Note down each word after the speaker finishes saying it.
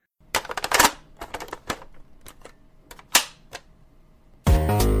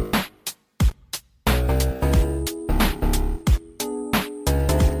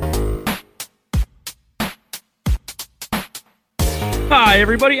Hi,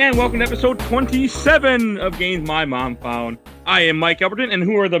 everybody, and welcome to episode 27 of Games My Mom Found. I am Mike Elberton, and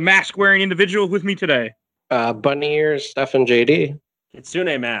who are the mask-wearing individuals with me today? Bunny Ears, Stefan JD.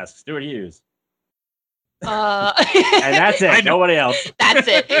 Kitsune Mask, Stuart Hughes. And that's it. Nobody else. That's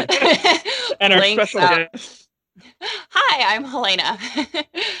it. And our special guest. Hi, I'm Helena.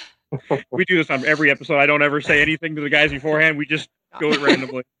 We do this on every episode. I don't ever say anything to the guys beforehand. We just go it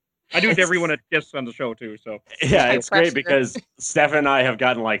randomly. I do it to everyone that guests on the show, too. So yeah, it's great because Steph and I have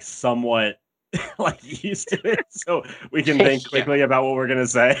gotten somewhat used to it, so we can think quickly about what we're going to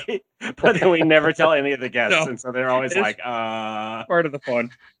say, but then we never tell any of the guests, and so they're always part of the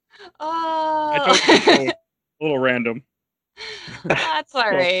fun. Oh. I told you a little random. That's all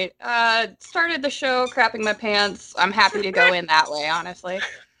right. Started the show crapping my pants. I'm happy to go in that way, honestly.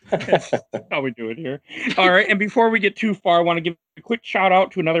 That's how we do it here. All right, and before we get too far, I want to give a quick shout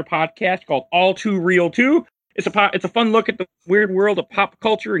out to another podcast called All Too Real 2. It's a fun look at the weird world of pop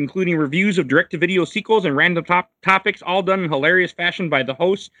culture, including reviews of direct-to-video sequels and random topics, all done in hilarious fashion by the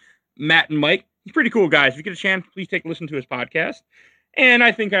hosts, Matt and Mike. He's pretty cool guys. If you get a chance, please take a listen to his podcast. And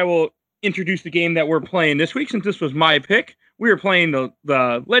I think I will introduce the game that we're playing this week, since this was my pick. We are playing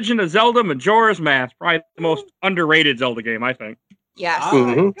the Legend of Zelda Majora's Mask, probably the most underrated Zelda game, I think. Yes.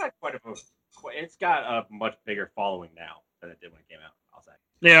 It's got a much bigger following now than it did when it came out, I'll say.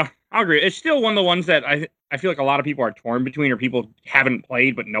 Yeah, I'll agree. It's still one of the ones that I feel like a lot of people are torn between, or people haven't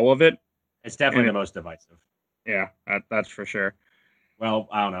played but know of it. It's definitely the most divisive. Yeah, that's for sure. Well,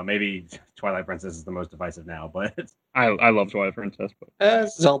 I don't know. Maybe Twilight Princess is the most divisive now, but I love Twilight Princess. But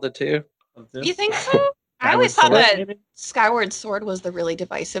Zelda 2. You think so? I always thought that Skyward Sword was the really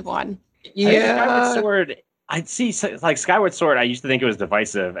divisive one. Yeah. Skyward Sword, I'd see Skyward Sword. I used to think it was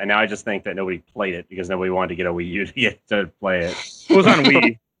divisive, and now I just think that nobody played it because nobody wanted to get a Wii U to get to play it. It was on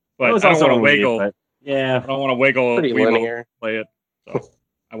Wii, but it was I don't also want to on wiggle. Wii, yeah, I don't want to wiggle. Pretty linear. Play it, so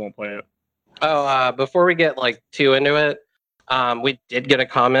I won't play it. Oh, before we get too into it, we did get a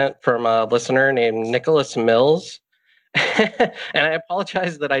comment from a listener named Nicholas Mills. And I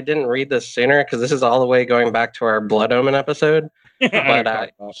apologize that I didn't read this sooner because this is all the way going back to our Blood Omen episode.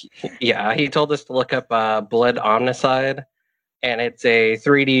 But he told us to look up Blood Omnicide, and it's a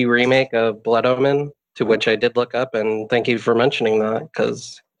 3D remake of Blood Omen, to which I did look up, and thank you for mentioning that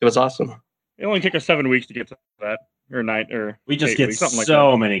because it was awesome. It only took us 7 weeks to get to that, or 9, or we just 8 get weeks, something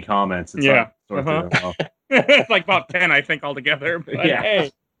so many comments. It's it's like about 10, I think, altogether. But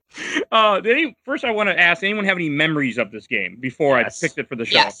hey. First, I want to ask, anyone have any memories of this game before I picked it for the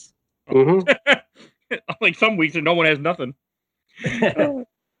show? Yes. Like some weeks and no one has nothing.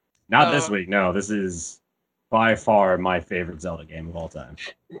 Not this week. No, this is by far my favorite Zelda game of all time.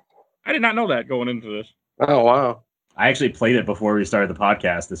 I did not know that going into this. Oh, wow. I actually played it before we started the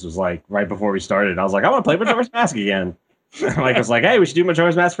podcast. This was right before we started. I was like, I want to play Majora's Mask again. Mike was like, hey, we should do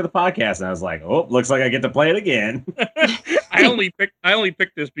Majora's Mask for the podcast. And I was like, oh, looks like I get to play it again. I only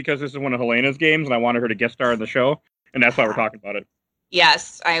picked this because this is one of Helena's games, and I wanted her to guest star in the show, and that's why we're talking about it.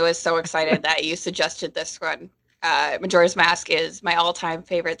 Yes, I was so excited that you suggested this one. Majora's Mask is my all-time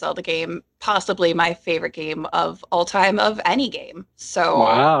favorite Zelda game, possibly my favorite game of all time of any game. So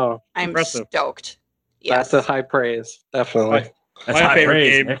wow, I'm impressive. Stoked. Yes. That's a high praise, definitely. My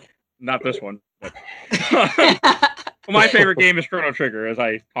favorite game, not this one. But my favorite game is Chrono Trigger, as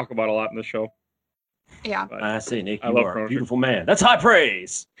I talk about a lot in the show. Yeah. But I see, Nick, you are a beautiful man. That's high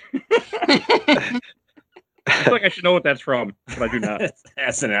praise. I feel like I should know what that's from, but I do not. It's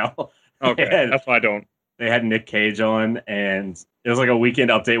SNL. Okay, that's why I don't. They had Nick Cage on, and it was like a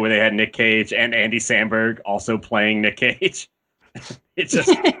weekend update where they had Nick Cage and Andy Samberg also playing Nick Cage. It's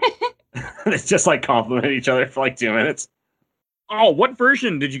just complimented each other for 2 minutes. Oh, what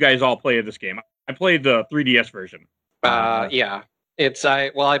version did you guys all play of this game? I played the 3DS version. Yeah. I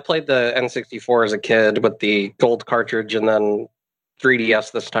played the N64 as a kid with the gold cartridge, and then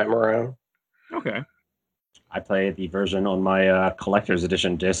 3DS this time around. Okay. I played the version on my collector's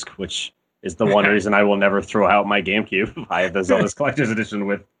edition disc, which is the one reason I will never throw out my GameCube. I have the Zelda's collector's edition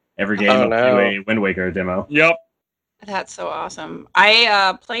with every game up to a Wind Waker demo. Yep. That's so awesome.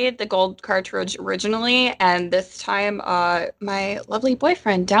 I played the gold cartridge originally, and this time my lovely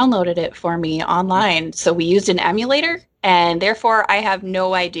boyfriend downloaded it for me online. So we used an emulator, and therefore I have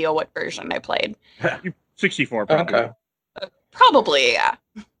no idea what version I played. 64, probably. Okay. Probably, yeah.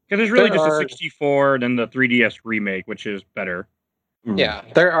 Because it's really just a 64 and then the 3DS remake, which is better. Yeah,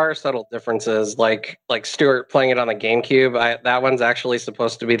 there are subtle differences. Like Stuart playing it on the GameCube, that one's actually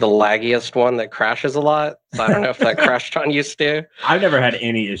supposed to be the laggiest one that crashes a lot. So I don't know if that crashed on you, Stu. I've never had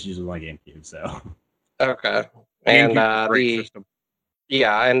any issues with my GameCube, so. Okay. And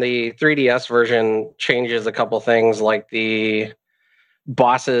and the 3DS version changes a couple things, like the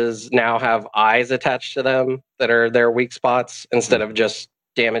bosses now have eyes attached to them that are their weak spots instead of just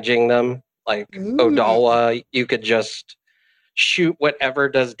damaging them. Like Odawa, you could just shoot whatever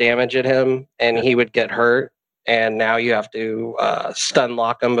does damage at him and he would get hurt. And now you have to stun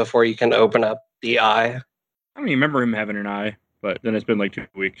lock him before you can open up the eye. I don't even remember him having an eye, but then it's been like 2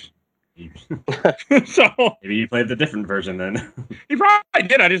 weeks. So maybe you played the different version then. He probably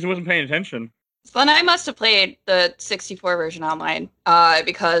did. I just wasn't paying attention. So then I must have played the 64 version online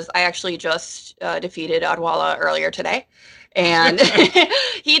because I actually just defeated Odwalla earlier today. And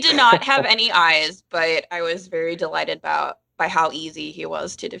he did not have any eyes, but I was very delighted by how easy he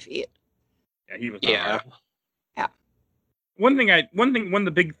was to defeat. Yeah, he was. Yeah. One of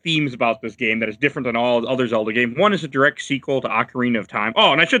the big themes about this game that is different than all other Zelda games. One is a direct sequel to Ocarina of Time.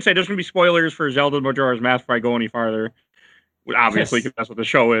 Oh, and I should say there's going to be spoilers for Zelda Majora's Mask before I go any farther. Obviously, because that's what the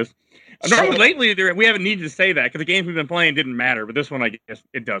show is. Normally, lately, we haven't needed to say that because the games we've been playing didn't matter, but this one, I guess,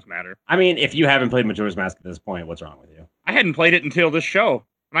 it does matter. I mean, if you haven't played Majora's Mask at this point, what's wrong with you? I hadn't played it until this show.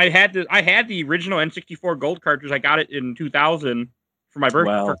 And I had the original N64 Gold cartridge. I got it in 2000 for my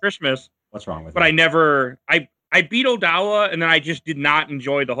birthday for Christmas. What's wrong with it? But I beat Odawa, and then I just did not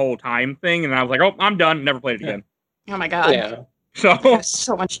enjoy the whole time thing, and I was like, oh, I'm done. Never played it again. Oh my god. Yeah. There's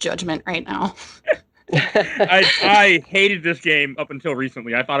so much judgment right now. I hated this game up until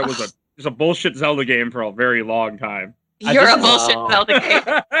recently. I thought it was a bullshit Zelda game for a very long time. You're a bullshit Zelda game.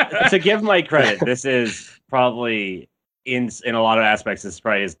 To give Mike credit, this is probably in a lot of aspects, this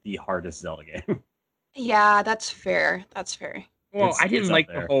probably is the hardest Zelda game. Yeah, that's fair. That's fair. Well, I didn't like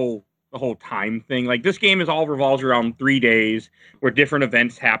the whole time thing. Like, this game all revolves around 3 days where different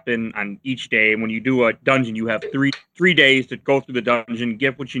events happen on each day. And when you do a dungeon, you have three days to go through the dungeon,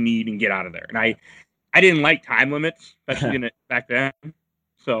 get what you need, and get out of there. And I didn't like time limits, especially back then.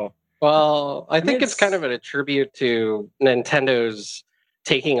 So, well, I think it's kind of a tribute to Nintendo's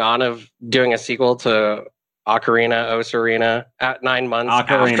taking on of doing a sequel to Ocarina at 9 months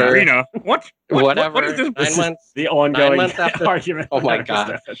after. Ocarina. What? Whatever. What is this? 9 months. The ongoing 9 months after. argument. Oh my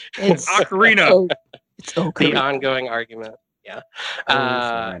god. It's Ocarina. It's okay. The ongoing argument. Yeah.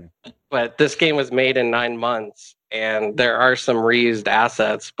 But this game was made in 9 months, and there are some reused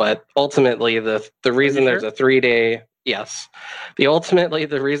assets. But ultimately, the reason there's a 3-day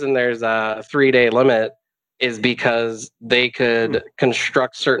the reason there's a 3-day limit is because they could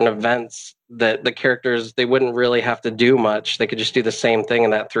construct certain events that the characters, they wouldn't really have to do much. They could just do the same thing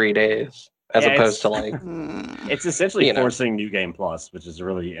in that 3 days, as opposed to like. It's essentially forcing New Game Plus, which is a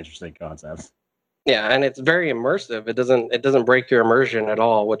really interesting concept. Yeah, and it's very immersive. It doesn't break your immersion at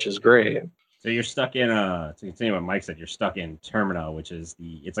all, which is great. So you're stuck in to continue what Mike said, you're stuck in Termina, which is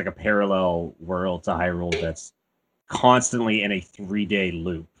it's like a parallel world to Hyrule that's constantly in a 3-day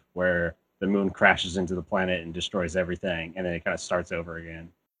loop where the moon crashes into the planet and destroys everything, and then it kind of starts over again.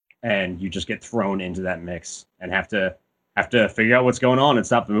 And you just get thrown into that mix and have to figure out what's going on and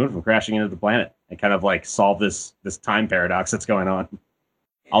stop the moon from crashing into the planet and kind of like solve this time paradox that's going on.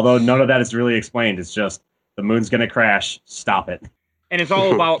 Although none of that is really explained. It's just the moon's going to crash. Stop it. And it's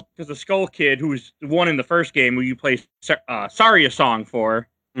all about, because the Skull Kid, who's the one in the first game who you play Saria song for,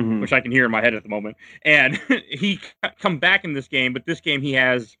 which I can hear in my head at the moment, and he come back in this game, but this game he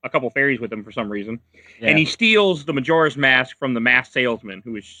has a couple fairies with him for some reason, and he steals the Majora's Mask from the masked salesman,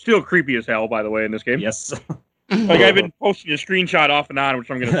 who is still creepy as hell, by the way, in this game. Yes. Like, I've been posting a screenshot off and on,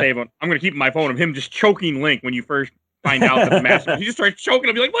 which I'm going to save. I'm going to keep in my phone of him just choking Link when you first find out that the mask. He just starts choking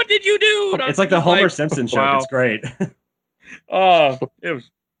him. Be like, "What did you do?" It's like the Homer Simpson joke. Wow. It's great. It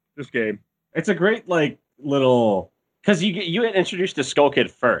was this game. It's a great little, because you get introduced to Skull Kid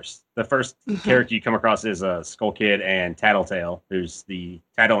first. The first character you come across is Skull Kid and Tattletale, who's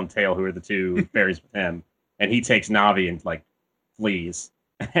Tattle and Tail, who are the two fairies with him, and he takes Navi and flees,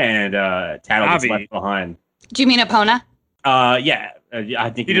 and Tattle gets left behind. Do you mean Epona? Yeah. I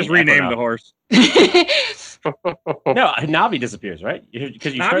think he just renamed the horse. No, Navi disappears, right?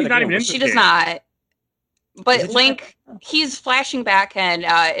 Because you start the game. She does not. But Link, he's flashing back, and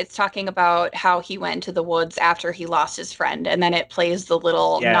it's talking about how he went into the woods after he lost his friend, and then it plays the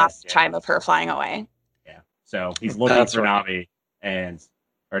little chime of her flying away. Yeah. So he's looking for Navi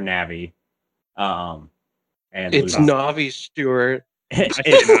or Navi. And it's Navi, Stuart.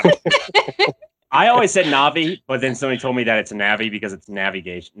 I always said Navi, but then somebody told me that it's Navi because it's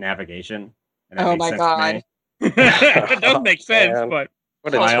navigation. Oh my god. It does make sense, but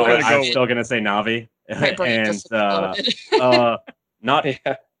I'm still gonna say Navi. And not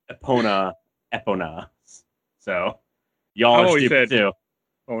Epona. So y'all are stupid too.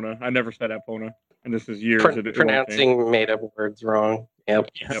 Epona. I never said Epona, and this is years pronouncing made up words wrong. Yep.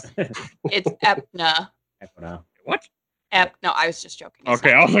 It's Epna. Epona. What? No, I was just joking. It's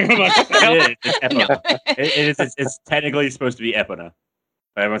Okay, not. I was like, I'm like, what the hell? It's Epona. It's technically supposed to be Epona.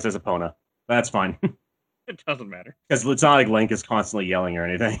 But everyone says Epona. But that's fine. It doesn't matter. Because it's not like Link is constantly yelling or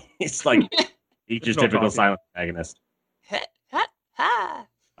anything. It's like he's just no typical talking. silent protagonist. Ha.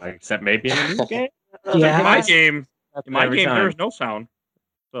 Except maybe in the new game. Yeah. In my game, Every time. there was no sound.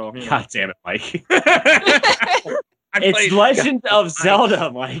 So you know. God damn it, Mike. I It's played- Legend of Zelda,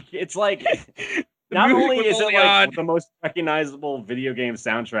 Mike. It's like The not music only was is it only like on- the most recognizable video game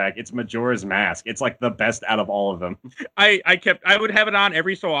soundtrack, it's Majora's Mask. It's like the best out of all of them. I would have it on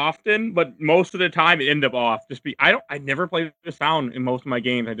every so often, but most of the time it ended up off. I never play the sound in most of my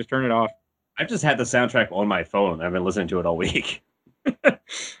games. I just turn it off. I've just had the soundtrack on my phone. I've been listening to it all week.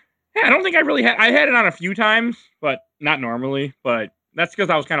 Yeah, I don't think I really had. I had it on a few times, but not normally. But that's because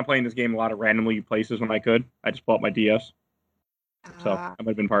I was kind of playing this game a lot of randomly places when I could. I just pull up my DS, so that might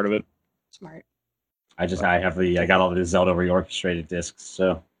have been part of it. Smart. I got all the Zelda reorchestrated discs.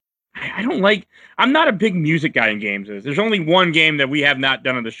 So I don't like. I'm not a big music guy in games. There's only one game that we have not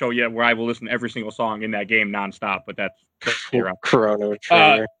done on the show yet where I will listen to every single song in that game nonstop. But that's Chrono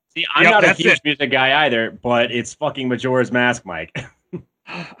Trigger. see, I'm not a huge music guy either, but it's fucking Majora's Mask, Mike.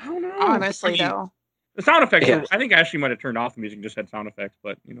 I don't know. Honestly, I mean, though, the sound effects. Yeah. I think I actually might have turned off the music and just had sound effects.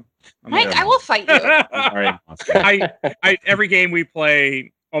 But you know, I'm Mike, not- I will fight you. I'm sorry, monster. I every game we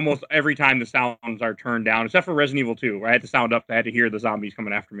play, almost every time the sounds are turned down, except for Resident Evil 2, where I had the sound up. I had to hear the zombies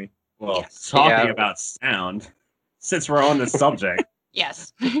coming after me. Well, Yes. talking Yeah. about sound, since we're on the subject,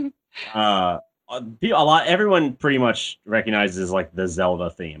 Yes. everyone pretty much recognizes like the Zelda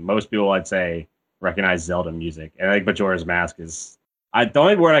theme. Most people, I'd say, recognize Zelda music, and I think Majora's Mask is. The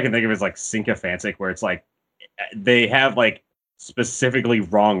only word I can think of is like sycophantic, where it's like they have like specifically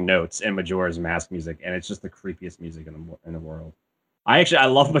wrong notes in Majora's Mask music, and it's just the creepiest music in the world. I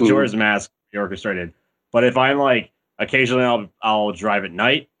love Majora's Mask orchestrated, but if I'm like occasionally I'll drive at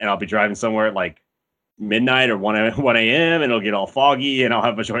night and I'll be driving somewhere at like midnight or 1 a.m. and it'll get all foggy and I'll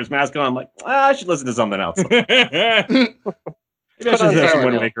have Majora's Mask on. I'm like, I should listen to something else. Maybe I should have some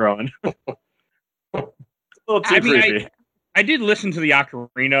Wind Waker on. It's a little too creepy. I did listen to the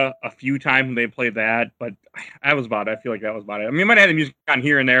Ocarina a few times when they played that, but that was about it. I feel like that was about it. I mean, I might have had the music on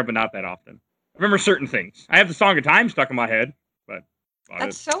here and there, but not that often. I remember certain things. I have the Song of Time stuck in my head, but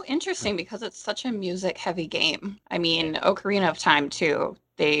That's so interesting because it's such a music-heavy game. I mean, Ocarina of Time too.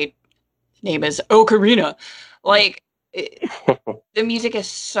 The name is Ocarina. Like the music is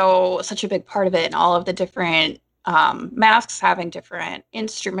such a big part of it, and all of the different masks having different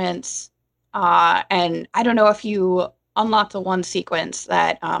instruments. And I don't know if you unlock the one sequence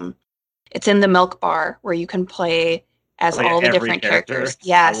that it's in the milk bar where you can play as Like all the every different character. characters.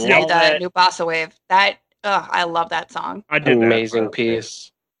 Yes, I and love the it. new bossa wave. That I love that song. I did that. Amazing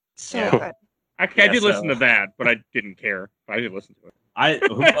piece. So Yeah. good. I did listen to that, but I didn't care. I did listen to it.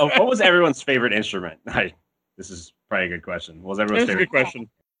 What was everyone's favorite instrument? This is probably a good question. What was everyone's That's a favorite? good question.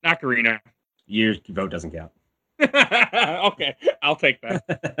 Ocarina. Your vote doesn't count. Okay, I'll take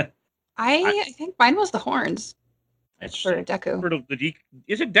that. I think mine was the horns for Interesting. Deku. For the Deku.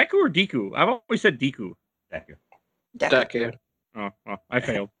 Is it Deku or Deku? I've always said Deku. Deku. Deku. Oh, well, I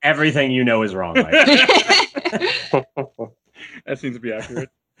failed. Everything you know is wrong. Mike. That seems to be accurate.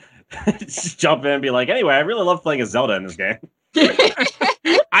 Just jump in and be like, anyway, I really love playing as Zelda in this game.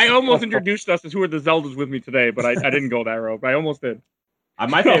 I almost introduced us as who are the Zeldas with me today, but I didn't go that route. But I almost did.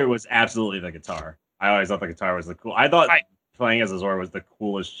 My favorite was absolutely the guitar. I always thought the guitar was I thought playing as a Zora was the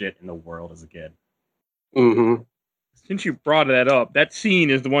coolest shit in the world as a kid. Mm-hmm. Since you brought that up, that scene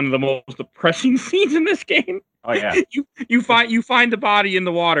is one of the most depressing scenes in this game. Oh yeah. You find the body in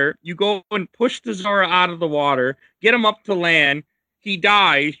the water. You go and push the Zora out of the water. Get him up to land. He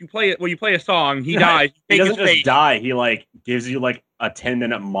dies. You play a song. He dies. You He take doesn't his just face. die. He like gives you like a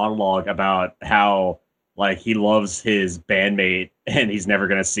 10-minute monologue about how like he loves his bandmate and he's never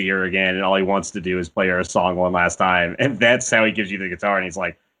gonna see her again, and all he wants to do is play her a song one last time. And that's how he gives you the guitar. And he's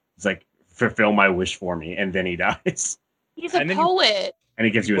like, fulfill my wish for me. And then he dies. He's a And then you- poet. And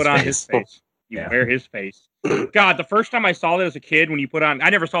he gives you Put his on face. his face. You Yeah. wear his face. God, the first time I saw that as a kid, when you put on, I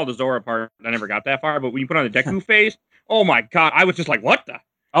never saw the Zora part. I never got that far. But when you put on the Deku face, oh my God, I was just like, what the?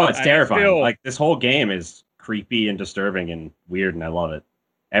 Oh, it's I terrifying. feel- Like this whole game is creepy and disturbing and weird, and I love it.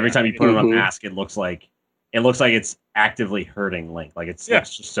 Every time you put on a Mhm. mask, it looks like it's actively hurting Link. Like it's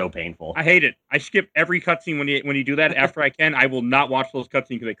just so painful. I hate it. I skip every cutscene when you do that. After I can, I will not watch those cutscenes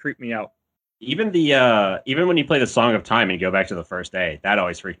because they creep me out. Even when you play the Song of Time and you go back to the first day, that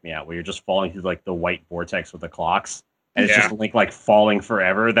always freaked me out. Where you're just falling through like the white vortex with the clocks, and it's Yeah. just Link like falling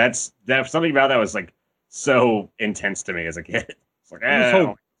forever. That's something about that was like so intense to me as a kid. It's like,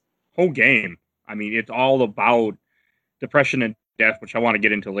 This whole game. I mean, it's all about depression and death, which I want to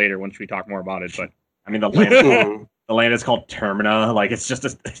get into later once we talk more about it. But I mean, the land is called Termina. Like it's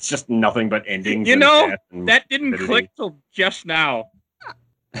just nothing but endings. You and know, death and that didn't stupidity. click till just now.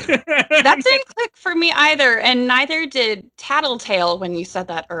 That didn't click for me either, and neither did Tattletale when you said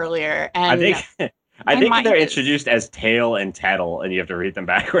that earlier. And I think mind they're is- introduced as Tail and Tattle, and you have to read them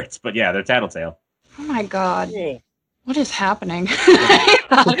backwards. But yeah, they're Tattletale. oh my god, Yeah. what is happening? I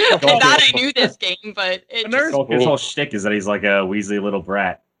thought I knew this game, but it just, His whole shtick is that he's like a Weasley little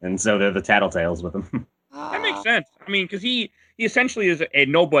brat, and so they're the Tattletales with him. That makes sense. I mean, because he essentially is a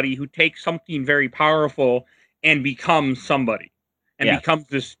nobody who takes something very powerful and becomes somebody. And becomes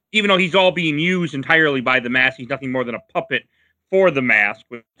this, even though he's all being used entirely by the mask, he's nothing more than a puppet for the mask,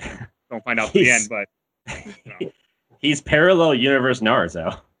 which don't find out at the end, but... He's parallel universe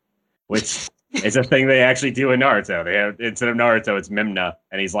Naruto, which is a thing they actually do in Naruto. They have, instead of Naruto, it's Mimna,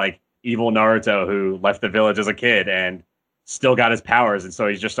 and he's like evil Naruto who left the village as a kid and still got his powers, and so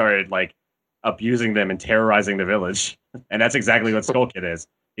he just started like abusing them and terrorizing the village. And that's exactly what Skull Kid is.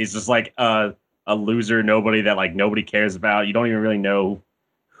 He's just like a loser, nobody that like nobody cares about. You don't even really know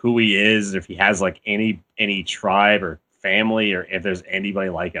who he is, if he has like any tribe or family, or if there's anybody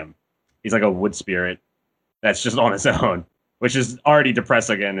like him. He's like a wood spirit that's just on his own, which is already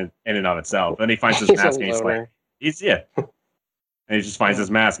depressing in and of itself. Then he finds his mask and he's like, and he just finds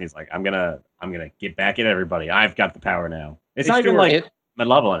his mask and he's like, I'm gonna get back at everybody. I've got the power now. It's not even like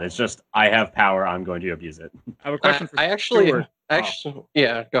malevolent. It's just I have power. I'm going to abuse it. I have a question for actually,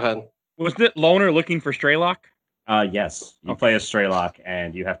 yeah, go ahead. Was it Loner looking for Straylock? Yes. You play as Straylock,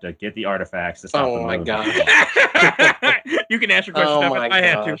 and you have to get the artifacts to stop the my move. god. You can ask your question if I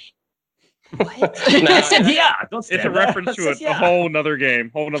had to. what? Don't It's a reference to a whole nother game,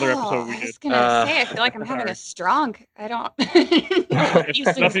 whole nother episode we I did. was gonna say, I feel like I'm having a strong. I don't.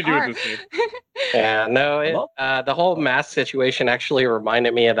 It's nothing to do with this game. Yeah, no, the whole mask situation actually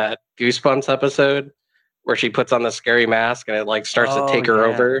reminded me of that Goosebumps episode where she puts on the scary mask and it like starts to take her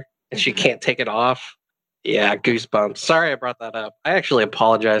over and she can't take it off. Yeah, Goosebumps. Sorry I brought that up. I actually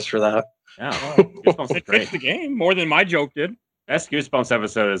apologize for that. Yeah, Goosebumps is It great. fits the game more than my joke did. Best Goosebumps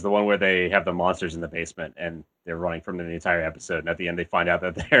episode is the one where they have the monsters in the basement and they're running from them the entire episode. And at the end, they find out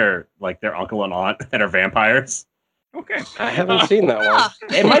that they're like their uncle and aunt that are vampires. Okay. I haven't seen that one.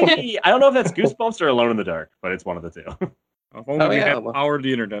 It might be. I don't know if that's Goosebumps or Alone in the Dark, but it's one of the two. If only we had the power of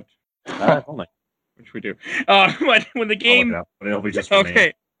the internet, Only. which we do. But when the game, but it'll be just for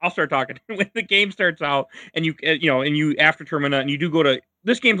me. I'll start talking. When the game starts out, and you after Termina, and you do go to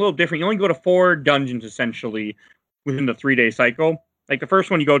this game's a little different. You only go to 4 dungeons essentially within the 3-day cycle. Like the first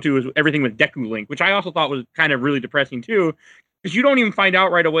one you go to is everything with Deku Link, which I also thought was kind of really depressing too, because you don't even find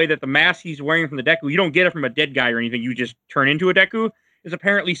out right away that the mask he's wearing from the Deku, you don't get it from a dead guy or anything. You just turn into a Deku. Is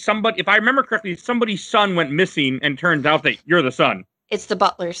apparently somebody, if I remember correctly, somebody's son went missing, and turns out that you're the son. It's the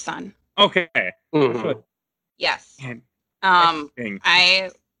butler's son. Okay. Mhm. Yes. Man, I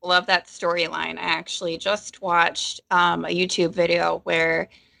love that storyline. I actually just watched a YouTube video where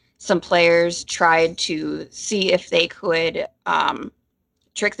some players tried to see if they could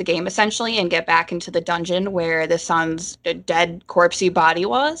trick the game essentially and get back into the dungeon where the son's dead corpsey body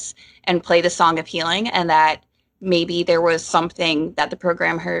was and play the Song of Healing, and that maybe there was something that the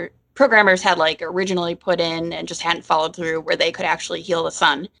programmers had like originally put in and just hadn't followed through where they could actually heal the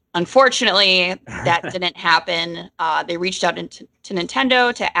son. Unfortunately, that didn't happen. They reached out to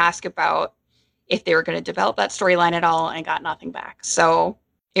Nintendo to ask about if they were going to develop that storyline at all and got nothing back. So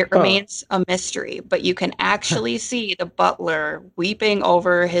it remains a mystery, but you can actually see the butler weeping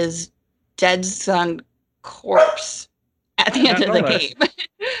over his dead son corpse at the end of the game.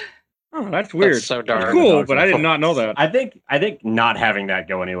 Oh, that's weird. That's so dark. Cool, but I did not know that. I think not having that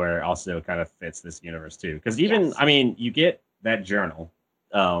go anywhere also kind of fits this universe too, because even I mean, you get that journal.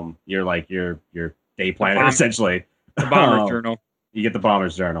 You're like your day planner essentially. The Bomber's Journal. You get the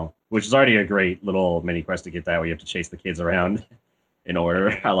Bomber's Journal, which is already a great little mini quest to get that, where you have to chase the kids around in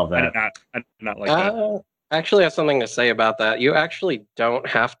order. I love that. I did not like that. I actually have something to say about that. You actually don't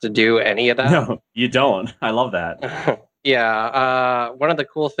have to do any of that. No, you don't. I love that. Yeah, one of the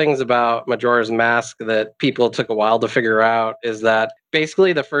cool things about Majora's Mask that people took a while to figure out is that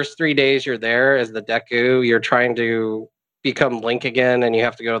basically the first 3 days you're there as the Deku, you're trying to become Link again, and you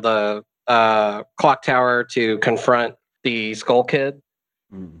have to go to the clock tower to confront the Skull Kid.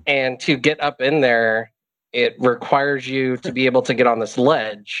 And to get up in there, it requires you to be able to get on this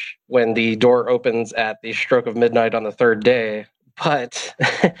ledge when the door opens at the stroke of midnight on the 3rd day. But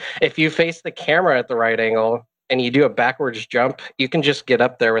if you face the camera at the right angle and you do a backwards jump, you can just get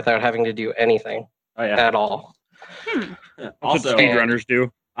up there without having to do anything at all. Yeah. Also, speedrunners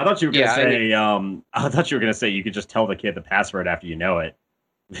do. I thought you were gonna say. I thought you were gonna say you could just tell the kid the password after you know it,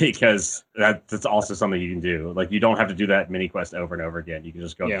 because that's also something you can do. Like, you don't have to do that mini quest over and over again. You can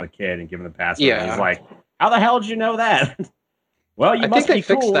just go to the kid and give him the password. Yeah. And he's like, "How the hell did you know that?" Well, you must be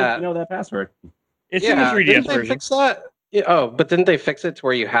cool if you know that password. It's in the 3DS didn't they version. fix that? Yeah. Oh, but didn't they fix it to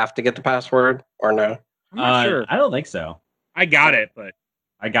where you have to get the password or no? I'm not sure. I don't think so. I got it, but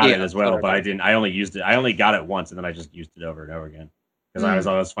I got it as well, but I didn't. I only used it. I only got it once, and then I just used it over and over again. Because I was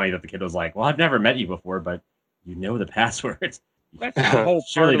always funny that the kid was like, "Well, I've never met you before, but you know the password." that's the whole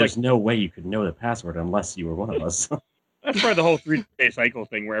Surely there's no way you could know the password unless you were one of us. That's part of the whole 3-day cycle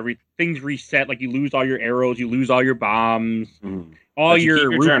thing, where everything's reset. Like, you lose all your arrows, you lose all your bombs, all But you your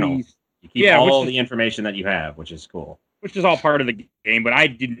keep your journal. rupees. You keep all the information that you have, which is cool. Which is all part of the game, but I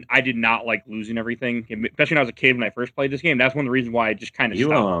did not like losing everything, especially when I was a kid when I first played this game. That's one of the reasons why I just kind of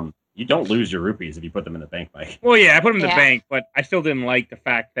stopped. You don't lose your rupees if you put them in the bank, Mike. Well, yeah, I put them in the bank, but I still didn't like the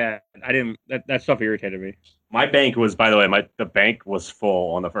fact that that stuff irritated me. My bank was, by the way, the bank was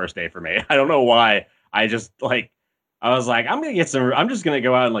full on the first day for me. I don't know why. I just I was like, I'm just gonna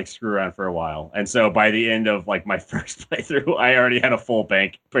go out and like screw around for a while. And so by the end of like my first playthrough, I already had a full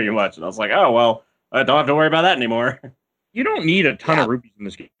bank pretty much. And I was like, oh well, I don't have to worry about that anymore. You don't need a ton of rupees in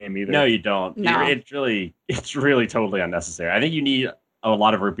this game either. No, you don't. No. It's really totally unnecessary. I think you need a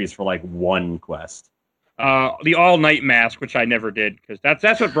lot of rupees for like one quest. The all-night mask, which I never did, because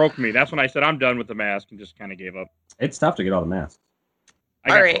that's what broke me. That's when I said I'm done with the mask and just kind of gave up. It's tough to get all the masks.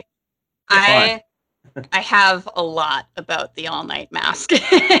 All right. I have a lot about the all-night mask.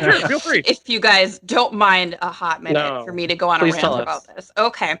 Sure, feel free. If you guys don't mind a hot minute for me to go on a rant about this.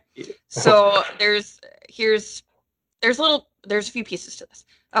 Okay. So there's a few pieces to this.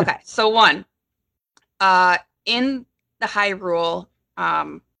 Okay. So one, in the Hyrule,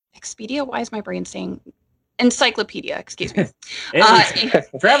 Expedia, why is my brain saying Encyclopedia, excuse me.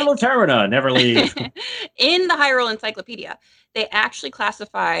 Travel to Termina, never leave. In the Hyrule Encyclopedia, they actually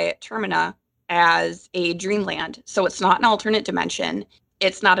classify Termina as a dreamland. So it's not an alternate dimension.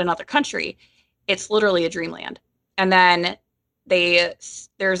 It's not another country. It's literally a dreamland. And then there's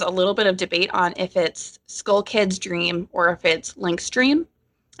a little bit of debate on if it's Skull Kid's dream or if it's Link's dream.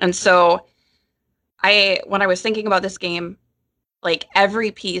 And so when I was thinking about this game, like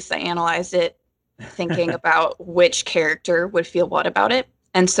every piece, I analyzed it thinking about which character would feel what about it.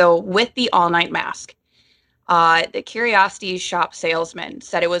 And so with the all-night mask, the Curiosity Shop salesman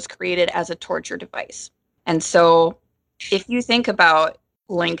said it was created as a torture device. And so if you think about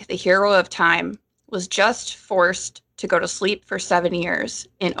Link, the hero of time, was just forced to go to sleep for 7 years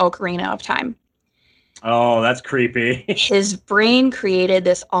in Ocarina of Time. Oh, that's creepy. His brain created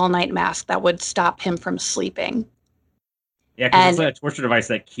this all-night mask that would stop him from sleeping. Yeah, because it's a torture device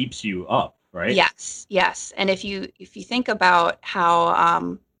that keeps you up, right? Yes. And if you think about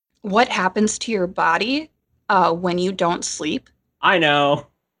how what happens to your body when you don't sleep. I know.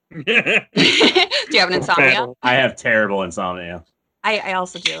 Do you have an insomnia? I have terrible insomnia. I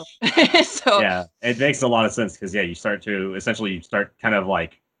also do. So yeah, it makes a lot of sense because you start kind of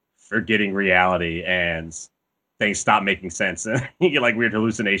like forgetting reality and things stop making sense and you get like weird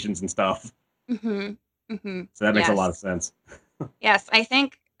hallucinations and stuff. Mm-hmm. Mm-hmm. So that makes a lot of sense. Yes, I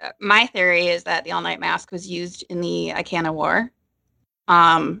think my theory is that the all-night mask was used in the Icana War,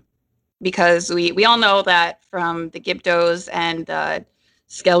 because we all know that from the Gibdos and the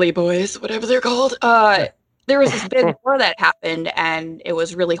Skelly Boys, whatever they're called, there was this big war that happened, and it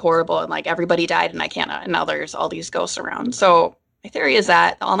was really horrible, and like everybody died in Icana, and now there's all these ghosts around. So my theory is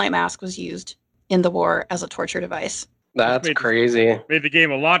that the all-night mask was used in the war as a torture device. That's crazy. Made the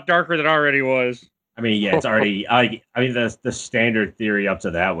game a lot darker than it already was. I mean, yeah, it's already. I mean, the standard theory up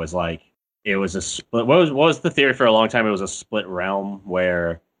to that was like it was a split. What was the theory for a long time? It was a split realm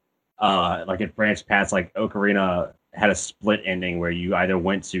where, like in branch paths, like Ocarina had a split ending where you either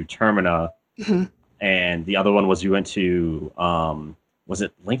went to Termina, and the other one was you went to was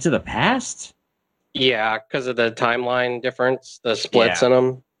it Link to the Past? Yeah, because of the timeline difference, the splits in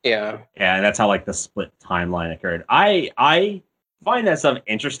them. Yeah, and that's how like the split timeline occurred. I find that stuff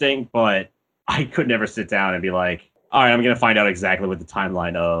interesting, but I could never sit down and be like, all right, I'm going to find out exactly what the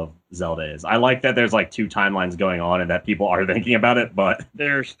timeline of Zelda is. I like that there's like 2 timelines going on and that people are thinking about it, but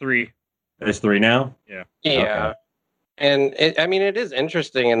there's 3. There's 3 now? Yeah. Okay. And it is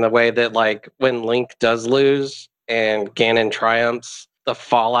interesting in the way that like when Link does lose and Ganon triumphs, the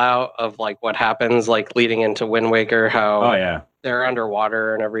fallout of like what happens like leading into Wind Waker, how they're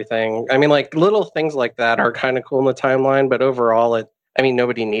underwater and everything. I mean, like little things like that are kind of cool in the timeline, but overall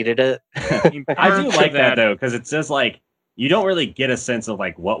nobody needed it. I do like that though, because it says like you don't really get a sense of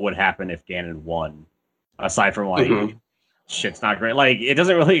like what would happen if Ganon won, aside from like shit's not great. Like, it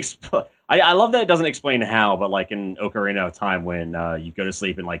doesn't really explain. I love that it doesn't explain how, but like in Ocarina of Time, when you go to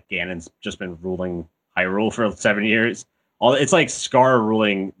sleep and like Ganon's just been ruling Hyrule for 7 years. It's like Scar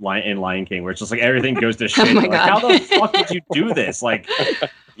ruling in Lion King, where it's just like everything goes to shit. my Like, God. how the fuck did you do this? Like,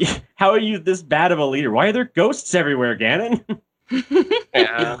 how are you this bad of a leader? Why are there ghosts everywhere, Ganon?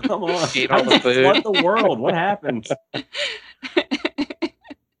 Yeah. Come on. Eat How all did the you food. flood the world? What happened?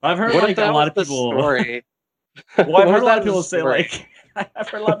 I've heard What like if that a lot was of the people. story? Well, I've What heard if a lot that of people was the say story? like I've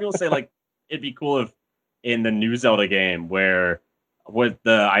heard a lot of people say like it'd be cool if in the new Zelda game where with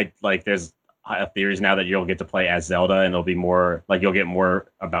there's theories now that you'll get to play as Zelda and there'll be more like you'll get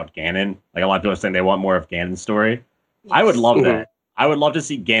more about Ganon. Like a lot of people are saying they want more of Ganon's story. I would love that. I would love to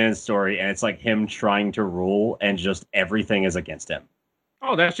see Ganon's story and it's like him trying to rule and just everything is against him.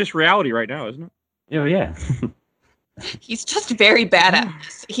 Oh, that's just reality right now, isn't it? Oh yeah. He's just very bad at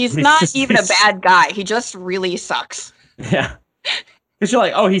this. He's not even a bad guy. He just really sucks. Yeah. Because you're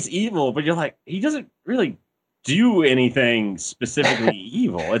like, oh, he's evil, but you're like, he doesn't really do anything specifically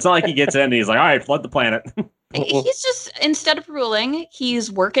evil. It's not like he gets in and he's like, all right, flood the planet. He's just, instead of ruling,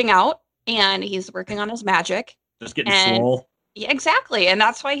 he's working out and he's working on his magic. Just getting swole. Yeah, exactly. And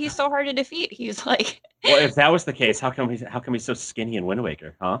that's why he's so hard to defeat. He's like... Well, if that was the case, how come he's so skinny in Wind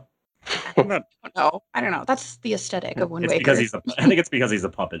Waker, huh? I don't know. That's the aesthetic of Wind Waker. Because I think it's because he's a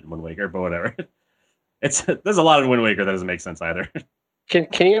puppet in Wind Waker, but whatever. There's a lot in Wind Waker that doesn't make sense either. Can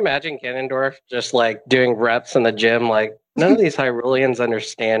you imagine Ganondorf just like doing reps in the gym? Like, none of these Hyruleans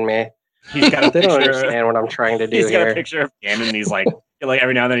understand me. He's got They don't understand what I'm trying to do He's got here. a picture of Ganon and he's like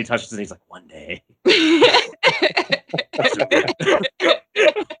every now and then he touches it and he's like, one day.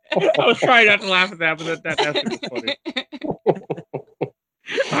 I was trying not to laugh at that, but that's funny.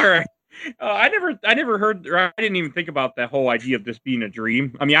 All right. I never heard, or I didn't even think about that whole idea of this being a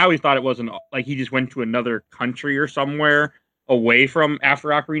dream. I mean, I always thought it wasn't like he just went to another country or somewhere away from after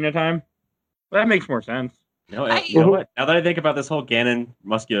Ocarina Time. But that makes more sense. No, you know what? Now that I think about this whole Ganon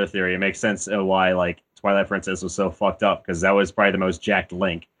muscular theory, it makes sense why like Twilight Princess was so fucked up because that was probably the most jacked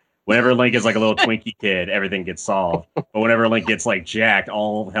Link. Whenever Link is like a little Twinkie kid, everything gets solved. But whenever Link gets like jacked,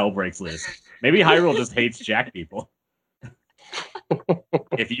 all hell breaks loose. Maybe Hyrule just hates jacked people.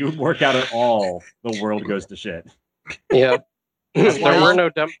 If you work out at all, the world goes to shit. Yeah. There were no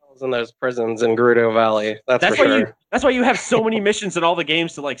dumbbells in those prisons in Gerudo Valley. That's for sure. That's why you have so many missions in all the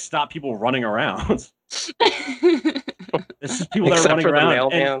games to like stop people running around. It's just people that are running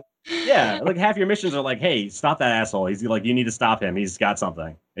around. And, yeah, like half your missions are like, "Hey, stop that asshole! He's like, you need to stop him. He's got something.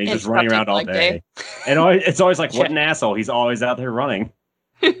 And he's just running around all day." And it's always like, "What an asshole! He's always out there running."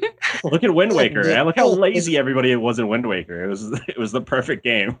 Look at Wind Waker. And look how lazy everybody was in Wind Waker. It was the perfect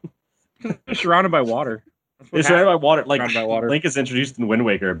game. They're surrounded by water. It's surrounded by water. Like Surrounded by water. Link is introduced in Wind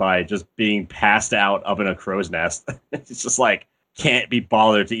Waker by just being passed out up in a crow's nest. It's just like can't be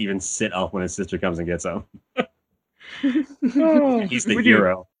bothered to even sit up when his sister comes and gets him. He's the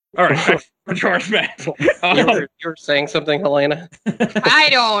hero. All right, George Matt. You were saying something, Helena? I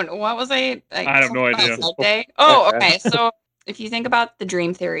don't. What was I have no idea. Day? Oh, okay. So if you think about the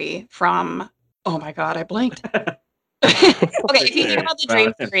dream theory from, oh my God, I blinked. Okay, if you think about the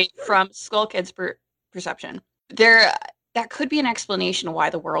dream theory from Skull Kid's perception, that could be an explanation why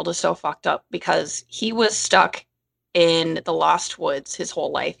the world is so fucked up because he was stuck in the Lost Woods his whole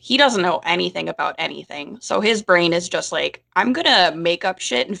life. He doesn't know anything about anything. So his brain is just like, I'm going to make up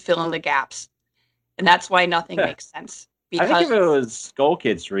shit and fill in the gaps. And that's why nothing makes sense. Because I think if it was Skull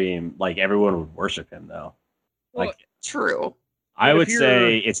Kid's dream, like everyone would worship him though. Like true. I would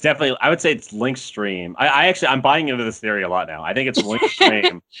say it's Link's stream. I'm buying into this theory a lot now. I think it's Link's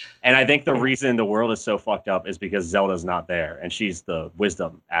stream. And I think the reason the world is so fucked up is because Zelda's not there and she's the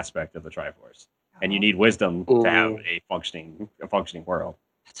wisdom aspect of the Triforce. And you need wisdom to have a functioning world.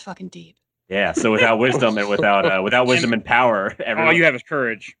 That's fucking deep. Yeah, so without wisdom and without wisdom and power, all you have is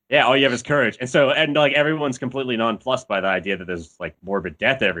courage. Yeah, all you have is courage. And like everyone's completely nonplussed by the idea that there's like morbid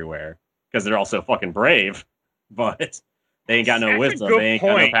death everywhere because they're all so fucking brave, but they ain't got no wisdom. They ain't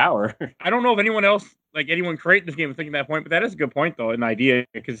got no power. I don't know if anyone creating this game was thinking that point, but that is a good point though, an idea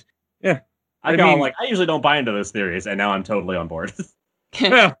because I usually don't buy into those theories, and now I'm totally on board.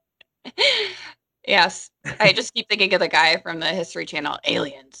 Yeah. Yes, I just keep thinking of the guy from the History Channel,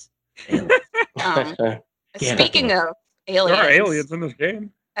 Aliens. Speaking of aliens, there are aliens in this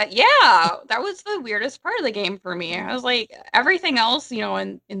game. Yeah, that was the weirdest part of the game for me. I was like, everything else,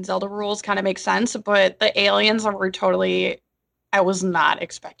 in Zelda rules kind of makes sense, but the aliens were totally. I was not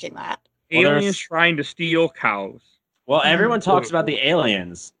expecting that. Aliens trying to steal cows. Well, everyone talks about the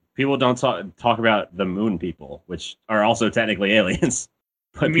aliens. People don't talk about the moon people, which are also technically aliens.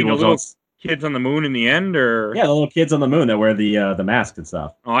 But people don't. kids on the moon in the end, or Yeah, the little kids on the moon that wear the masks and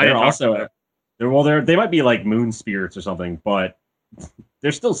stuff. Oh, I they're didn't also they might be like moon spirits or something, but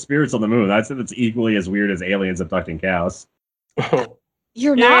they're still spirits on the moon. I'd say that's equally as weird as aliens abducting cows.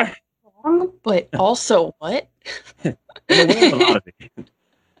 You're not wrong, but also what? In the world of oddity,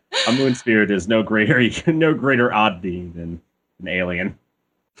 a moon spirit is no greater oddity than an alien.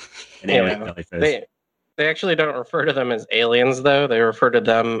 An alien jellyfish. They actually don't refer to them as aliens, though. They refer to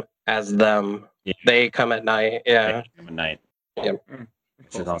them as them. Yeah. They come at night. Yeah. They come at night. Yep.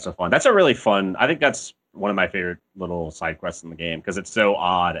 Which is also fun. That's a really fun. I think that's one of my favorite little side quests in the game because it's so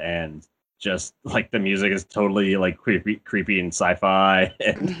odd and just like the music is totally like creepy and sci-fi.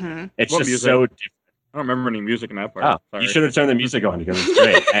 And it's just music? So different. I don't remember any music in that part. Oh, you should have turned the music on because it's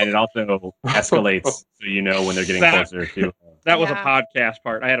great, and it also escalates so you know when they're getting closer to. That was a podcast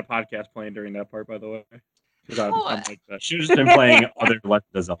part. I had a podcast playing during that part, by the way. I'm like that. Should have just been playing other Legend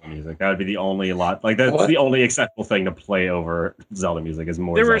of Zelda music. That would be the only that's the only acceptable thing to play over Zelda music is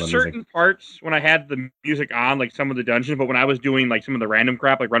more. There Zelda were certain parts when I had the music on, like some of the dungeons, but when I was doing like some of the random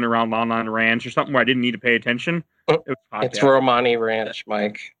crap, like running around Lon Lon Ranch or something where I didn't need to pay attention, it was podcast. It's Romani Ranch,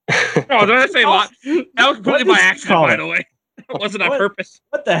 Mike. Oh, did I say lot? That was completely by accident, by the way. It wasn't on purpose.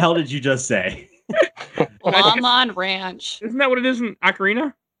 What the hell did you just say? Lon Lon Ranch. Isn't that what it is in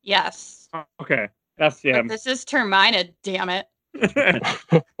Ocarina? Yes. Oh, okay. That's But this is Termina, damn it.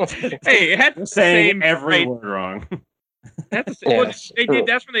 Hey, it had the same every word wrong. That's they did.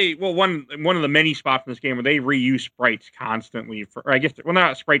 That's when they one of the many spots in this game where they reuse sprites constantly for. Or I guess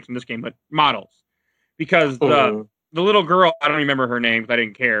not sprites in this game, but models, because the little girl, I don't remember her name because I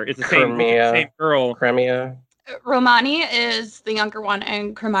didn't care. It's the same girl. Cremia. Romani is the younger one,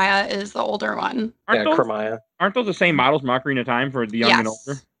 and Cremia is the older one. Cremia. Aren't those the same models from Ocarina of Time for the young and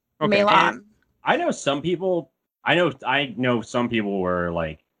older? Okay. Melon. I know some people. I know some people were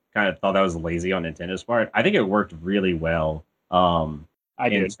like kind of thought that was lazy on Nintendo's part. I think it worked really well. In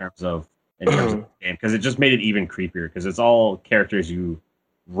terms of the game because it just made it even creepier because it's all characters you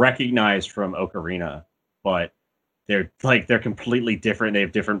recognize from Ocarina, but they're completely different. They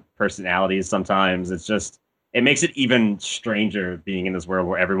have different personalities. Sometimes it makes it even stranger being in this world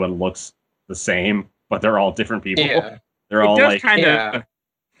where everyone looks the same, but they're all different people. Yeah. They're all like kind of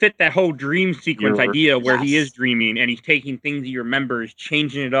fit that whole dream sequence idea where he is dreaming and he's taking things he remembers,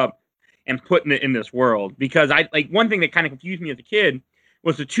 changing it up, and putting it in this world. Because one thing that kind of confused me as a kid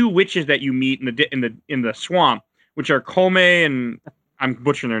was the two witches that you meet in the swamp, which are Kome and I'm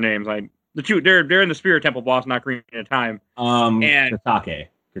butchering their names. The two they're in the Spirit Temple boss, not Ocarina of Time. And Katake.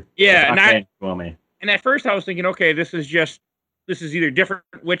 Yeah, Katake and Kome. And at first I was thinking, okay, this is either different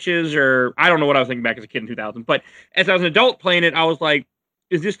witches or I don't know what I was thinking back as a kid in 2000. But as I was an adult playing it, I was like,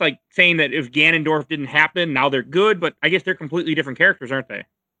 is this like saying that if Ganondorf didn't happen, now they're good? But I guess they're completely different characters, aren't they?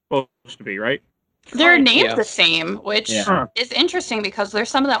 Supposed to be, right? They're named the same, which is interesting because they're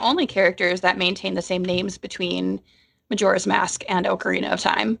some of the only characters that maintain the same names between Majora's Mask and Ocarina of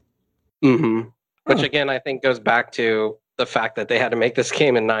Time. Mm-hmm. Which again, I think goes back to the fact that they had to make this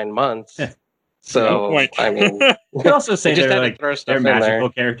game in 9 months. So I mean, you could also say they're magical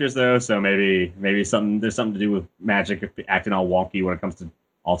characters though. So maybe there's something to do with magic acting all wonky when it comes to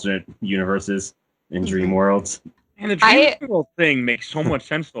alternate universes in dream worlds. And the dream world thing makes so much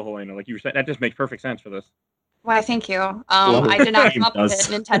sense to Helena. Like you were saying, that just makes perfect sense for this. Why, thank you. I did not come up with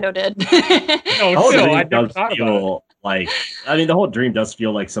it. Nintendo did. I never thought about it. The whole dream does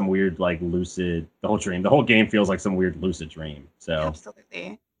feel like some weird, lucid. The whole game feels like some weird lucid dream. So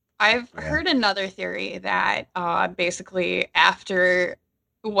absolutely. I've heard another theory that basically after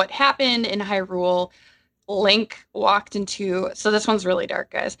what happened in Hyrule, Link walked into. So this one's really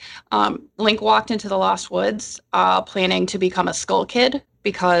dark, guys. Link walked into the Lost Woods, planning to become a Skull Kid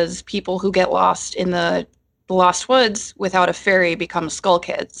because people who get lost in the Lost Woods without a fairy become Skull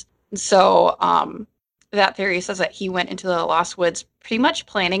Kids. So that theory says that he went into the Lost Woods pretty much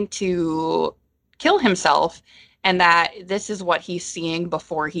planning to kill himself, and that this is what he's seeing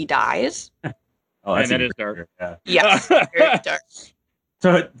before he dies. Oh, that is dark. Yeah. Yes, very dark.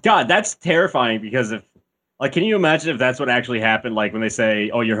 So, God, that's terrifying because can you imagine if that's what actually happened? Like when they say,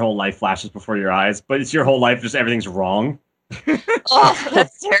 "Oh, your whole life flashes before your eyes," but it's your whole life, just everything's wrong. Oh,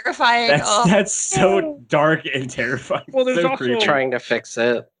 that's terrifying. That's so dark and terrifying. Well, there's so also trying to fix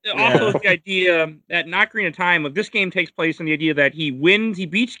it. Also, the idea that in Ocarina of Time, this game takes place in the idea that he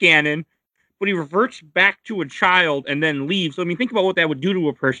beats Ganon, but he reverts back to a child and then leaves. So, I mean, think about what that would do to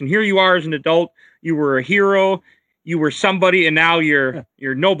a person. Here you are as an adult. You were a hero. You were somebody, and now you're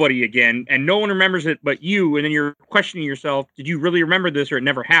nobody again, and no one remembers it but you. And then you're questioning yourself: did you really remember this, or it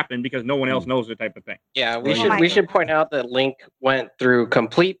never happened because no one else knows it? Type of thing. Yeah, we should point out that Link went through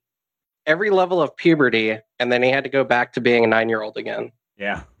complete every level of puberty, and then he had to go back to being a 9-year-old again.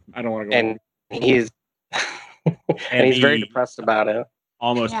 Yeah, I don't want to go. And he's and he's very depressed about it.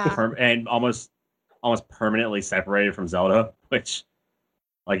 Almost almost permanently separated from Zelda, which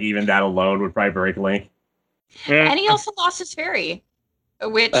like even that alone would probably break Link. And he also lost his fairy,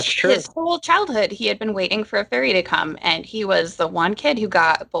 which his whole childhood he had been waiting for a fairy to come, and he was the one kid who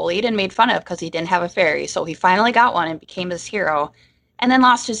got bullied and made fun of because he didn't have a fairy. So he finally got one and became his hero, and then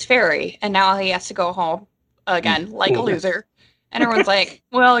lost his fairy, and now he has to go home again like a loser. And everyone's like,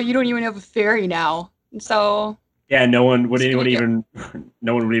 "Well, you don't even have a fairy now." And so yeah, no one would even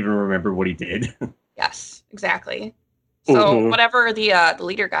remember what he did. Yes, exactly. So whatever the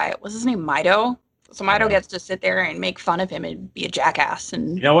leader guy, was his name Mido? So Mido gets to sit there and make fun of him and be a jackass.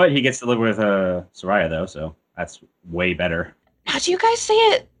 And you know what? He gets to live with Soraya though, so that's way better. How do you guys say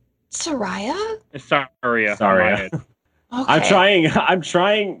it? Soraya? It's Saria. Sorry. Okay. I'm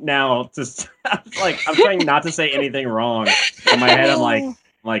trying now to. I'm trying not to say anything wrong. In my head, I'm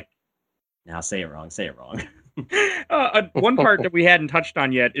like, now say it wrong. Say it wrong. One part that we hadn't touched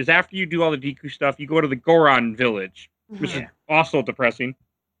on yet is after you do all the Deku stuff, you go to the Goron village, which is also depressing.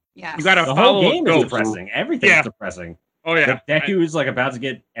 Yeah, you got to the follow whole game is depressing. Everything's depressing. Oh yeah, Deku is like about to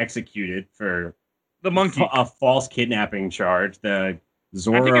get executed for the monkey, a false kidnapping charge. The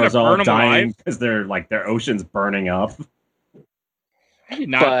Zoro's all dying because their ocean's burning up. I did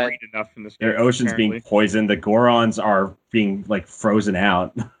not read enough in this game. Their ocean's being poisoned. The Gorons are being frozen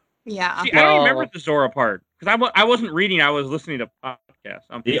out. Yeah. See, I don't remember the Zora part because I wasn't reading. I was listening to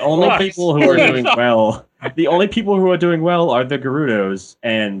podcasts. The only people who are doing well. The only people who are doing well are the Gerudos,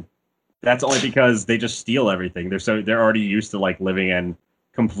 and that's only because they just steal everything. They're already used to living in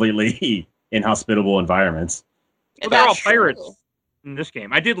completely inhospitable environments. Well, they're all pirates in this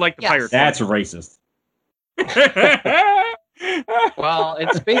game. I did like the pirates. That's racist. Well,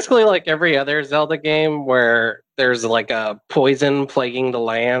 it's basically like every other Zelda game where there's a poison plaguing the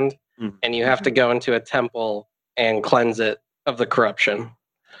land, and you have to go into a temple and cleanse it of the corruption.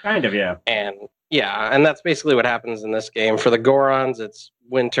 Kind of, yeah. And that's basically what happens in this game. For the Gorons, it's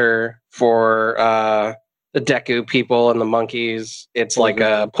winter. For the Deku people and the monkeys, it's like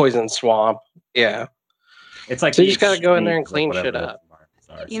a poison swamp. Yeah. It's like so you just gotta go in there and clean shit up.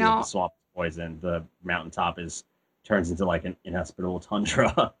 Sorry, the swamp poison. The mountaintop turns into an inhospitable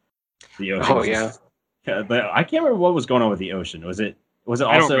tundra. The ocean. Oh yeah. I can't remember what was going on with the ocean. Was it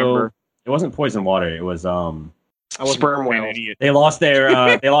also? It wasn't poison water. It was sperm whales. They lost their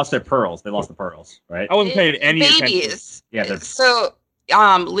pearls. They lost the pearls, right? I wasn't paying any babies. attention. Yeah. So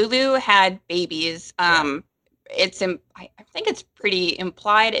Lulu had babies. I think it's pretty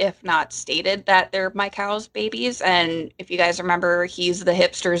implied, if not stated, that they're my cow's babies. And if you guys remember, he's the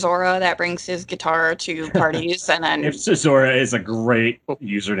hipster Zora that brings his guitar to parties. And then hipster Zora is a great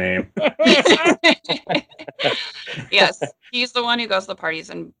username. Yes, he's the one who goes to the parties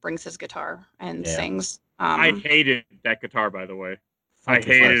and brings his guitar and sings. I hated that guitar, by the way. I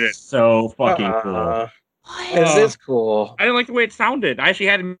hated it. So fucking cool. Is this cool? I didn't like the way it sounded. I actually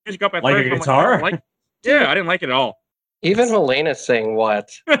had the music up at like first. A guitar? Yeah, I didn't like it at all. Even Helena's saying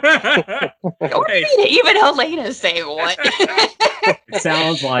what? Even Helena's saying what? It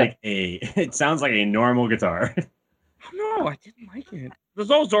sounds like a normal guitar. No, I didn't like it. The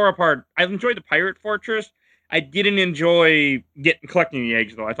Zora part, I enjoyed the pirate fortress. I didn't enjoy collecting the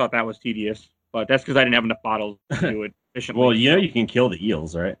eggs though. I thought that was tedious, but that's because I didn't have enough bottles to do it efficiently. Well, you can kill the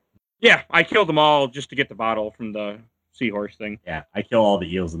eels, right? Yeah, I killed them all just to get the bottle from the seahorse thing. Yeah, I kill all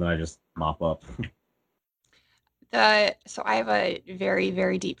the eels and then I just mop up. So I have a very,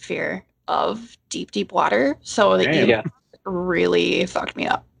 very deep fear of deep water. So the really fucked me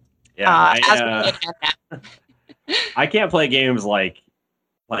up. Yeah, I can't play games like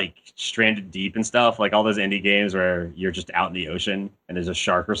Stranded Deep and stuff, like all those indie games where you're just out in the ocean and there's a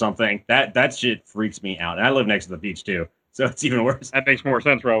shark or something. That shit freaks me out. And I live next to the beach too, so it's even worse. That makes more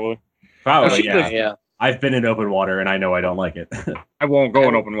sense, probably. Probably, yeah. I've been in open water and I know I don't like it. I won't go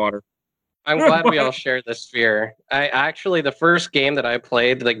in open water. I'm glad we all share this fear. The first game that I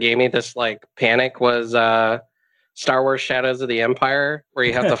played that gave me this panic was Star Wars Shadows of the Empire, where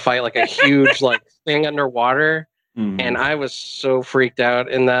you have to fight a huge thing underwater. And I was so freaked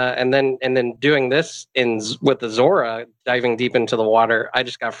out in that. And then doing this with the Zora, diving deep into the water, I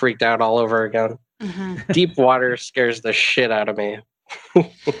just got freaked out all over again. Mm-hmm. Deep water scares the shit out of me.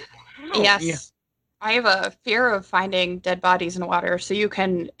 Yes. Yeah. I have a fear of finding dead bodies in water, so you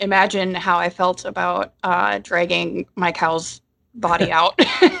can imagine how I felt about dragging my cow's body out.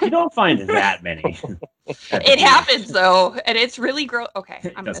 You don't find that many. It happens, though, and it's really gross.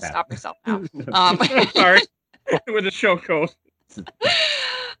 Okay, I'm going to stop myself now. Sorry. Where the show goes.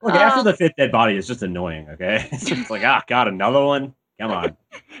 Look, after the 5th dead body, it's just annoying. Okay, it's just like, God, another one. Come on,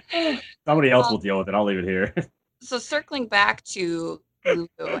 somebody else will deal with it. I'll leave it here. So circling back to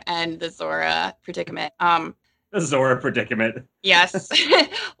Lulu and the Zora predicament. The Zora predicament. Yes,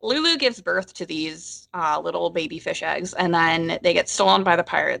 Lulu gives birth to these little baby fish eggs, and then they get stolen by the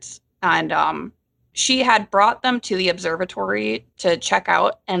pirates. And she had brought them to the observatory to check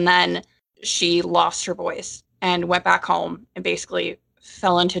out, and then she lost her voice and went back home and basically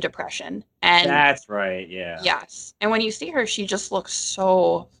fell into depression. And that's right, yeah. Yes. And when you see her, she just looks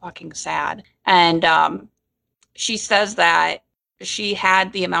so fucking sad. And she says that she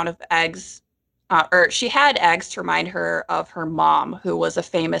had the amount of eggs, or she had eggs to remind her of her mom, who was a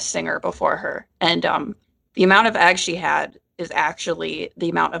famous singer before her. And the amount of eggs she had is actually the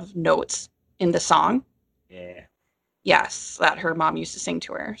amount of notes in the song. Yeah. Yes, that her mom used to sing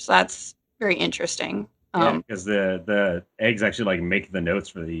to her. So that's very interesting. Yeah, because the eggs actually like make the notes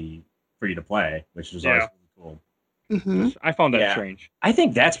for you to play, which is always really cool. Mm-hmm. I found that strange. I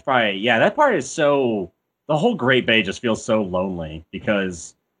think that's probably that part is so. The whole Great Bay just feels so lonely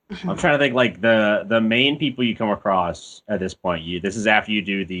because I'm trying to think like the main people you come across at this point. This is after you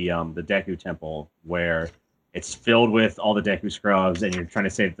do the Deku Temple where it's filled with all the Deku scrubs, and you're trying to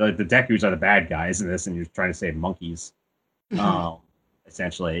save the Dekus are the bad guys in this, and you're trying to save monkeys,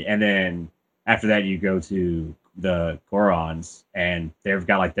 essentially. And then after that, you go to the Gorons, and they've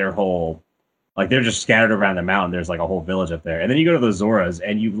got like their whole they're just scattered around the mountain. There's like a whole village up there, and then you go to the Zoras,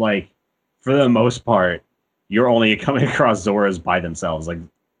 and you like for the most part. You're only coming across Zoras by themselves. Like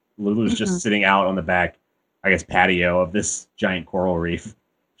Lulu's just sitting out on the back, I guess, patio of this giant coral reef,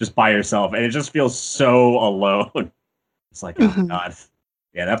 just by herself, and it just feels so alone. It's like, oh God,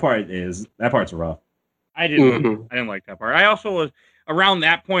 yeah, that part's rough. I didn't like that part. I also was around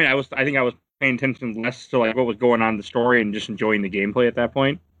that point. I think I was paying attention less to like what was going on in the story and just enjoying the gameplay at that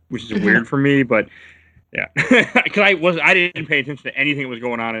point, which is weird for me. But yeah, because I didn't pay attention to anything that was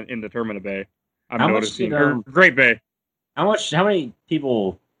going on in the Termina Bay. I'm noticing Great Bay. How much of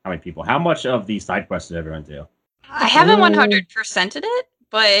the side quests did everyone do? I haven't 100%ed it,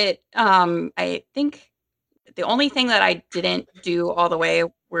 but I think the only thing that I didn't do all the way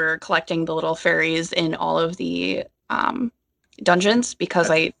were collecting the little fairies in all of the dungeons because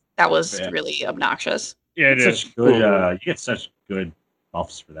that was really obnoxious. Yeah, it is. Good, you get such good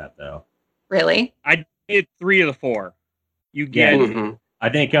buffs for that, though. Really? I did 3 of the 4. You get. I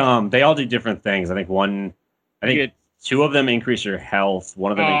think they all do different things. I think 2 of them increase your health.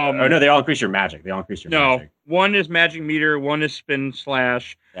 One of them, they all increase your magic. Magic. One is magic meter. One is spin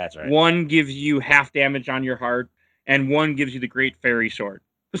slash. That's right. One gives you half damage on your heart, and one gives you the Great Fairy Sword.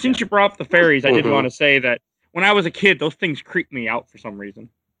 So since you brought up the fairies, I did want to say that when I was a kid, those things creeped me out for some reason.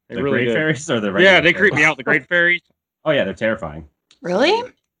 The really Great Fairies or the regular they creep me out. The Great Fairies. Oh yeah, they're terrifying. Really?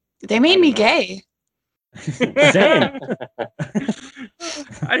 They made me gay. Same.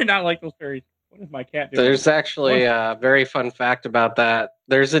 I did not like those fairies. What is my cat doing? There's actually a very fun fact about that.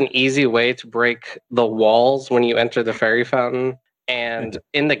 There's an easy way to break the walls when you enter the fairy fountain. And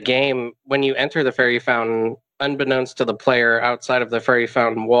in the game, when you enter the fairy fountain, unbeknownst to the player, outside of the fairy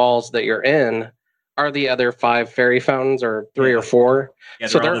fountain walls that you're in, are the other 5 fairy fountains or 3 or 4. Yeah,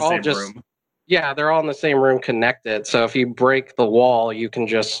 so they're all just room. Yeah, they're all in the same room connected. So if you break the wall, you can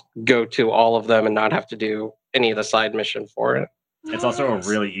just go to all of them and not have to do any of the side mission for it. It's also a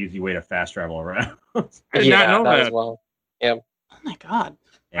really easy way to fast travel around. I did not know that as well. Yeah. Oh my God.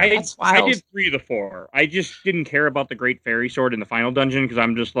 Yeah, that's wild. I did 3 of the 4. I just didn't care about the Great Fairy Sword in the final dungeon because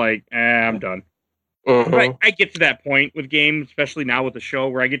I'm just like, I'm done. But I get to that point with games, especially now with the show,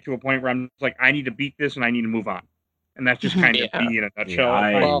 where I get to a point where I'm just like, I need to beat this and I need to move on. And that's just kind of me in a nutshell.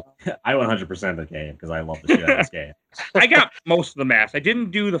 I 100% the game because I love the shit out of this game. I got most of the mass. I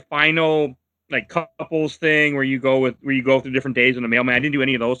didn't do the final like couples thing where you go through different days in the mailman. I didn't do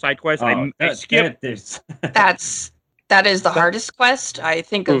any of those side quests. I skipped. That is the hardest quest, I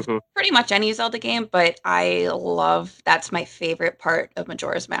think, of pretty much any Zelda game, but that's my favorite part of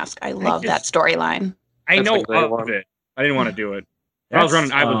Majora's Mask. I love that storyline. I know of it. I didn't want to do it. I was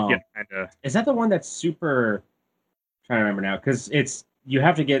getting kind of... Is that the one that's super... I'm trying to remember now, because you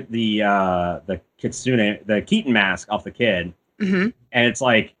have to get the Kitsune, the Keaton mask off the kid, and it's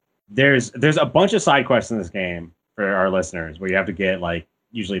like, there's a bunch of side quests in this game for our listeners, where you have to get, like,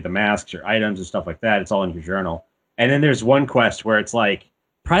 usually the masks or items and stuff like that. It's all in your journal. And then there's one quest where it's like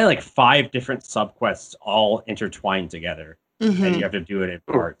probably like 5 different subquests all intertwined together, and you have to do it in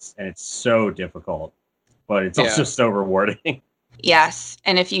parts, and it's so difficult, but it's also so rewarding. Yes,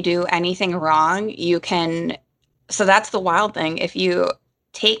 and if you do anything wrong, you can. So that's the wild thing. If you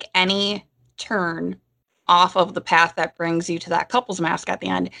take any turn off of the path that brings you to that couple's mask at the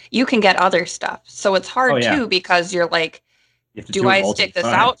end, you can get other stuff. So it's hard too, because you're like, do I stick this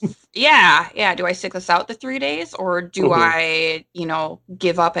out? Yeah. Do I stick this out the 3 days, or do I,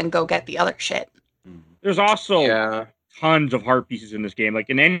 give up and go get the other shit? There's also tons of heart pieces in this game. Like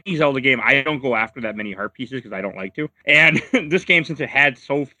in any Zelda game, I don't go after that many heart pieces because I don't like to. And this game, since it had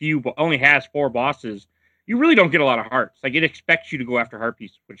so few, but only has 4 bosses, you really don't get a lot of hearts. Like it expects you to go after heart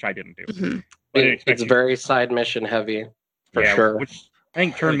pieces, which I didn't do. Mm-hmm. But it's very side mission heavy, for sure. Which I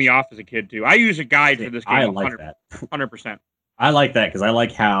think turned me off as a kid too. I use a guide for this game. I like that 100%. I like that because I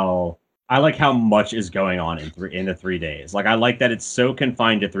like how much is going on in the 3 days. Like I like that it's so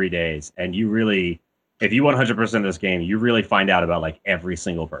confined to 3 days, and you really, if you 100% this game, you really find out about like every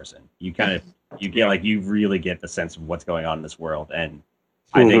single person. You really get the sense of what's going on in this world, and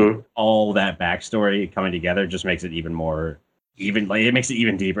I think all that backstory coming together just makes it even more. It makes it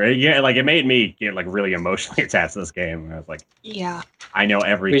even deeper. It made me get like really emotionally attached to this game. I was like, I know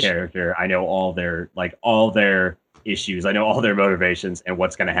every character. I know all their issues. I know all their motivations and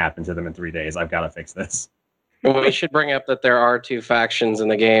what's going to happen to them in 3 days. I've got to fix this. We should bring up that there are 2 factions in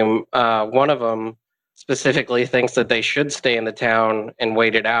the game. One of them specifically thinks that they should stay in the town and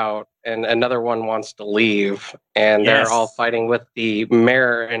wait it out, and another one wants to leave. And they're all fighting with the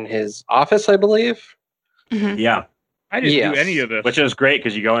mayor in his office, I believe. Mm-hmm. Yeah. I didn't do any of this. Which is great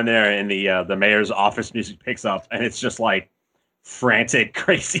because you go in there and the mayor's office music picks up and it's just like frantic,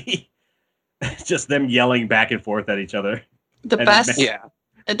 crazy. Just them yelling back and forth at each other. The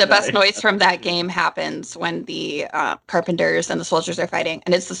best noise from that game happens when the carpenters and the soldiers are fighting.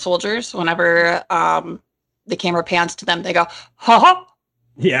 And it's the soldiers, whenever the camera pans to them, they go, ha ha.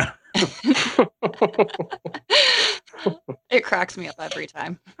 Yeah. It cracks me up every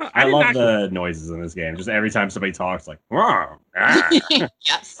time. I love the noises in this game. Just every time somebody talks, like,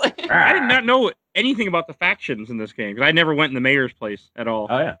 yes. I did not know anything about the factions in this game because I never went in the mayor's place at all.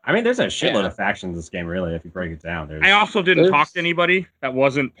 Oh yeah, I mean, there's a shitload of factions in this game. Really, if you break it down, I also didn't talk to anybody. That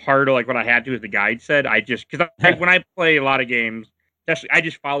wasn't part of like what I had to, as the guide said. I just when I play a lot of games, I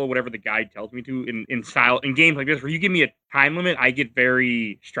just follow whatever the guide tells me to in style. In games like this, where you give me a time limit, I get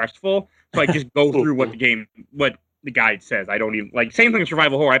very stressful. So I just go through what the guide says. I don't even same thing with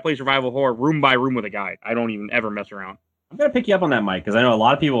survival horror. I play survival horror room by room with a guide. I don't even ever mess around. I'm gonna pick you up on that, Mike, because I know a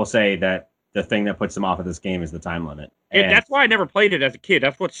lot of people will say that the thing that puts them off of this game is the time limit. That's why I never played it as a kid.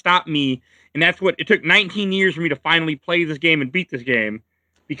 That's what stopped me, and that's what it took 19 years for me to finally play this game and beat this game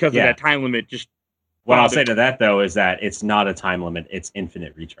because of that time limit. Just what I'll say to that though is that it's not a time limit; it's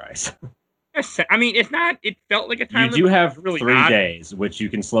infinite retries. I mean, it's not. It felt like a time limit. You do have really 3 days, which you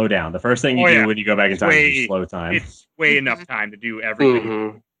can slow down. The first thing you do when you go back in time is you slow time. It's way enough time to do everything.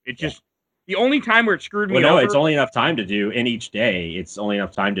 Mm-hmm. It just the only time where it screwed me over. No, it's only enough time to do in each day. It's only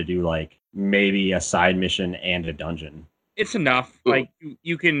enough time to do like maybe a side mission and a dungeon. It's enough. Like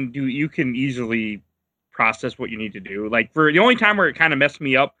you can easily process what you need to do. Like for the only time where it kind of messed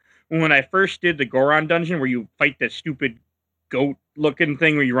me up when I first did the Goron dungeon, where you fight that stupid goat-looking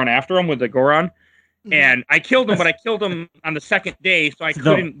thing where you run after him with the Goron. And I killed him, but I killed him on the second day, so I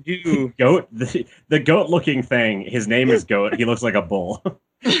couldn't do... Goat? The goat-looking thing, his name is Goat. He looks like a bull.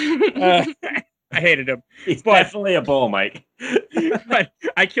 I hated him. He's definitely a bull, Mike. But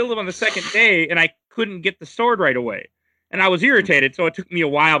I killed him on the second day, and I couldn't get the sword right away. And I was irritated, so it took me a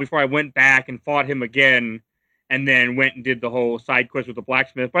while before I went back and fought him again, and then went and did the whole side quest with the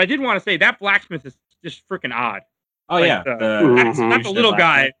blacksmith. But I did want to say, that blacksmith is just freaking odd. Oh, yeah. Not the little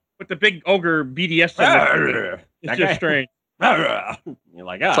guy, but the big ogre BDS. It's just strange. You're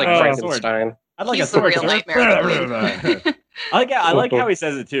like, it's like Frankenstein. I'd like a sword. I like how he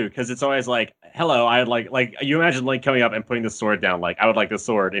says it too, because it's always like, "Hello, I'd like you imagine Link coming up and putting the sword down, like I would like the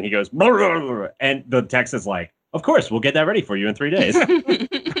sword," and he goes, and the text is like, "Of course, we'll get that ready for you in 3 days."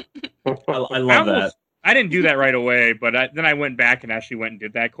 I love that. I didn't do that right away, but then I went back and actually went and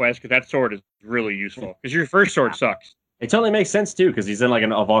did that quest because that sword is really useful. Because your first sword sucks. It totally makes sense too, because he's in like a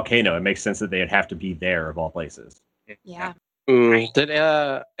volcano. It makes sense that they'd have to be there of all places. Yeah. Did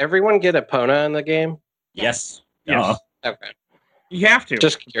everyone get a Epona in the game? Yes. Yes. Okay. You have to.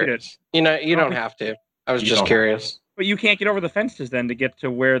 Just curious. You don't have to. I was just curious. But you can't get over the fences then to get to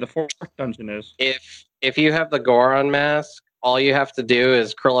where the fourth dungeon is. If you have the Goron mask, all you have to do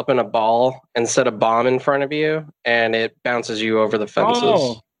is curl up in a ball and set a bomb in front of you, and it bounces you over the fences.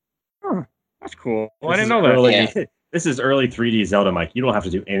 Oh, that's cool. Well, I didn't know that. This is early 3D Zelda, Mike. You don't have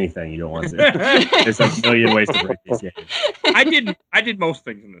to do anything you don't want to. There's a million ways to break this game. I did most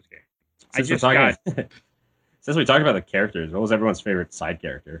things in this game. Since we talked about the characters, what was everyone's favorite side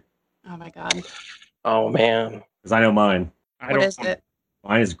character? Oh my god. Oh man. Because I know mine. What is it?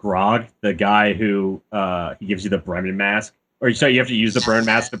 Mine is Grog, the guy who he gives you the Bremen mask, or so you have to use the burn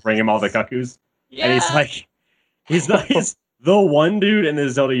mask to bring him all the cuckoos. Yeah. And he's the one dude in the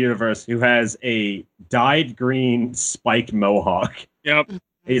Zelda universe who has a dyed green spiked mohawk. Yep.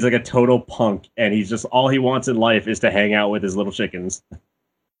 He's like a total punk, and he's just all he wants in life is to hang out with his little chickens.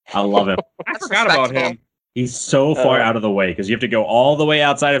 I love him. I That's forgot about respectable. him. He's so far out of the way because you have to go all the way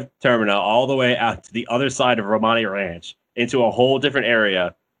outside of Termina, all the way out to the other side of Romani Ranch into a whole different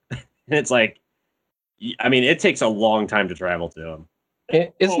area. And it's like, I mean, it takes a long time to travel to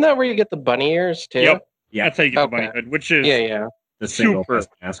him. Isn't that where you get the bunny ears too? Yep. Yeah. That's how you get Okay. the bunny hood, which is Yeah. The single Super.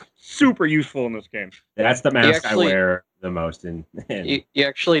 mask. super useful in this game. That's the mask actually- I wear the most. In You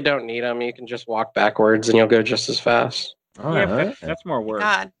actually don't need them. You can just walk backwards and you'll go just as fast. Oh, Yeah, huh? that's more work.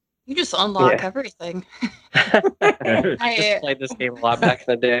 God, you just unlock Yeah. everything. I just played this game a lot back in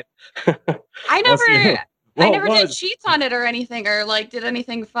the day. I Let's see. never, I Well, never what did was- cheats on it or anything, or like did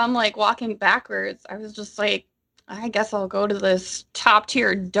anything fun like walking backwards. I was just like, I guess I'll go to this top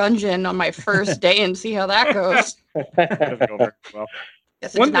tier dungeon on my first day and see how that goes. Doesn't go very well.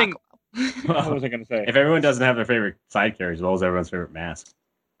 Guess it One did not thing- go well. What was I going to say? If everyone doesn't have their favorite side characters, what was everyone's favorite mask?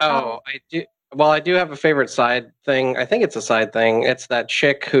 Oh, I do. Well, I do have a favorite side thing. I think it's a side thing. It's that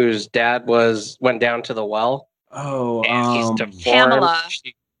chick whose dad went down to the well. Oh, And he's deformed. Pamela.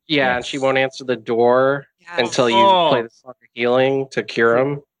 And Yes. she won't answer the door Yes. until you Oh. play the song of healing to cure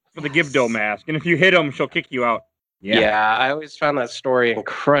him. For the Gibdo mask. And if you hit him, she'll kick you out. Yeah. I always found that story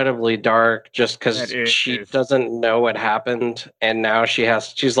incredibly dark just because That is- she doesn't know what happened. And now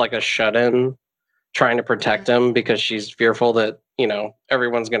she's like a shut-in trying to protect him because she's fearful that,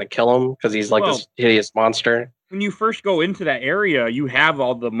 everyone's going to kill him because he's like this hideous monster. When you first go into that area, you have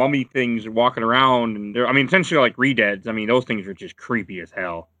all the mummy things walking around. And they're, essentially like re-deads. Those things are just creepy as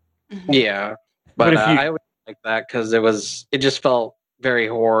hell. Mhm. Yeah. But But if you- I would like that because it just felt very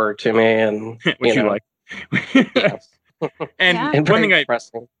horror to me. And, What you like. Yeah. And Yeah. and one very thing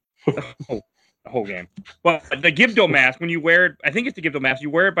depressing. the whole game. Well, the Gibdo mask, when you wear it, I think it's the Gibdo mask, you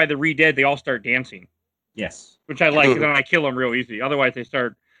wear it by the re-dead, they all start dancing, Yes. which I like, because then I kill them real easy. Otherwise, they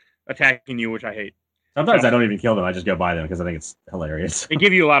start attacking you, which I hate. Sometimes I don't even kill them. I just go buy them because I think it's hilarious. They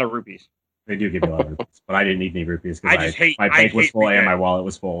give you a lot of rupees. They do give you a lot of rupees, but I didn't need any rupees I because just hate- my I bank was hate full and re-dead. my wallet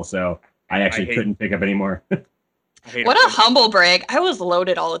was full, so I actually hate- couldn't pick up any more. I hate What them. a humble brag. I was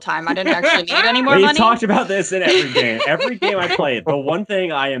loaded all the time. I didn't actually need any more We've money. talked about this in every game. Every game I played, the one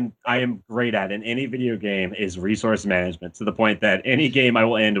thing I am great at in any video game is resource management, to the point that any game I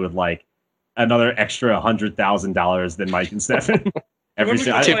will end with like another extra $100,000 than Mike and Stefan. Every When we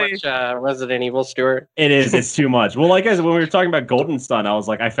single, Too play- much Resident Evil, Stuart. it's too much. Well, like I said, when we were talking about Golden Stun, I was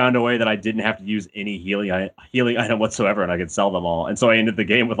like, I found a way that I didn't have to use any healing item whatsoever, and I could sell them all. And so I ended the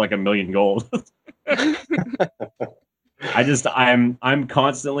game with like 1 million gold. I'm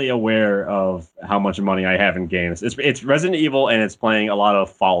constantly aware of how much money I have in games. It's Resident Evil, and it's playing a lot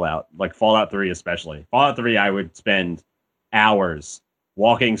of Fallout, like Fallout 3 especially. Fallout 3, I would spend hours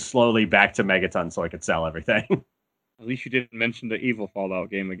walking slowly back to Megaton so I could sell everything. At least you didn't mention the evil Fallout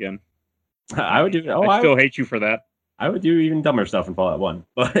game again. I would do. I still hate you for that. I would do even dumber stuff in Fallout 1,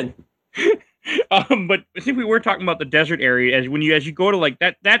 but But I think we were talking about the desert area as you go to like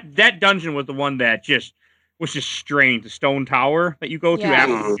that dungeon was the one that was just strange. The stone tower that you go to Yeah.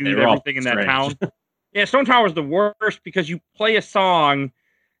 after you They do were all everything in that strange. town. Yeah, Stone Tower is the worst because you play a song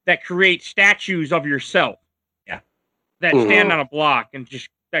that creates statues of yourself. Yeah. That stand on a block and just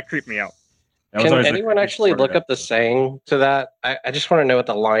that creeped me out. that was Can always the anyone creepy actually part look of up the saying to that? I just want to know what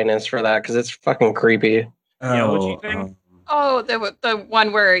the line is for that because it's fucking creepy. it. Yeah, what'd you think? Oh, the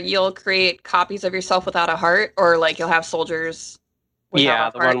one where you'll create copies of yourself without a heart, or like you'll have soldiers. Yeah,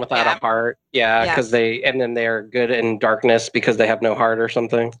 without the a heart. one without Yeah. a heart. Yeah, Yes. because then they're good in darkness because they have no heart or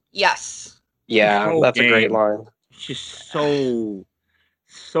something. Yes. Yeah, whole that's a great game. line. It's just so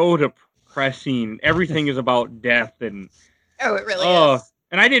depressing. Everything is about death and Oh, it really oh. is.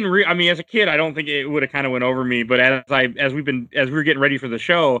 And I didn't as a kid, I don't think it would have kind of went over me. But as we were getting ready for the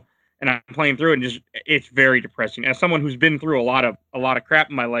show, and I'm playing through it, and it's very depressing. As someone who's been through a lot of crap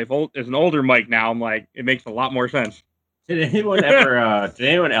in my life, as an older Mike now, I'm like, it makes a lot more sense. Did anyone ever? Did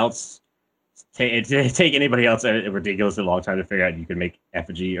anyone else take anybody else a ridiculously long time to figure out you could make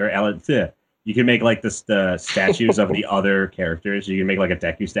effigy or you can make like the statues of the other characters. You can make like a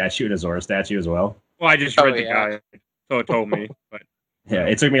Deku statue and a Zora statue as well. Well, I just Oh, read the yeah. guy, so it told me. But Yeah,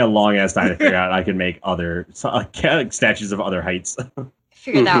 it took me a long ass time to figure out I could make other statues of other heights.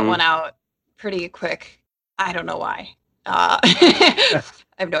 Figured that Mhm. one out pretty quick. I don't know why. I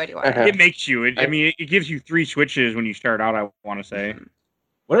have no idea why. it makes you. It gives you 3 switches when you start out. I want to say.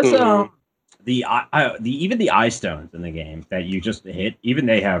 What is Mhm. even the eye stones in the game that you just hit, even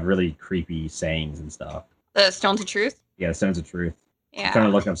they have really creepy sayings and stuff. The Stones of Truth. Yeah, Stones of Truth. Yeah. I'm trying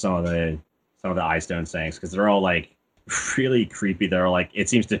to look up some of the eye stone sayings because they're all like really creepy. They're like, it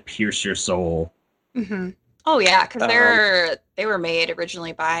seems to pierce your soul. Mm-hmm. Oh yeah, because they were made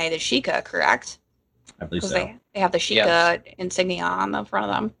originally by the Sheikah, correct? I believe so. They have the Sheikah insignia on the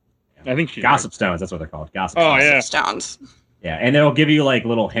front of them. I think she's Gossip stones. That's what they're called. Gossip. Stones. Yeah, and they'll give you like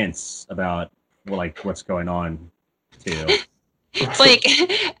little hints about what's going on too. It's like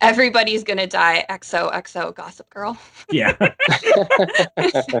everybody's gonna die. XOXO Gossip Girl. Yeah.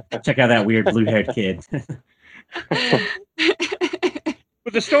 Check out that weird blue-haired kid.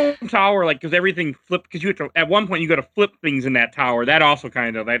 With the stone tower, like, because everything flipped, because you have to, at one point you got to flip things in that tower. That also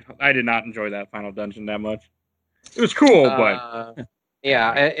kind of, I did not enjoy that final dungeon that much. It was cool, but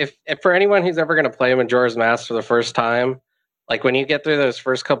yeah, if for anyone who's ever going to play Majora's Mask for the first time, like when you get through those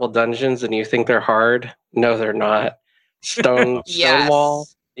first couple dungeons and you think they're hard, no, they're not. Stone Wall,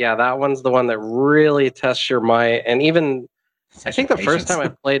 yeah, that one's the one that really tests your might. And even I think the first time I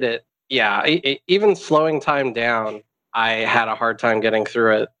played it, even slowing time down, I had a hard time getting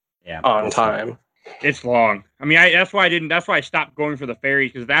through it on time. It's long. I mean, that's why I stopped going for the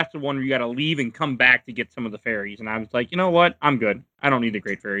fairies, because that's the one where you got to leave and come back to get some of the fairies. And I was like, you know what? I'm good. I don't need the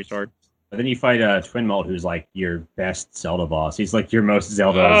Great Fairy Sword. But then you fight Twin Molt, who's like your best Zelda boss. He's like your most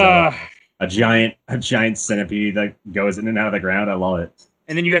Zelda. A giant centipede that goes in and out of the ground. I love it.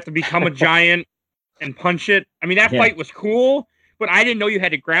 And then you have to become a giant and punch it. I mean, that fight was cool. But I didn't know you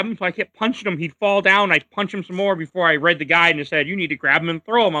had to grab him, so I kept punching him. He'd fall down. I'd punch him some more before I read the guide and it said, you need to grab him and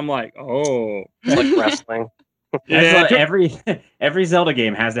throw him. I'm like, oh. It's like wrestling. Every Zelda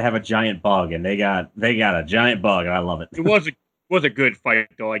game has to have a giant bug, and they got a giant bug, and I love it. It was a good fight,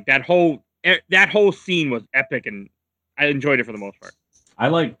 though. Like, that whole scene was epic, and I enjoyed it for the most part. I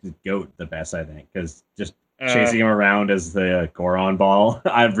like the goat the best, I think, because just chasing him around as the Goron ball.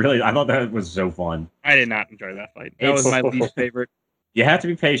 I thought that was so fun. I did not enjoy that fight. That was my least favorite. You have to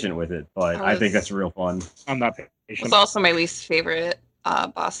be patient with it, but I think that's real fun. I'm not patient. It was also my least favorite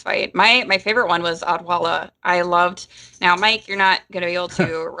boss fight. My favorite one was Odwalla. I loved. Now, Mike, you're not going to be able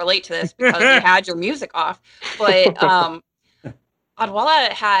to relate to this because you had your music off, but Odwalla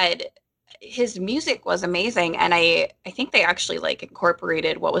had. His music was amazing, and I think they actually like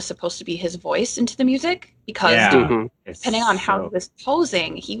incorporated what was supposed to be his voice into the music, because depending on how he was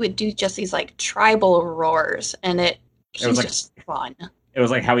posing, he would do just these like tribal roars, and it was like, just fun. It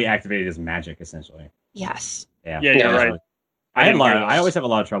was like how he activated his magic, essentially. Yes. Yeah, right. I always have a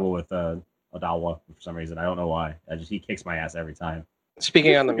lot of trouble with Odwalla for some reason. I don't know why. He kicks my ass every time.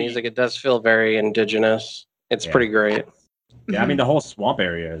 Speaking on the music, it does feel very indigenous. It's pretty great. Yeah, I mean, the whole swamp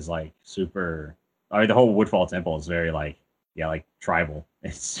area is like super. I mean, the whole Woodfall Temple is very like tribal.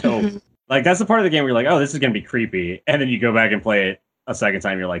 It's so like that's the part of the game where you're like, oh, this is gonna be creepy, and then you go back and play it a second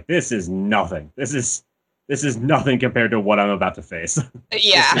time, you're like, this is nothing. This is nothing compared to what I'm about to face.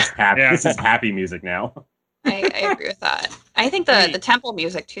 Yeah, This is happy music now. I agree with that. I think the temple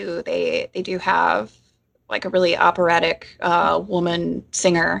music too. They do have like a really operatic woman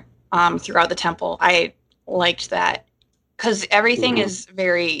singer throughout the temple. I liked that. Because everything is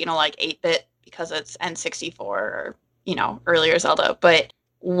very, like 8-bit because it's N64 or, earlier Zelda. But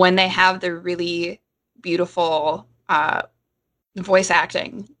when they have the really beautiful voice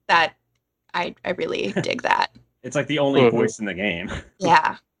acting, that I really dig that. It's like the only voice in the game.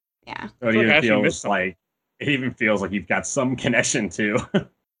 Yeah. So it even feels like you've got some connection to.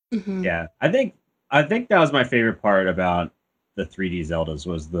 Yeah. I think that was my favorite part about the 3D Zeldas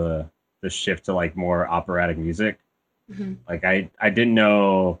was the shift to like more operatic music. Like I didn't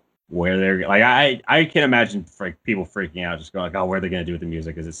know where they're like I can imagine people freaking out, just going like, oh, what are they gonna do with the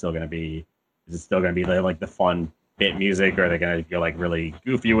music? Is it still gonna be like the fun bit music, or are they gonna go like really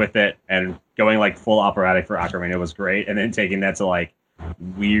goofy with it? And going like full operatic for Ocarina was great, and then taking that to like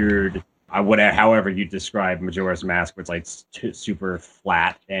weird, however you describe Majora's Mask, where it's like super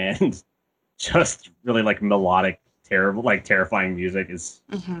flat and just really like melodic, terrifying music is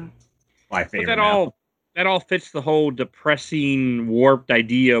my favorite. That all fits the whole depressing, warped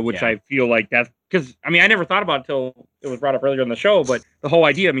idea, which I feel like that's because I never thought about it until it was brought up earlier in the show. But the whole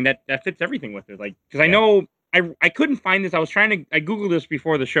idea, that fits everything with it. Like, because I know I couldn't find this. I Googled this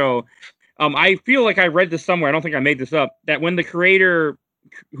before the show. I feel like I read this somewhere. I don't think I made this up. That when the creator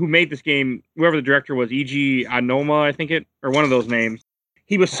who made this game, whoever the director was, E.G. Anoma, or one of those names,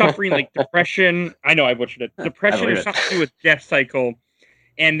 he was suffering like depression. I know I butchered it. Depression or something to do with death cycle.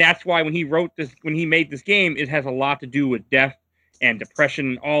 And that's why when he made this game, it has a lot to do with death and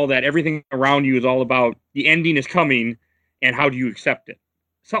depression, all that. Everything around you is all about the ending is coming and how do you accept it.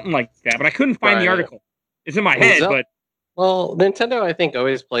 something like that. But I couldn't find the Right. article. It's in my head, but Well, Nintendo, I think,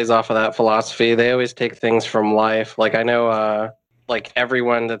 always plays off of that philosophy. They always take things from life. Like, I know, like,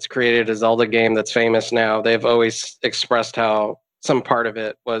 everyone that's created a Zelda game that's famous now, they've always expressed how some part of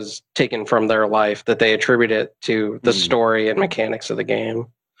it was taken from their life, that they attribute it to the story and mechanics of the game.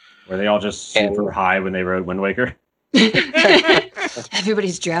 Were they all just super high when they wrote Wind Waker?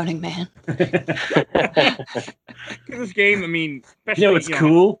 Everybody's drowning, man. This game, I mean, You know what's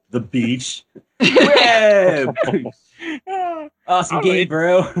cool? The beach. Web! Awesome game,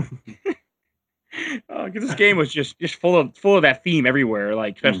 bro. Because this game was just full of that theme everywhere.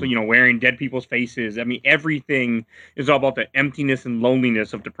 Like, especially wearing dead people's faces. I mean, everything is all about the emptiness and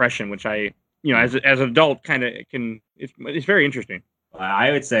loneliness of depression, which I, as an adult, kind of can. It's very interesting.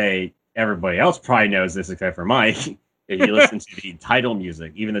 I would say everybody else probably knows this except for Mike. If you listen to the title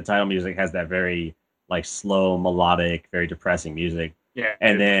music, even the title music has that very like slow, melodic, very depressing music. Yeah.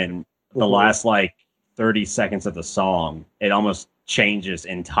 And then the last like 30 seconds of the song, it almost changes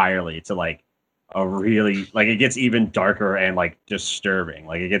entirely to like a really like it gets even darker and like disturbing.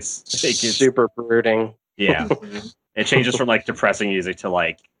 Like it gets super brooding. Yeah. It changes from like depressing music to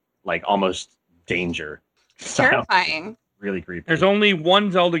like almost danger. Terrifying. Really creepy. There's only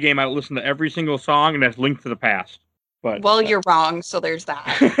one Zelda game I listen to every single song, and that's Link to the Past. But well, you're wrong, so there's that.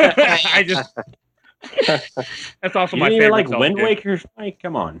 That's also you my even favorite. Like Zelda Wind game. Waker, Mike,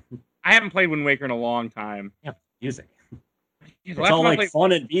 come on. I haven't played Wind Waker in a long time. Yeah, music. Yeah, It's all like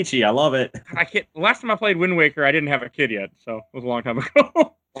fun and beachy. I love it. The last time I played Wind Waker, I didn't have a kid yet, so it was a long time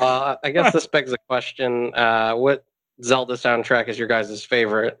ago. Well, I guess this begs the question: what Zelda soundtrack is your guys'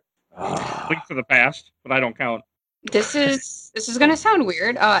 favorite? Link to the Past, but I don't count. This is gonna sound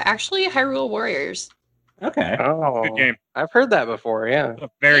weird. Actually, Hyrule Warriors. Okay. Oh, Good game. I've heard that before. Yeah, It's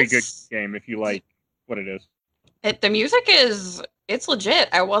a very good game if you like what it is. The music it's legit.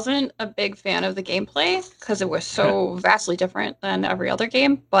 I wasn't a big fan of the gameplay because it was so vastly different than every other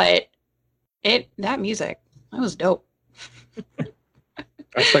game, but that music, that was dope.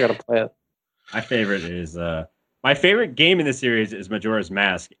 I still gotta play it. My favorite game in the series is Majora's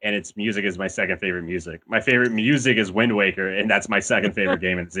Mask, and its music is my second favorite music. My favorite music is Wind Waker, and that's my second favorite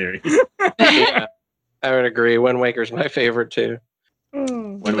game in the series. Yeah, I would agree. Wind Waker's my favorite too.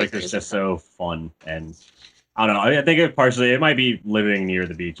 Wind Waker's just so fun, and I don't know. I think it might be living near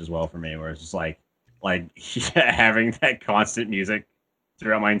the beach as well for me, where it's just like having that constant music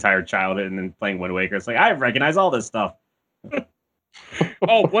throughout my entire childhood, and then playing Wind Waker. It's like I recognize all this stuff.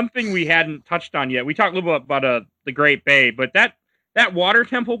 Oh, one thing we hadn't touched on yet. We talked a little bit about the Great Bay, but that water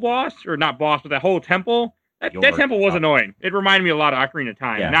temple boss, or not boss, but that whole temple, that temple was annoying. It reminded me a lot of Ocarina of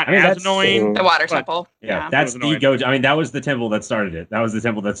Time. Yeah. Not I mean, as annoying. The water temple. Yeah, that's the go. I mean, that was the temple that started it. That was the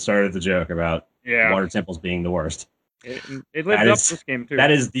temple that started the joke about water temples being the worst. It lived up to this game too.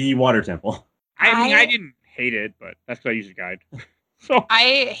 That is the water temple. I mean, I didn't hate it, but that's because I used a guide. So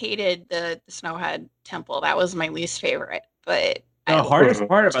I hated the Snowhead temple. That was my least favorite. But the hardest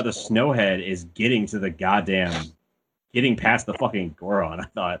part about the Snowhead is getting past the fucking Goron. I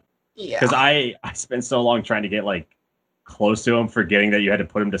thought, because I spent so long trying to get like close to him, forgetting that you had to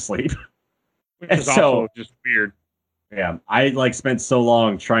put him to sleep. Which is also just weird. Yeah, I like spent so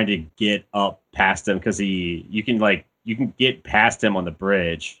long trying to get up past him because you can get past him on the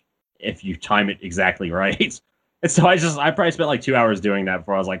bridge if you time it exactly right. And so I probably spent like 2 hours doing that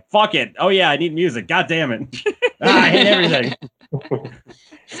before I was like, fuck it. Oh yeah, I need music. God damn it. I hate everything.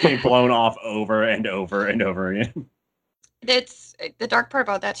 Just getting blown off over and over and over again. It's the dark part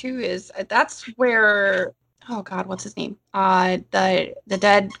about that too is that's where oh god, what's his name? The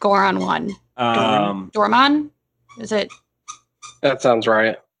dead Goron one. Dorman? Is it? That sounds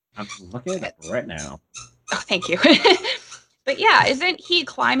right. I'm looking at it right now. Oh, thank you. But yeah, isn't he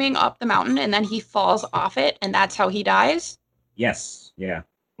climbing up the mountain and then he falls off it and that's how he dies? Yes. Yeah.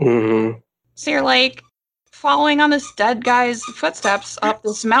 Mm-hmm. So you're like following on this dead guy's footsteps up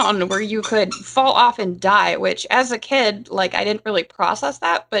this mountain where you could fall off and die, which as a kid, like I didn't really process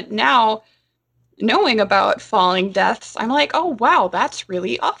that. But now knowing about falling deaths, I'm like, oh, wow, that's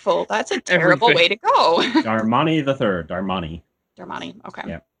really awful. That's a terrible way to go. Darmani the Third. Darmani.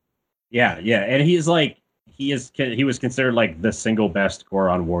 Okay. Yeah. And he's like, he was considered like the single best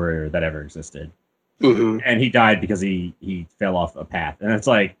Goron warrior that ever existed. Mm-hmm. And he died because he fell off a path. And it's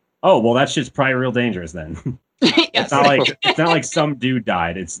like, oh, well, that shit's probably real dangerous then. Yes. It's not like some dude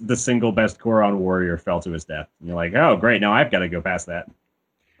died. It's the single best Goron warrior fell to his death. And you're like, oh, great. Now I've got to go past that.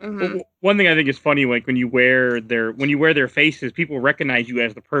 Mm-hmm. One thing I think is funny, like when you wear their faces, people recognize you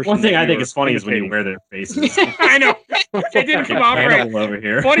as the person. One thing I think is funny is when you wear their faces. I know it didn't come out right. Over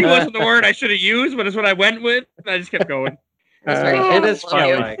here. Funny wasn't the word I should have used, but it's what I went with. And I just kept going. It is fun,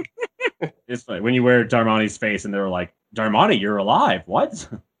 Yeah, Mike. It's funny when you wear Darmani's face and they were like, "Darmani, you're alive." What?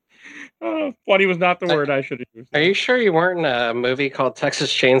 Funny was not the word I should have used. Are you sure you weren't in a movie called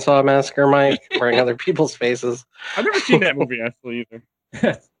Texas Chainsaw Massacre, Mike, wearing other people's faces? I've never seen that movie actually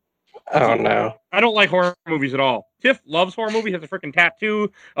either. Oh no, I don't like horror movies at all. Tiff loves horror movies. Has a freaking tattoo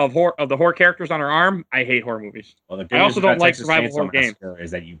of the horror characters on her arm. I hate horror movies. Well, the good I also news don't about like Texas survival Chainsaw horror games. Massacre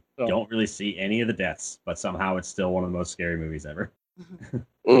is that you So. don't really see any of the deaths, but somehow it's still one of the most scary movies ever.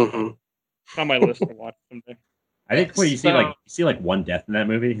 mm-hmm. It's on my list to watch someday. I think when you see like one death in that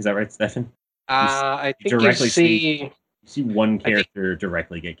movie. Is that right, Stefan? I think you directly see. You see one character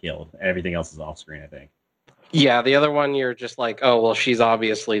directly get killed. Everything else is off screen, I think. Yeah, the other one you're just like, oh well, she's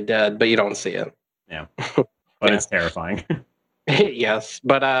obviously dead, but you don't see it. Yeah, but it's terrifying. Yes,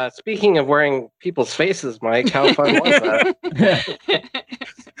 but speaking of wearing people's faces, Mike, how fun was that?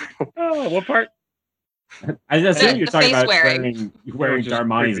 Oh, what part? I assume you're The talking face about wearing. wearing Just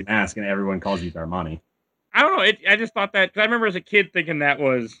Darmani's creepy. mask, and everyone calls you Darmani. I don't know. I just thought that because I remember as a kid thinking that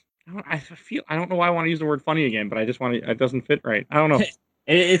was. I don't know why I want to use the word funny again, but I just want to. It doesn't fit right. I don't know.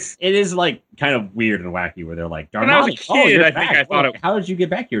 It is like kind of weird and wacky where they're like, Darmani, When I was a kid, you're I think back. I thought Look, it- how did you get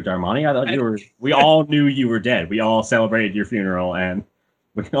back here, Darmani? I thought you were. We all knew you were dead. We all celebrated your funeral, and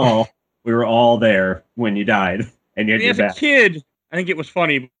we were all there when you died, and yet you're As a back. kid, I think it was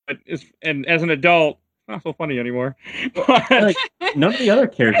funny, but and as an adult, it's not so funny anymore. But Like, none of the other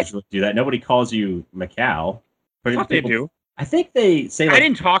characters really do that. Nobody calls you Macau. I thought they do. I think they say like, I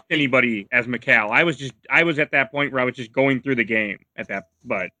didn't talk to anybody as Macau. I was at that point where I was just going through the game at that.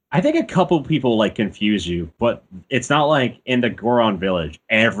 But I think a couple people like confuse you, but it's not like in the Goron village,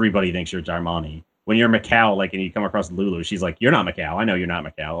 everybody thinks you're Darmani. When you're Macau, like, and you come across Lulu, she's like, "You're not Macau. I know you're not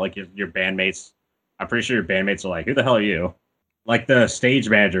Macau." Like your bandmates, I'm pretty sure your bandmates are like, "Who the hell are you?" Like the stage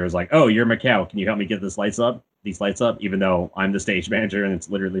manager is like, "Oh, you're Macau. Can you help me get these lights up?" Even though I'm the stage manager and it's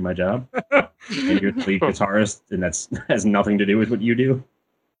literally my job. And you're the lead guitarist, and that's has nothing to do with what you do.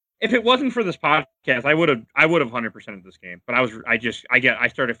 if it wasn't for this podcast, I would have 100%ed this game. But I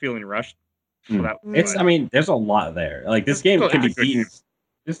started feeling rushed. So I mean, there's a lot there. Like this game can be beaten.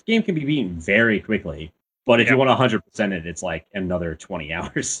 This game can be beaten very quickly. But if you want 100% it, it's like another 20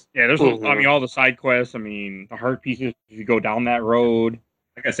 hours. Yeah, there's I mean all the side quests. I mean the heart pieces. If you go down that road.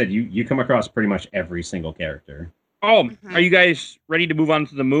 Like I said, you come across pretty much every single character. Oh, are you guys ready to move on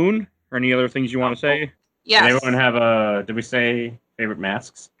to the moon? Or any other things you want to say? Yes. Does everyone have a? Did we say favorite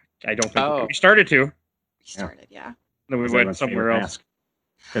masks? I don't think we started to. We started, yeah. Then we went somewhere else.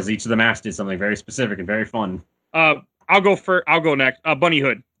 Because each of the masks did something very specific and very fun. I'll go next. Bunny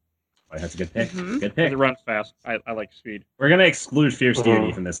Hood. Oh, that's a good pick. Mhm. Good pick. It runs fast. I like speed. We're gonna exclude Fierce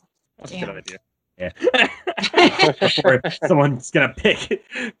Deity from this. That's a good idea. Yeah. Before someone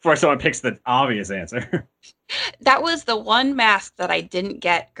picks the obvious answer. That was the one mask that I didn't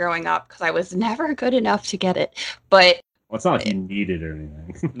get growing up because I was never good enough to get it. But Well, it's not like you need it or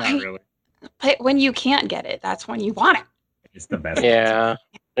anything. Not really. when you can't get it, that's when you want it. It's the best. Yeah,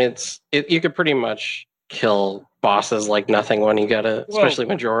 you could pretty much kill bosses like nothing when you get it, Well, especially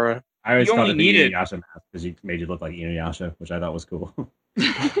Majora. I always You called only it the needed- Inuyasha mask because he made you look like Inuyasha, which I thought was cool.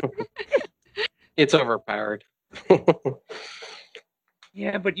 It's overpowered.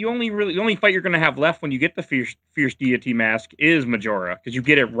 Yeah, but the only fight you're gonna have left when you get the fierce deity mask is Majora, because you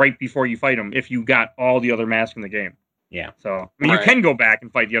get it right before you fight him. If you got all the other masks in the game. Yeah. So I mean, Right. you can go back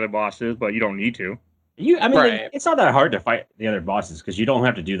and fight the other bosses, but you don't need to. Right. It's not that hard to fight the other bosses because you don't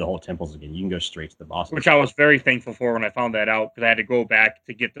have to do the whole temples again. You can go straight to the bosses. Which I was very thankful for when I found that out, because I had to go back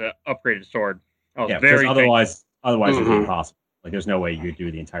to get the upgraded sword. I was yeah, because very otherwise it'd be Mhm. impossible. Like, there's no way you could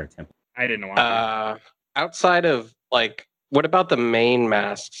do the entire temple. I didn't want to. Outside of like, what about the main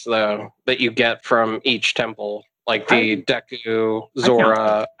masks though that you get from each temple, like the Deku,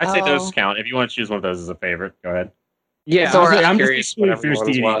 Zora? I say those Oh. count. If you want to choose one of those as a favorite, go ahead. Yeah, Zora. I I'm was just curious what excluding Fierce everyone's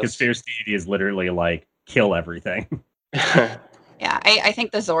Deity because was. Fierce Deity is literally like kill everything. Yeah, I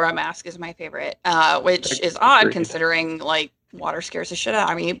think the Zora mask is my favorite, which is Agreed. odd considering like water scares the shit out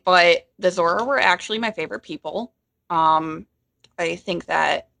of me. But the Zora were actually my favorite people. I think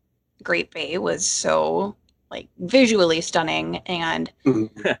that Great Bay was so like visually stunning, and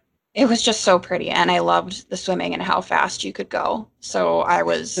Mhm. it was just so pretty. And I loved the swimming and how fast you could go. So I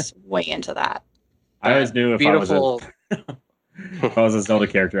was way into that. I always knew if Beautiful. I was a Zelda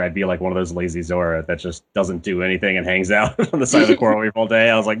character, I'd be like one of those lazy Zora that just doesn't do anything and hangs out on the side of the coral reef all day.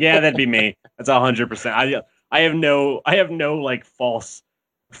 I was like, yeah, that'd be me. That's 100%. I have no like false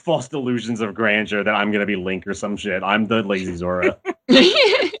delusions of grandeur that I'm gonna be Link or some shit. I'm the lazy Zora.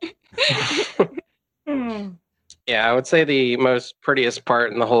 Yeah, I would say the most prettiest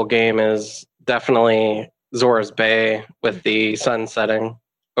part in the whole game is definitely Zora's Bay with the sun setting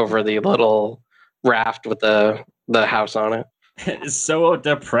over the little raft with the house on it. It's so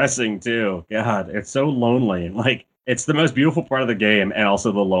depressing too. God, it's so lonely. Like, it's the most beautiful part of the game and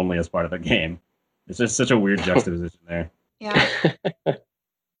also the loneliest part of the game. It's just such a weird juxtaposition there. Yeah.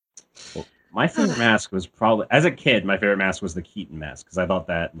 Well, my favorite mask was probably, as a kid, my favorite mask was the Keaton mask because I thought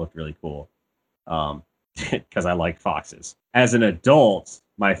that looked really cool. Because I like foxes. As an adult,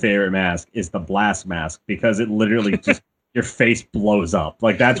 my favorite mask is the blast mask because it literally just your face blows up.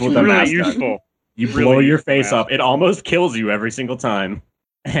 Like that's what the really mask useful. does. You blow your face up. It almost kills you every single time,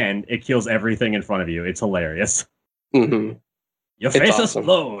 and it kills everything in front of you. It's hilarious. Mm-hmm. Your face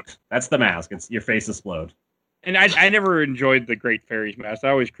explode. That's the mask. It's your face explode. And I never enjoyed the Great Fairy's mask.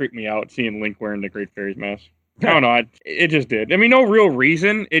 That always creeped me out seeing Link wearing the Great Fairy's mask. I don't know. It just did. I mean, no real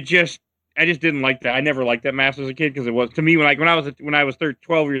reason. I just didn't like that. I never liked that mask as a kid because it was to me when I was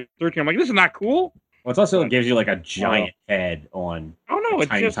 12 or 13. I'm like, this is not cool. Well, it's also it gives you like a giant head on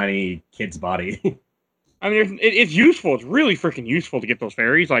a tiny kid's body. I mean, it's useful. It's really freaking useful to get those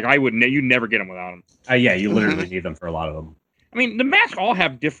fairies. Like you'd never get them without them. Yeah, you literally need them for a lot of them. I mean, the masks all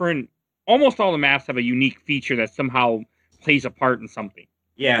have different. Almost all the masks have a unique feature that somehow plays a part in something.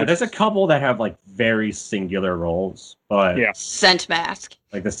 Yeah, there's a couple that have like very singular roles, but scent mask.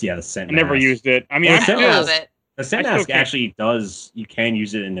 Like this, the scent mask. I never used it. I mean, I love it. The scent mask actually does. You can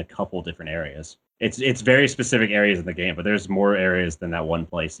use it in a couple different areas. It's very specific areas in the game, but there's more areas than that one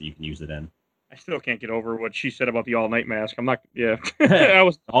place that you can use it in. I still can't get over what she said about the all-night mask. I'm not. Yeah,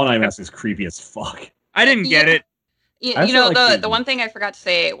 all-night mask is creepy as fuck. I didn't get it. You know, the one thing I forgot to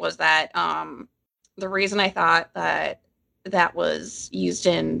say was that the reason I thought that was used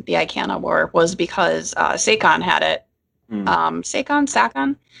in the Icana War was because Sakon had it. Sakon?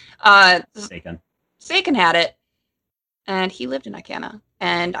 Sakon had it, and he lived in Icana.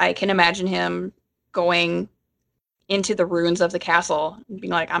 And I can imagine him going into the ruins of the castle and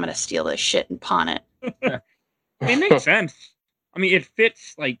being like, I'm going to steal this shit and pawn it. It makes sense. I mean, it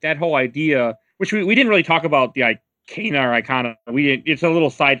fits like that whole idea, which we didn't really talk about the Icana. It's a little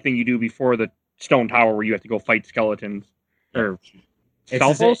side thing you do before the stone tower where you have to go fight skeletons or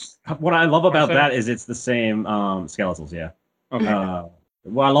skeletals. What I love about that is it's the same skeletals. Yeah. Okay.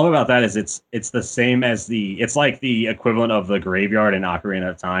 What I love about that is it's the same as it's like the equivalent of the graveyard in Ocarina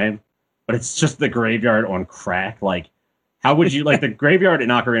of Time, but it's just the graveyard on crack. Like, how would you like the graveyard in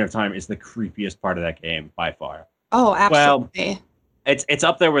Ocarina of Time is the creepiest part of that game by far. Oh, absolutely. Well, it's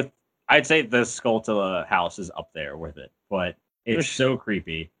up there with, I'd say the Skulltula house is up there with it, but it's so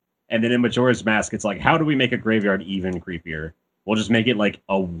creepy. And then in Majora's Mask, it's like, how do we make a graveyard even creepier? We'll just make it like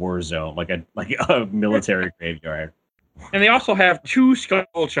a war zone, like a military graveyard. And they also have two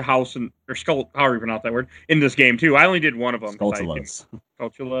Skulltula house or skull, however you pronounce that word, in this game too. I only did one of them. Skulltulas.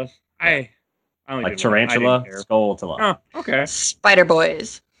 Skulltulas. I only like did tarantula, Skulltula. Oh, okay. Spider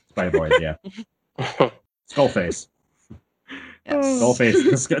Boys. Spider Boys, yeah. Skullface. Yes.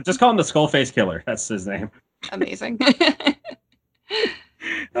 Skullface. Just call him the Skullface Killer. That's his name. Amazing.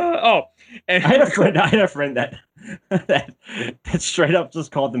 And I had a friend that straight up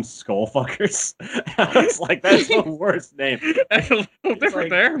just called them skullfuckers. I was like, that's the worst name. That's a little different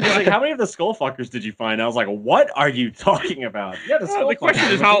there. He's like, how many of the skullfuckers did you find? I was like, what are you talking about? Yeah, the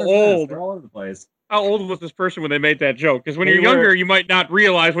question is how old. They're all over the place. How old was this person when they made that joke? Because when you're younger, you might not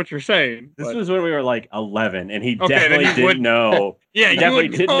realize what you're saying. This was when we were like 11, and he definitely didn't know. Yeah, he definitely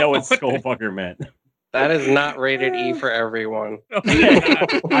didn't know what skullfucker meant. That is not rated E for everyone. I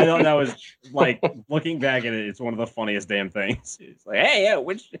thought that was like looking back at it. It's one of the funniest damn things. It's like, hey,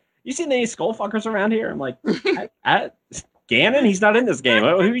 you seen any skullfuckers around here? I'm like, Ganon. He's not in this game. Who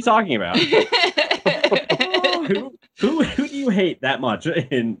are you talking about? Who do you hate that much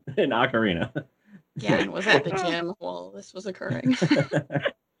in Ocarina? Ganon was at the gym while this was occurring.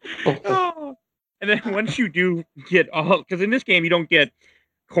 And then once you do get because in this game you don't get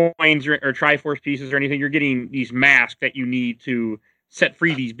coins or Triforce pieces or anything, you're getting these masks that you need to set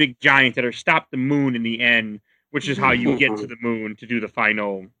free these big giants that are stop the moon in the end, which is how you get to the moon to do the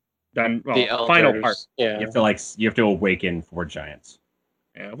final final part. Yeah, you have to awaken 4 giants.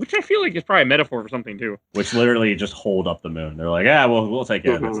 Yeah, which I feel like is probably a metaphor for something too. Which literally just hold up the moon. They're like, we'll take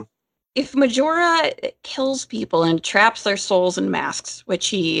care of this. If Majora kills people and traps their souls in masks, which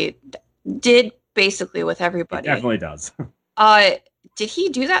he did basically with everybody, he definitely does. Did he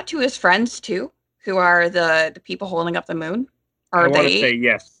do that to his friends too, who are the people holding up the moon? I want to say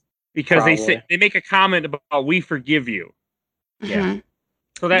yes, because they make a comment about "we forgive you." Yeah.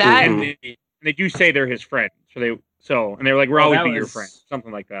 So and they do say they're his friends. So they're like, we'll always be your friend,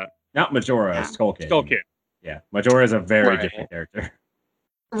 something like that. Not Majora, Skull Kid. Skull Kid. Yeah, Majora is a very different character.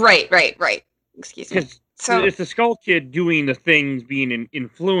 Right. Excuse me. So it's the Skull Kid doing the things, being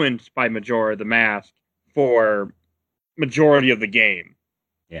influenced by Majora the Mask for majority of the game.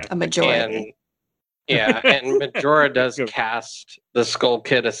 Yeah. a majority. And Majora does Good. cast the Skull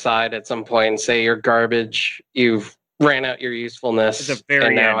Kid aside at some point and say, "You're garbage. You've ran out your usefulness, At the very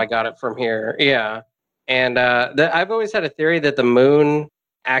and now end. I got it from here." Yeah, and I've always had a theory that the moon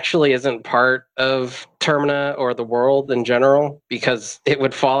actually isn't part of Termina or the world in general because it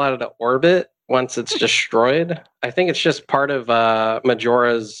would fall out of the orbit once it's destroyed. I think it's just part of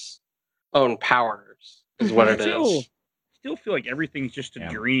Majora's own powers, is what I it is. still feel like everything's just a Yeah.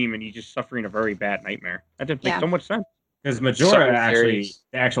 dream and he's just suffering a very bad nightmare. That didn't make Yeah. so much sense. Because Majora Certain actually, theories.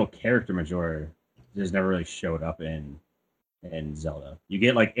 the actual character Majora, just never really showed up in Zelda. You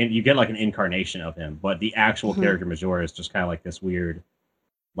get like an incarnation of him, but the actual Mhm. character Majora is just kind of like this weird,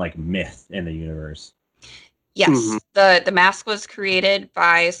 like myth in the universe. Yes, Mhm. the mask was created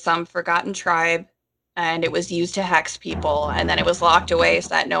by some forgotten tribe, and it was used to hex people, and then it was locked away so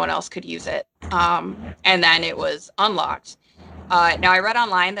that no one else could use it. And then it was unlocked. Now I read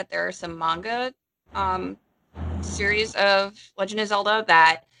online that there are some manga series of Legend of Zelda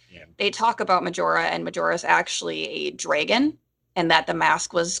that Yeah. they talk about Majora, and Majora is actually a dragon, and that the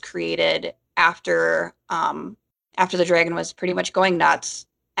mask was created after the dragon was pretty much going nuts,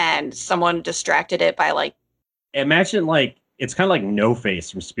 and someone distracted it by like. Imagine like it's kind of like No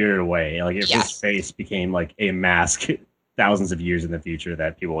Face from Spirited Away. Like if his Yes. face became like a mask thousands of years in the future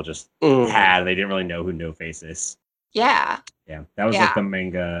that people just Mhm. had, they didn't really know who No Face is. Yeah. Yeah, that was Yeah. like the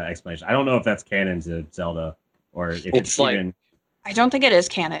manga explanation. I don't know if that's canon to Zelda or if It's it's like- even. I don't think it is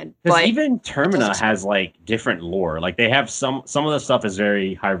canon, Because but even Termina doesn't- has like different lore. Like they have some of the stuff is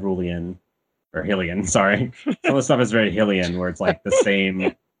very Hyrulean or Hylian. Sorry, some of the stuff is very Hylian, where it's like the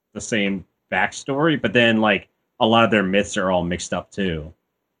same backstory, but then like a lot of their myths are all mixed up too.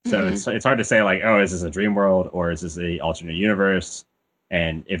 So Mhm. it's hard to say like, oh, is this a dream world or is this a alternate universe?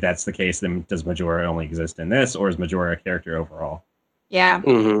 And if that's the case, then does Majora only exist in this, or is Majora a character overall? yeah,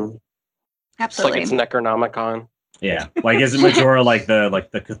 Mhm. It's like absolutely. it's Necronomicon. Yeah, like is Majora like the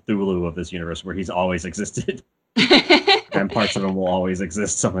Cthulhu of this universe, where he's always existed, and parts of him will always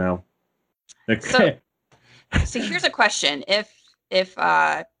exist somehow? So- So here's a question: If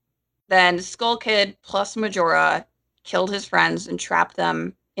then Skull Kid plus Majora killed his friends and trapped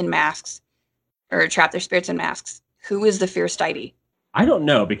them in masks, or trapped their spirits in masks, who is the fierce deity? I don't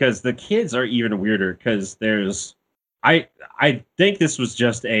know, because the kids are even weirder, because there's I think this was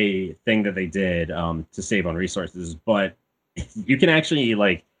just a thing that they did to save on resources, but you can actually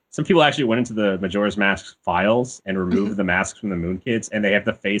like some people actually went into the Majora's Mask files and removed the masks from the Moon Kids, and they have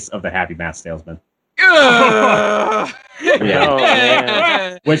the face of the Happy Mask salesman, Yeah. Oh,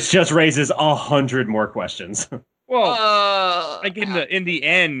 man. which just raises 100 more questions. Well, like in the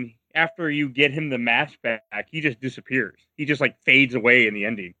end, after you get him the mask back, he just disappears. He just like fades away in the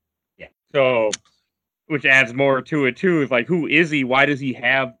ending. Yeah. So, which adds more to it too. Is like, who is he? Why does he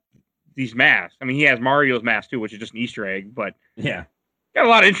have these masks? I mean, he has Mario's mask too, which is just an Easter egg, but Yeah, got a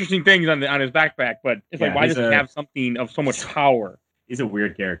lot of interesting things on his backpack. But it's like, Yeah, why he's does he have something of so much power? he's a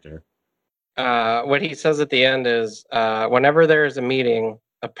weird character. What he says at the end is, whenever there is a meeting,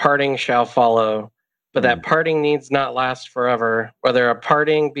 a parting shall follow, but that parting needs not last forever. Whether a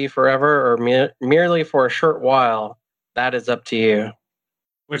parting be forever or merely for a short while, that is up to you.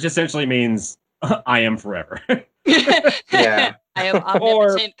 Which essentially means I am forever. Yeah. I am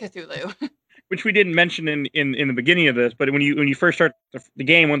omnipotent Cthulhu. Which we didn't mention in the beginning of this, but when you first start the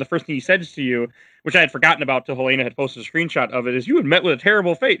game, one of the first things he says to you, which I had forgotten about till Helena had posted a screenshot of it, is you had met with a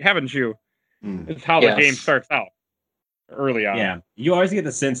terrible fate, haven't you? It's how Yes. the game starts out early on. Yeah, you always get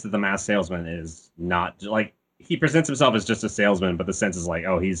the sense that the masked salesman is not like he presents himself as just a salesman, but the sense is like,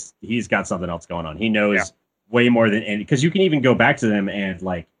 oh, he's got something else going on. He knows way more than any, because you can even go back to them and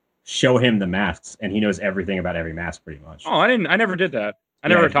like show him the masks, and he knows everything about every mask pretty much. Oh, I never did that. I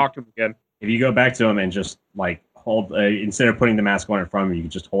Yeah, never if talked to him again. If you go back to him and just like hold instead of putting the mask on in front of him, you can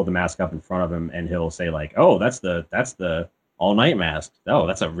just hold the mask up in front of him, and he'll say like, oh, that's the all night mask. Oh,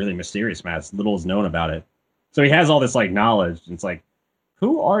 that's a really mysterious mask. Little is known about it. So he has all this like knowledge, and it's like,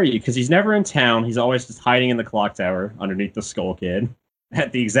 who are you? Because he's never in town. He's always just hiding in the clock tower underneath the Skull Kid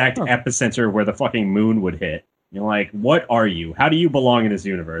at the exact epicenter where the fucking moon would hit. You're like, what are you? How do you belong in this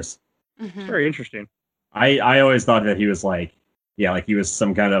universe? It's Mhm. very interesting. I always thought that he was like, yeah, like he was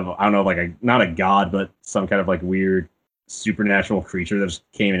some kind of, I don't know, like not a god, but some kind of like weird supernatural creature that just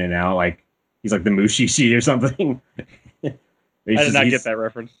came in and out. Like he's like the Mushishi or something. I did not get that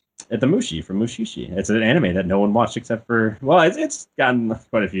reference. At the Mushi from Mushishi. It's an anime that no one watched except for, well, it's gotten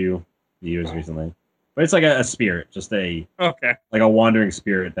quite a few views recently. But But it's like a spirit, just a wandering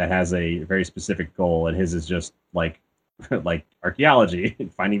spirit that has a very specific goal, and his is just like archaeology,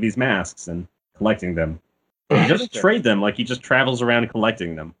 finding these masks and collecting them. He doesn't trade them; like he just travels around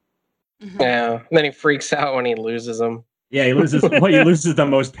collecting them. Yeah, and then he freaks out when he loses them. Yeah, he loses. He loses the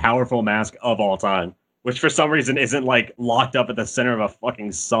most powerful mask of all time, which for some reason isn't like locked up at the center of a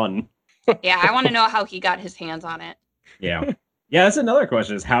fucking sun. Yeah, I want to know how he got his hands on it. Yeah, that's another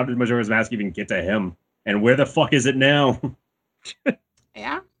question: is how did Majora's Mask even get to him? And where the fuck is it now?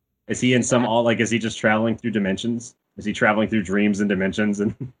 Yeah. Is he in is he just traveling through dimensions? Is he traveling through dreams and dimensions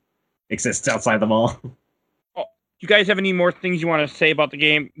and exists outside them all? Oh, do you guys have any more things you want to say about the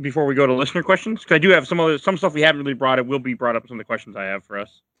game before we go to listener questions? Because I do have some stuff we haven't really brought. It will be brought up in some of the questions I have for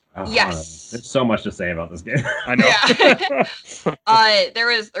us. Yes. There's so much to say about this game. I know. Yeah.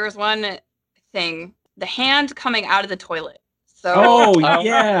 There was one thing. The hand coming out of the toilet. So,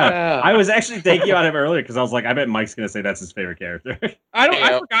 yeah. I was actually thinking about him earlier because I was like, I bet Mike's gonna say that's his favorite character.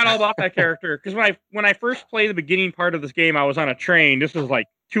 I forgot all about that character because when I first played the beginning part of this game, I was on a train. This was like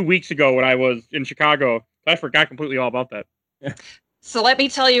 2 weeks ago when I was in Chicago. I forgot completely all about that. So let me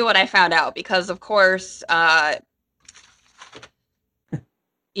tell you what I found out because, of course, yeah,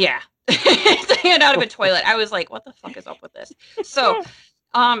 it's a hand out of a toilet. I was like, what the fuck is up with this? So,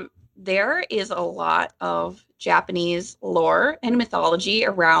 there is a lot of Japanese lore and mythology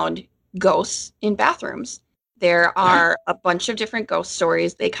around ghosts in bathrooms. There are a bunch of different ghost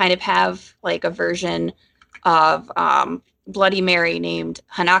stories. They kind of have like a version of Bloody Mary named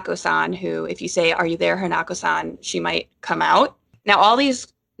Hanako-san, who, if you say, "Are you there, Hanako-san?" she might come out. Now,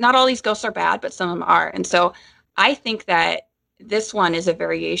 not all these ghosts are bad, but some of them are. And so I think that this one is a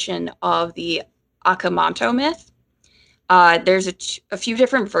variation of the Akamanto myth. There's a few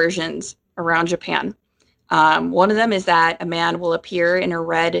different versions around Japan. One of them is that a man will appear in a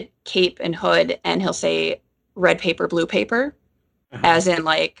red cape and hood, and he'll say red paper, blue paper, as in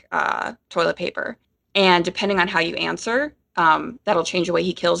like toilet paper. And depending on how you answer, that'll change the way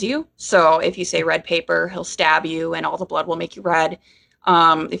he kills you. So if you say red paper, he'll stab you and all the blood will make you red.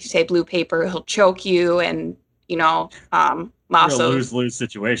 If you say blue paper, he'll choke you and, lose-lose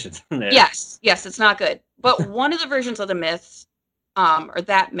situation. Yes, it's not good. But one of the versions of the myths, or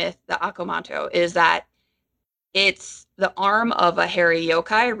that myth, the Akamanto, is that it's the arm of a hairy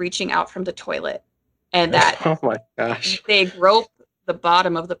yokai reaching out from the toilet. And that oh my gosh, they grope the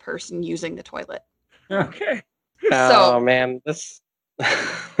bottom of the person using the toilet. Okay. Oh man, this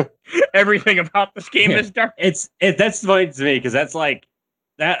everything about this game is dark. That's funny to me because that's like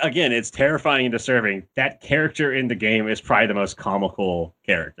that again. It's terrifying and disturbing. That character in the game is probably the most comical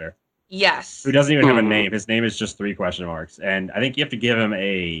character. Yes. Who doesn't even have a name. His name is just 3 question marks. And I think you have to give him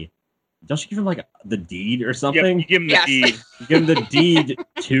don't you give him like the deed or something? Yep, you give him the deed. You give him the deed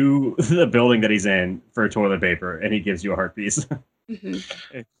to the building that he's in for toilet paper, and he gives you a heart piece.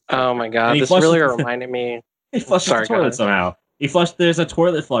 Mm-hmm. Oh my god, this really reminded me. He flushes the toilet somehow. There's a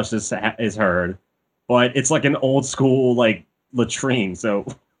toilet flush that is heard, but it's like an old school like latrine, so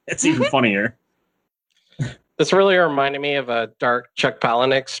it's even funnier. This really reminded me of a dark Chuck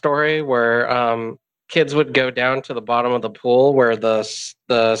Palahniuk story where kids would go down to the bottom of the pool where the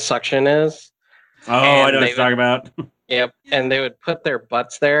suction is. Oh, I know what you're talking about. Yep, and they would put their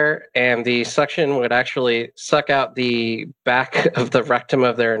butts there, and the suction would actually suck out the back of the rectum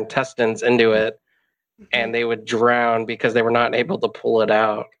of their intestines into it, and they would drown because they were not able to pull it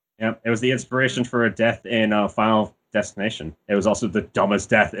out. Yep, it was the inspiration for a death in Final Destination. It was also the dumbest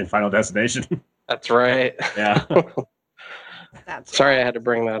death in Final Destination. That's right. Yeah. Sorry, I had to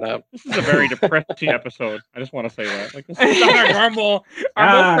bring that up. This is a very depressing episode. I just want to say that. Like, this is not our normal.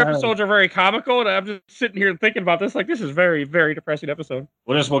 Our most episodes are very comical, and I'm just sitting here thinking about this. Like, this is very, very depressing episode.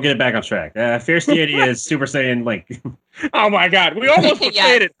 We'll get it back on track. Fierce Deity is Super Saiyan Link. Oh my god, we almost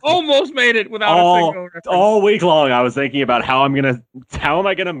made it. Almost made it without a single reference. All week long, I was thinking about how am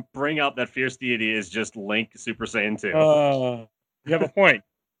I gonna bring up that Fierce Deity is just Link Super Saiyan 2. You have a point,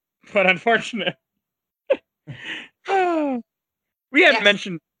 but unfortunate. We hadn't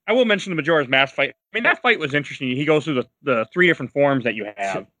mentioned. I will mention the Majora's Mask fight. I mean, that fight was interesting. He goes through the 3 different forms that you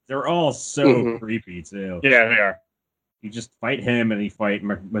have. They're all so creepy too. Yeah, they are. You just fight him, and you fight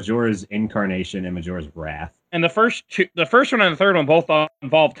Majora's Incarnation and Majora's Wrath. And the first one and the third one both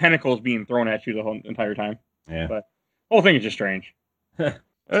involve tentacles being thrown at you the whole entire time. Yeah, but the whole thing is just strange.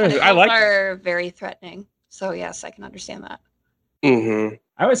 I like. Are very threatening. So yes, I can understand that. Mm-hmm.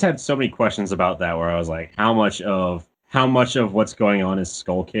 I always had so many questions about that, where I was like, how much of what's going on is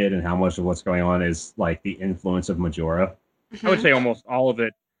Skull Kid, and how much of what's going on is like the influence of Majora? I would say almost all of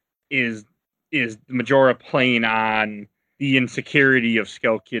it is Majora playing on the insecurity of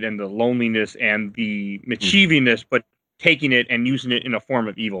Skull Kid and the loneliness and the mischievousness, but taking it and using it in a form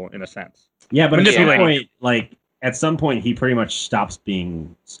of evil, in a sense. Yeah, but at some point, he pretty much stops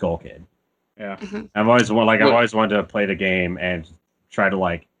being Skull Kid. Yeah, I've always wanted to play the game and try to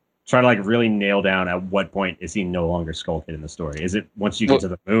really nail down at what point is he no longer Skull Kid in the story. Is it once you get to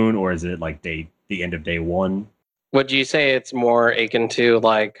the moon, or is it like the end of day one? Would you say it's more akin to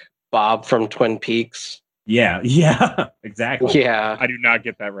like Bob from Twin Peaks? Yeah, exactly. Yeah, I do not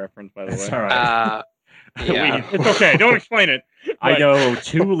get that reference, by the way. All right. Yeah. It's okay. Don't explain it. I know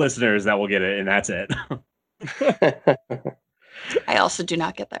 2 listeners that will get it, and that's it. I also do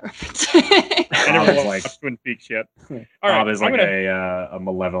not get that reference. I never watched Twin Peaks yet. Bob is like a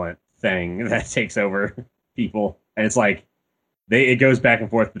malevolent thing that takes over people, and it's like it goes back and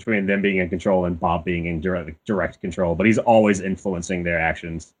forth between them being in control and Bob being in direct control, but he's always influencing their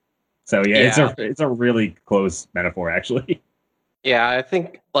actions. So it's a really close metaphor, actually. Yeah, I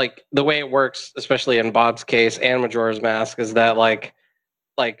think like the way it works, especially in Bob's case and Majora's Mask, is that like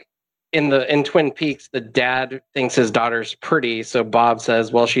in Twin Peaks, the dad thinks his daughter's pretty, so Bob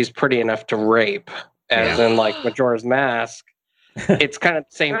says, "Well, she's pretty enough to rape." As in like Majora's Mask, it's kind of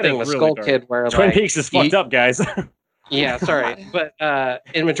the same thing with Skull Kid, where Twin Peaks is fucked up, guys. Yeah, sorry, but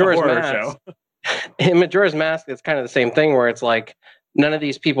in Majora's Mask, it's kind of the same thing where it's like none of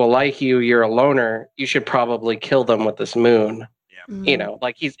these people like you. You're a loner. You should probably kill them with this moon. You know,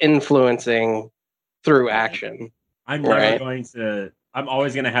 like he's influencing through action. I'm always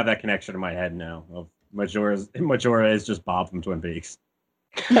going to have that connection in my head now of Majora is just Bob from Twin Peaks.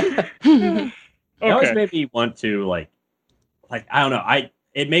 It always made me want to like I don't know.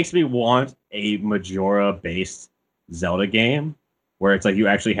 It makes me want a Majora based Zelda game where it's like you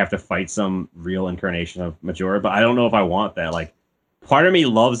actually have to fight some real incarnation of Majora, but I don't know if I want that. Like part of me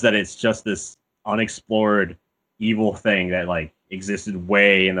loves that it's just this unexplored evil thing that like existed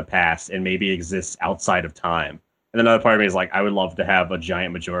way in the past and maybe exists outside of time. And another part of me is like, I would love to have a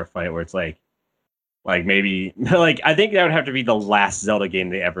giant Majora fight where it's like maybe like I think that would have to be the last Zelda game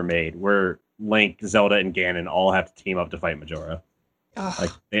they ever made, where Link, Zelda, and Ganon all have to team up to fight Majora. Ugh.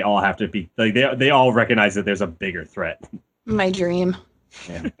 Like they all have to be like they all recognize that there's a bigger threat. My dream.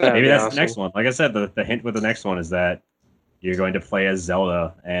 Yeah. Maybe that's the next one. Like I said, the hint with the next one is that you're going to play as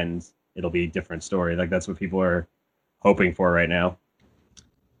Zelda and it'll be a different story. Like that's what people are hoping for right now.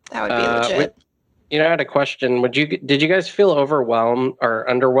 That would be legit. I had a question. Did you guys feel overwhelmed or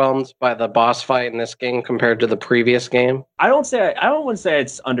underwhelmed by the boss fight in this game compared to the previous game? I don't want to say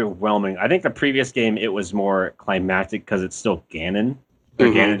it's underwhelming. I think the previous game it was more climactic because it's still Ganon.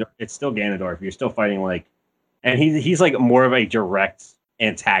 It's still Ganondorf. You're still fighting like, and he's like more of a direct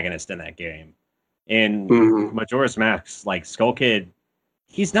antagonist in that game. In Majora's Mask, like Skull Kid,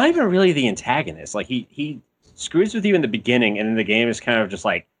 he's not even really the antagonist. Like he screws with you in the beginning, and in the game is kind of just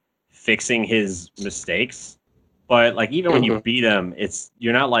like fixing his mistakes. But like even when you beat him, it's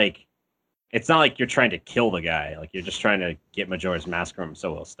not like you're trying to kill the guy. Like you're just trying to get Majora's Mask from him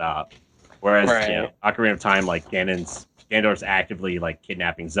so he'll stop. Whereas Ocarina of Time, like Ganondorf's actively like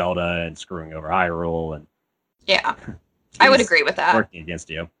kidnapping Zelda and screwing over Hyrule, and I would agree with that. Working against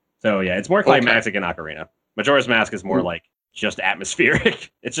you. So yeah, it's more climactic in Ocarina. Majora's Mask is more like just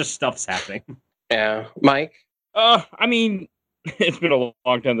atmospheric. It's just stuff's happening. Yeah, Mike. I mean, it's been a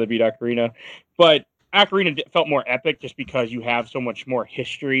long time to beat Ocarina, but Ocarina felt more epic just because you have so much more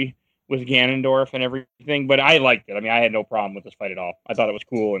history with Ganondorf and everything. But I liked it. I mean, I had no problem with this fight at all. I thought it was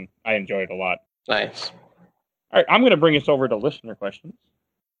cool, and I enjoyed it a lot. Nice. All right, I'm going to bring us over to listener questions.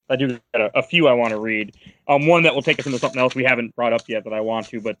 I do got a few I want to read. One that will take us into something else we haven't brought up yet that I want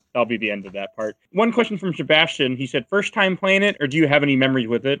to, but that'll be the end of that part. One question from Sebastian. He said, first time playing it, or do you have any memories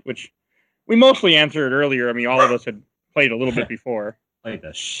with it? Which we mostly answered earlier. I mean, all of us had played a little bit before. Played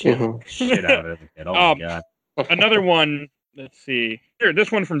the shit out of it. Oh, my God. Another one, let's see. Here,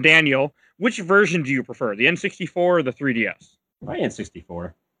 this one from Daniel. Which version do you prefer, the N64 or the 3DS? Probably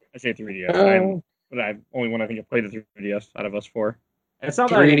N64. I say 3DS. I'm only one I think I played the 3DS out of us four. It's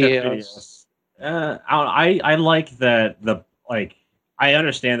not that 3DS. I like that I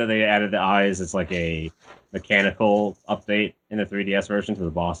understand that they added the eyes. It's like a mechanical update in the 3DS version to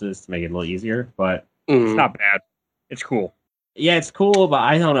the bosses to make it a little easier, but it's not bad. It's cool. Yeah, it's cool, but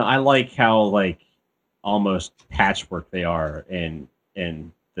I don't know. I like how like almost patchwork they are in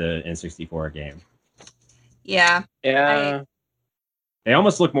the N64 game. Yeah. Yeah. They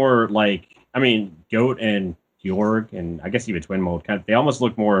almost look more like, I mean, Goat and Bjorg, and I guess even Twin Mold, they almost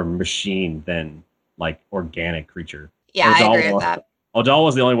look more machine than like organic creature. Yeah, I agree with that. Odal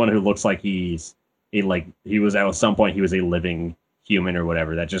was the only one who looks like he was at some point he was a living human or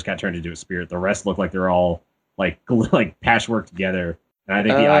whatever that just got turned into a spirit. The rest look like they're all like patchwork together. And I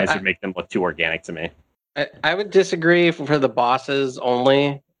think the eyes would make them look too organic to me. I would disagree for the bosses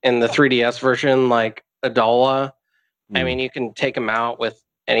only in the 3DS version, like Adola. I mean, you can take them out with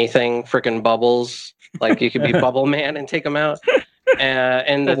anything, freaking bubbles. Like you could be Bubble Man and take them out.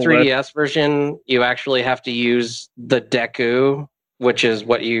 In the 3DS version, you actually have to use the Deku, which is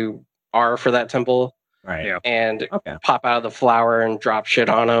what you are for that temple. Right. Yeah. And pop out of the flower and drop shit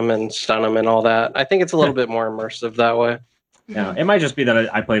on them and stun them and all that. I think it's a little bit more immersive that way. Yeah, it might just be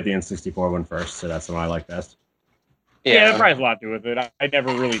that I played the N64 one first, so that's the one I like best. Yeah, that probably has a lot to do with it. I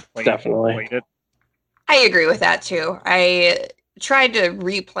never really played it. I agree with that too. I tried to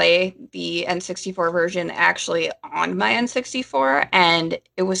replay the N64 version actually on my N64, and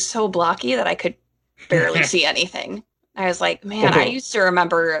it was so blocky that I could barely see anything. I was like, man, I used to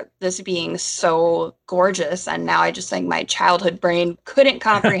remember this being so gorgeous, and now I just think my childhood brain couldn't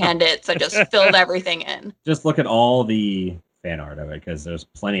comprehend it, so just filled everything in. Just look at all the fan art of it, because there's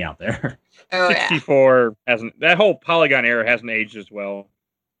plenty out there. 64 hasn't, that whole Polygon era hasn't aged as well.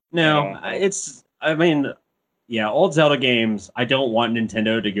 No, old Zelda games, I don't want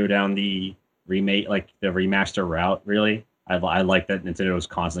Nintendo to go down the remake, like the remaster route, really. I like that Nintendo is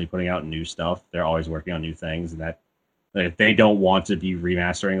constantly putting out new stuff. They're always working on new things, and that they don't want to be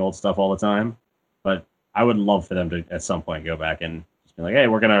remastering old stuff all the time. But I would love for them to at some point go back and just be like, hey,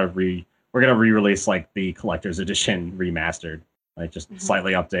 we're gonna re-release like the collector's edition remastered, like just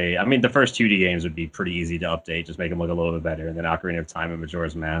slightly update. I mean, the first 2D games would be pretty easy to update, just make them look a little bit better, and then Ocarina of Time and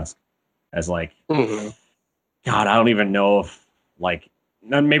Majora's Mask as like, God, I don't even know if like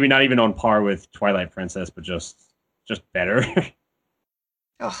maybe not even on par with Twilight Princess, but just better.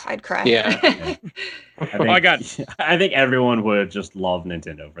 Oh, I'd cry. Yeah. I think everyone would just love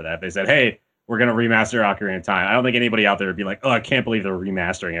Nintendo for that. They said, hey, we're going to remaster Ocarina of Time. I don't think anybody out there would be like, oh, I can't believe they're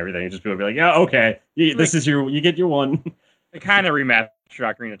remastering everything. Just people would be like, yeah, okay. This is you get your one. They kind of remastered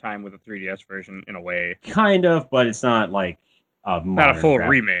Ocarina of Time with a 3DS version in a way. Kind of, but it's not like not a full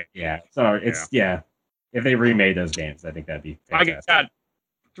remake. Yeah. So it's, if they remade those games, I think that'd be fantastic. I got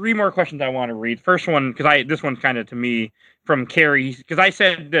 3 more questions I want to read. First one, because this one's kind of to me from Carrie, because I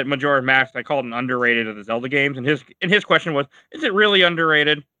said that Majora's Mask I called an underrated of the Zelda games, and his question was, is it really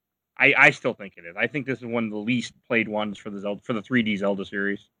underrated? I still think it is. I think this is one of the least played ones for the 3D Zelda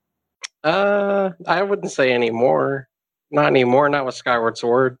series. I wouldn't say anymore. Not anymore. Not with Skyward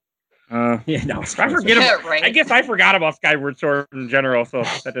Sword. I forget right. I guess I forgot about Skyward Sword in general, so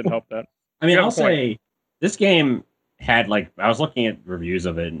that didn't help that. I mean, I'll say this game had I was looking at reviews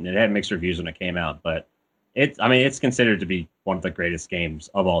of it, and it had mixed reviews when it came out, but it's considered to be one of the greatest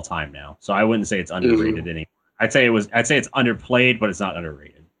games of all time now. So I wouldn't say it's underrated anymore. I'd say it's underplayed, but it's not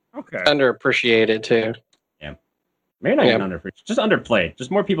underrated. Okay. Underappreciated too. Yeah. Maybe not even underappreciated. Just underplayed. Just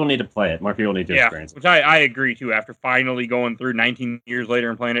more people need to play it. More people need to experience it. Which I agree too. After finally going through 19 years later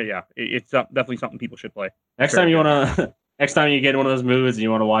and playing it, it's definitely something people should play. Next time you get one of those moods and you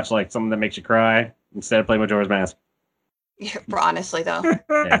want to watch like something that makes you cry instead of playing Majora's Mask. Yeah, honestly though.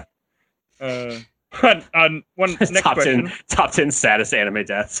 Yeah. One next question. Top 10 saddest anime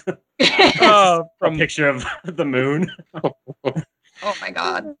deaths. From a picture of the moon. Oh my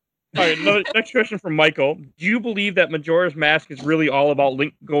god. All right, next question from Michael. Do you believe that Majora's Mask is really all about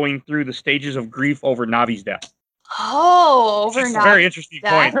Link going through the stages of grief over Navi's death? Oh, over Navi's death. Very interesting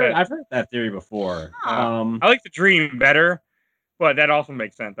point. I've heard that theory before. I like the dream better, but that also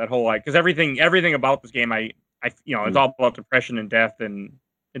makes sense. That whole because everything about this game, it's all about depression and death, and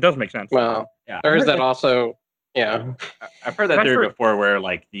it does make sense. Well, or is that also? Yeah, I've heard that theory before, where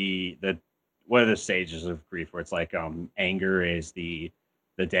like the one of the stages of grief, where it's like anger is the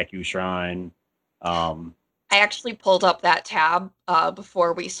Deku Shrine. I actually pulled up that tab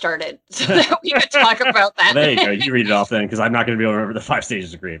before we started so that we could talk about that. Well, there you go. You read it off then, because I'm not going to be able to remember the 5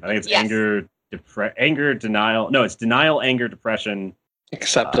 stages of grief. I think it's anger, denial. No, it's denial, anger, depression,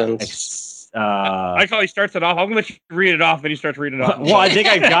 acceptance. I like how he starts it off. I'm going to let you read it off, then he starts reading it off. Well, I think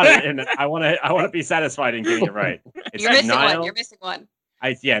I got it, and I want to be satisfied in getting it right. It's You're missing one.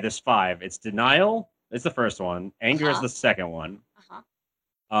 There's 5. It's denial. It's the first one. Anger is the second one.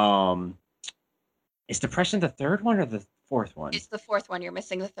 Is depression the third one or the fourth one? It's the fourth one. You're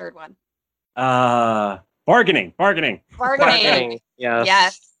missing the third one. Bargaining.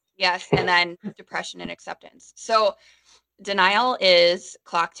 Yes. And then depression and acceptance. So denial is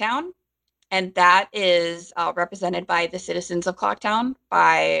Clocktown, and that is represented by the citizens of Clocktown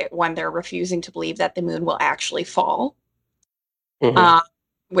by when they're refusing to believe that the moon will actually fall.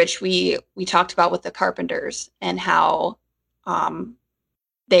 Which we talked about with the Carpenters and how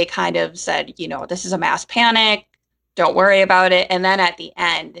they kind of said, this is a mass panic, don't worry about it. And then at the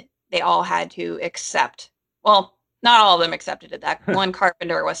end, they all had to accept Well, not all of them accepted it. That one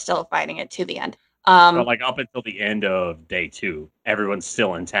carpenter was still fighting it to the end. But like up until the end of day 2, everyone's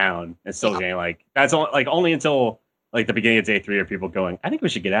still in town and still getting like that's only until like the beginning of day 3 are people going, I think we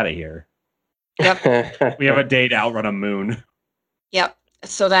should get out of here. Yep. We have a day to outrun a moon. Yep.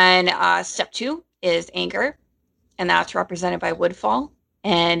 So then step 2 is anger, and that's represented by Woodfall.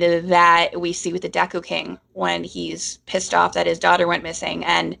 And that we see with the Deku King when he's pissed off that his daughter went missing,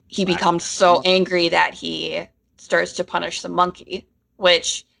 and he becomes so angry that he starts to punish the monkey,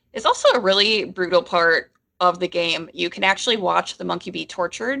 which is also a really brutal part of the game. You can actually watch the monkey be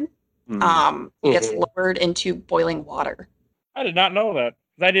tortured. He gets lowered into boiling water. I did not know that.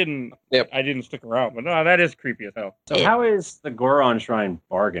 I didn't stick around, but no, that is creepy as hell. So how is the Goron Shrine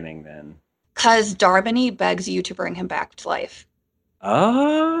bargaining then? Because Darbany begs you to bring him back to life.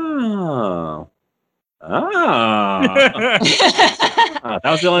 Oh. That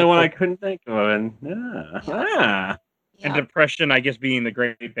was the only one I couldn't think of. And depression, I guess, being the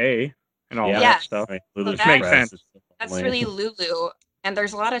Great Bay and all that stuff. Right. So makes sense. That's really Lulu. And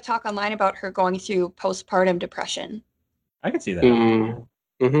there's a lot of talk online about her going through postpartum depression. I can see that.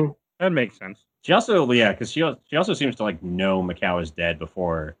 Mm-hmm. That makes sense. She also, because she also seems to like know Macau is dead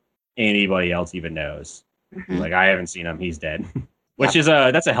before anybody else even knows. Mm-hmm. Like, I haven't seen him; he's dead. Which is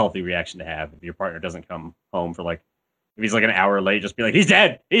that's a healthy reaction to have if your partner doesn't come home for like if he's like an hour late, just be like, he's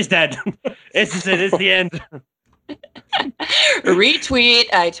dead. It's the end. Retweet.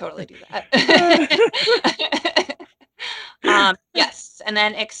 I totally do that. Yes, and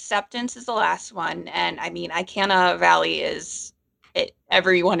then acceptance is the last one, and I mean, Icana Valley is it.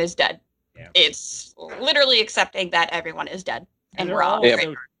 Everyone is dead. Yeah. It's literally accepting that everyone is dead, and we're all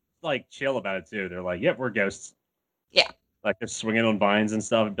so, like chill about it too. They're like, "Yep, we're ghosts." Yeah. Like they're swinging on vines and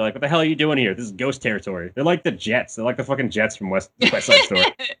stuff, and be like, "What the hell are you doing here? This is ghost territory." They're like the Jets. They're like the fucking Jets from West Side Story.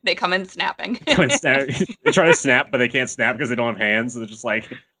 They come in snapping. They try to snap, but they can't snap because they don't have hands. So they're just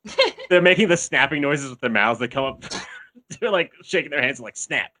like they're making the snapping noises with their mouths. They come up, they're like shaking their hands, like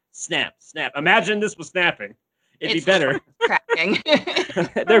snap, snap, snap. Imagine this was snapping. It'd be better. Cracking.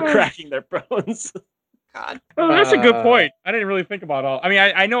 They're cracking their bones. God. Oh, that's a good point. I didn't really think about all. I mean,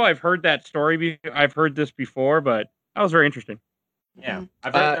 I know I've heard that story. I've heard this before, but that was very interesting. Yeah.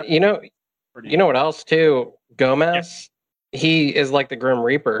 I've heard you know what else too? Gomez. Yeah. He is like the Grim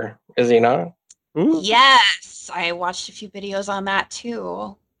Reaper, is he not? Ooh. Yes, I watched a few videos on that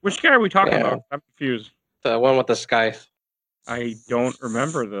too. Which guy are we talking about? I'm confused. The one with the scythe. I don't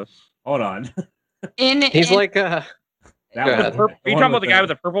remember this. Hold on. He's like a. Are you talking about the guy with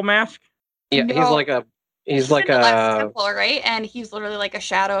the purple mask? Yeah, No. he's like a temple, right? And he's literally like a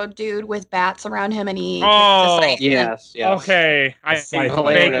shadow dude with bats around him, and he. Yes. Okay, I knows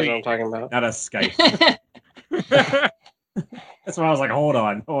what I'm talking about. Not a Skype. That's why I was like, hold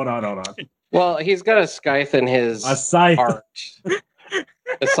on. Well, he's got a scythe in his scythe. art.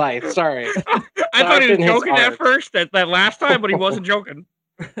 A scythe. Sorry. I thought he was joking at first that last time, but he wasn't joking.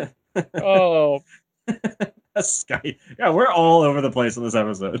 Oh. A Scythe. Yeah, we're all over the place in this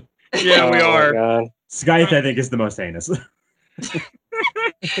episode. Yeah, we are. God. Scythe, I think, is the most heinous.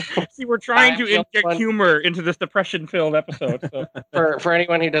 See, we're trying to inject humor into this depression-filled episode. So. For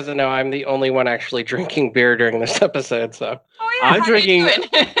anyone who doesn't know, I'm the only one actually drinking beer during this episode. So I'm drinking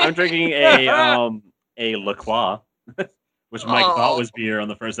a La Croix, which Mike thought was beer on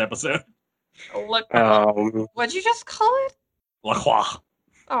the first episode. What'd you just call it? La Croix.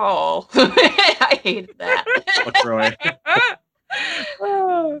 Oh, I hated that. LaCroix.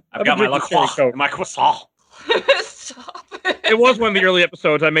 I've got my La Croix, my croissant. Stop. It was one of the early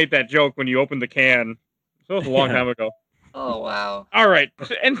episodes. I made that joke when you opened the can. So it was a long time ago. Oh, wow. All right.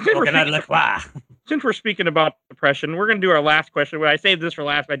 And since we're speaking about depression, we're going to do our last question. I saved this for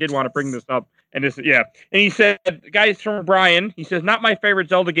last, but I did want to bring this up. And this, yeah. And he said, guys, from Brian, he says, not my favorite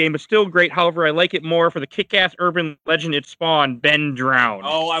Zelda game, but still great. However, I like it more for the kick-ass urban legend it spawned, Ben Drowned.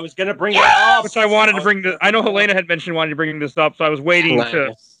 Oh, I was going to bring that up. Which I wanted to bring this. I know Helena had mentioned wanting to bring this up, so I was waiting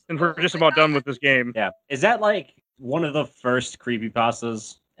to, since we're just about done with this game. Yeah. Is that like one of the first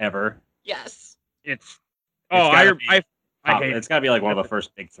creepypastas ever? Yes. It's I hate it's got to be like one of the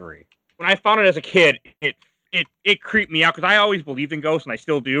first big three. When I found it as a kid, it creeped me out because I always believed in ghosts, and I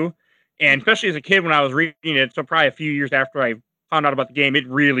still do. And especially as a kid when I was reading it, so probably a few years after I found out about the game, it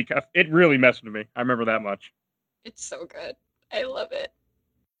really messed with me. I remember that much. It's so good. I love it.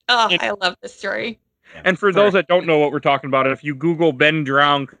 Oh, I love this story. And for those that don't know what we're talking about, if you Google Ben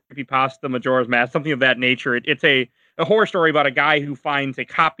Drowned creepypasta Majora's Mask, something of that nature, it's a horror story about a guy who finds a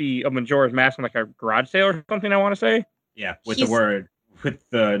copy of Majora's Mask in like a garage sale or something, I want to say. Yeah, with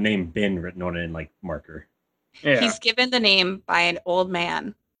the name Ben written on it in like marker. Yeah. He's given the name by an old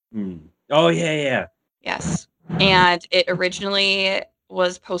man. Oh, yeah. Yes. And it originally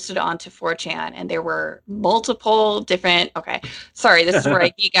was posted onto 4chan, and there were multiple different. Okay, sorry, this is where I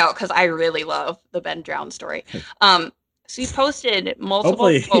geek out because I really love the Ben Drown story. So he posted multiple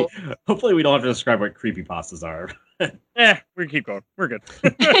posts. Hopefully we don't have to describe what creepypastas are. We keep going. We're good.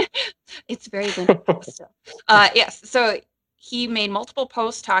 It's very limited still. Yes. So he made multiple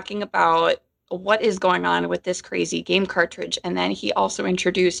posts talking about what is going on with this crazy game cartridge, and then he also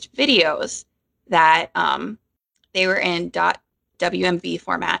introduced videos that they were in .wmv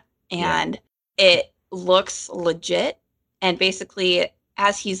format, and it looks legit. And basically,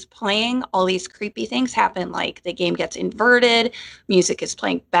 as he's playing, all these creepy things happen, like the game gets inverted, music is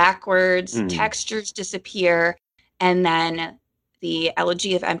playing backwards, textures disappear, and then the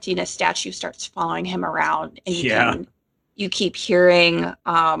Elegy of Emptiness statue starts following him around, and you keep hearing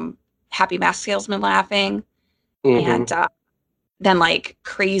Happy Mask Salesman laughing, and then like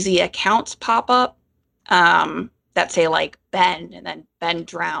crazy accounts pop up that say like Ben, and then Ben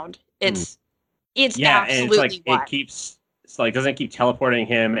drowned. It's absolutely and it's like wild. Doesn't it keep teleporting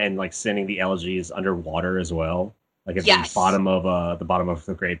him and like sending the elegies underwater as well? Like at the bottom of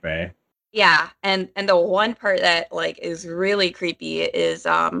the Great Bay. Yeah, and the one part that like is really creepy is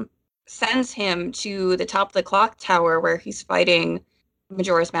sends him to the top of the clock tower where he's fighting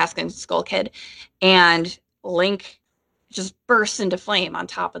Majora's Mask and Skull Kid, and Link just bursts into flame on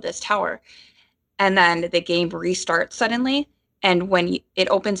top of this tower, and then the game restarts suddenly, and when it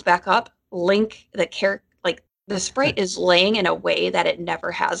opens back up, Link, the sprite is laying in a way that it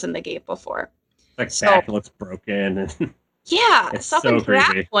never has in the game before. Back looks broken. Yeah, it's up so until that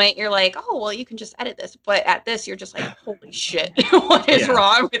creepy. point, you're like, oh, well, you can just edit this. But at this, you're just like, holy shit, what is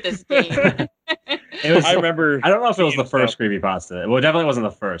wrong with this game? I remember. I don't know if it was the first creepypasta. Well, it definitely wasn't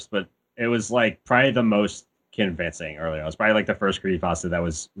the first, but it was like probably the most convincing earlier. It was probably like the first creepypasta that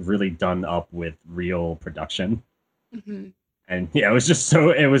was really done up with real production. And yeah, it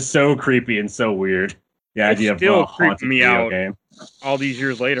was so creepy and so weird. The idea still of haunted me video out game all these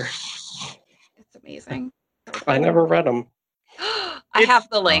years later. It's amazing. I never read them. I have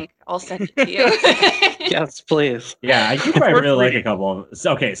the link. I'll send it to you. Yes, please. Yeah, you probably really like a couple of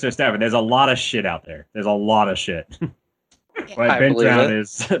them. Okay, so Stefan, there's a lot of shit out there. There's a lot of shit. But Ben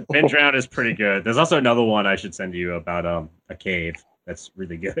Drowned is pretty good. There's also another one I should send you about a cave that's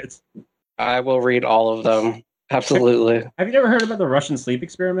really good. I will read all of them. Absolutely. Have you never heard about the Russian sleep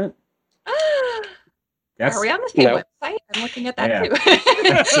experiment? Are we on the same website? I'm looking at that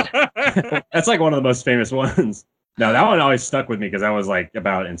too. That's like one of the most famous ones. No, that one always stuck with me because that was like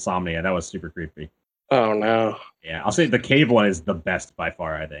about insomnia. That was super creepy. Oh no. Yeah, I'll say the cave one is the best by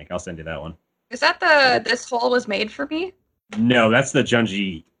far, I think. I'll send you that one. Is that This Hole Was Made for Me? No, that's the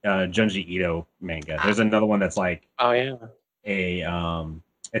Junji Ito manga. There's another one that's like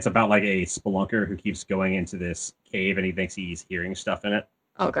it's about like a spelunker who keeps going into this cave and he thinks he's hearing stuff in it.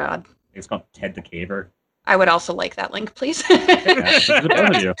 Oh god. It's called Ted the Caver. I would also like that link, please. I'll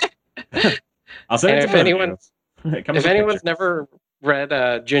send it to if anyone's never read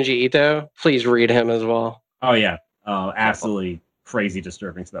Junji Ito, please read him as well. Oh yeah, absolutely crazy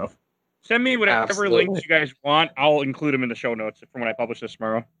disturbing stuff. Send me whatever links you guys want. I'll include them in the show notes from when I publish this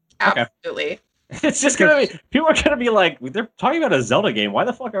tomorrow. Absolutely. It's just gonna be people are gonna be like, they're talking about a Zelda game. Why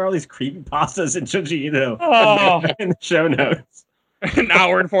the fuck are all these creepypastas and Junji Ito in the show notes? An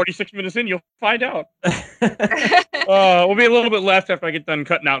hour and 46 minutes in, you'll find out. We'll be a little bit left after I get done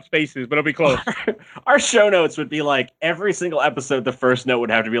cutting out spaces, but it'll be close. Our show notes would be like every single episode. The first note would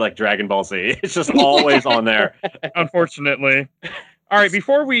have to be like Dragon Ball Z. It's just always on there. Unfortunately. All right,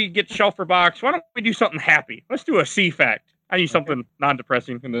 before we get shelf or box, why don't we do something happy? Let's do a C fact. I need something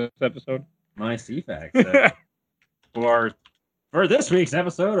non-depressing in this episode. My C fact. For this week's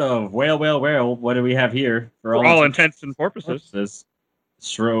episode of Whale, Whale, Whale, what do we have here? For all intents and purposes.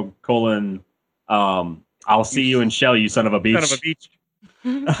 Stroke, colon, I'll see you and shell you, son of a beach. Son of a beach.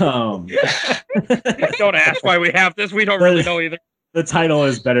 Don't ask why we have this. We don't really know either. The title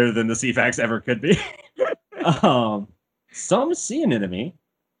is better than the C-Facts ever could be. Some sea anemone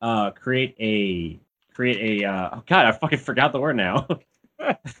create a oh god, I fucking forgot the word now.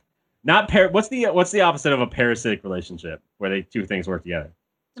 What's the opposite of a parasitic relationship where they two things work together?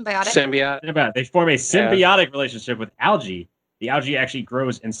 Symbiotic. They form a symbiotic relationship with algae. The algae actually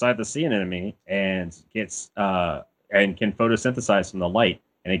grows inside the sea anemone and gets and can photosynthesize from the light,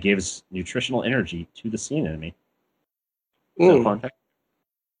 and it gives nutritional energy to the sea anemone. Fun fact.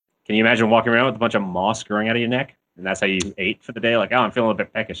 Can you imagine walking around with a bunch of moss growing out of your neck, and that's how you ate for the day? Like, oh, I'm feeling a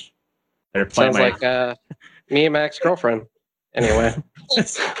bit peckish. Sounds like me and my ex-girlfriend. Anyway.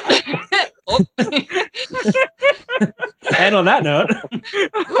 Oh. And on that note,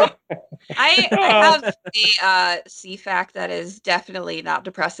 I have a C fact that is definitely not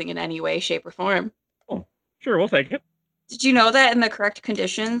depressing in any way, shape, or form. Oh, sure, we'll take it. Did you know that in the correct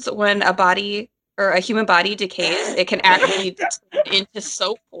conditions, when a body or a human body decays, it can actually turn into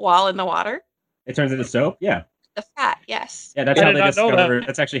soap while in the water? it turns into soap. Yeah, The fat, yes. yeah. That's I how did they not know that. discovered.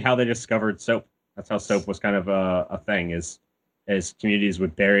 That's actually how they discovered soap. That's how soap was kind of a thing. As communities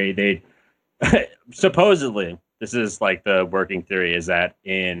would bury, they supposedly, this is like the working theory, is that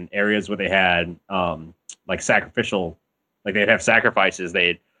in areas where they had like sacrificial, like they'd have sacrifices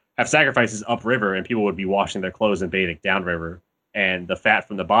upriver, and people would be washing their clothes and bathing downriver, and the fat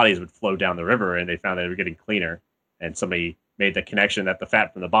from the bodies would flow down the river, and they found that they were getting cleaner, and somebody made the connection that the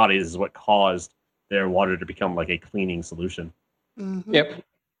fat from the bodies is what caused their water to become like a cleaning solution. Mm-hmm. Yep.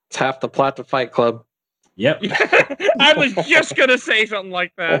 It's half the plot to Fight Club. Yep. I was just gonna say something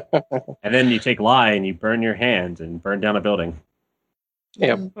like that. And then you take lye and you burn your hands and burn down a building.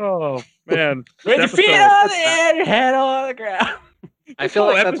 Yep. Oh man. With your This feet episode- on the air, your head on the ground. I feel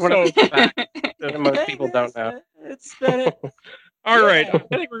whole like that's one of the episode- facts that most people don't know. It's been All right. Yeah.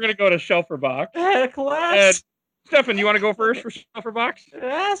 I think we're gonna go to Shelf or Box. a And class. Stefan, you want to go first for Shelf or Box?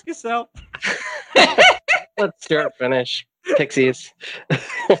 Ask yourself. Let's start finish. Pixies.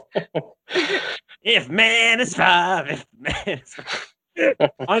 If man is five, if man is five.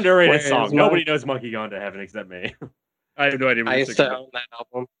 Underrated Where's song. my- Nobody knows Monkey Gone to Heaven except me. I have no idea what I you're used to singing. own that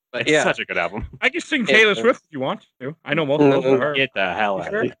album. But It's yeah. such a good album. I can sing Yeah. Taylor Swift if you want to. I know most of those are. Get the hell out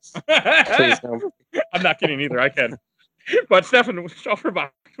of Sure. this. Please don't. I'm not kidding either. I can. But Stefan, Shelf or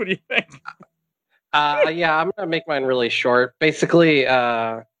Box, what do you think? Yeah, I'm gonna make mine really short. Basically,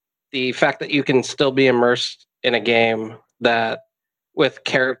 the fact that you can still be immersed in a game that with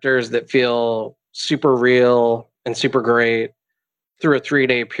characters that feel super real and super great through a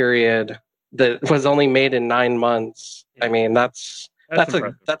 3-day period that was only made in 9 months. I mean, that's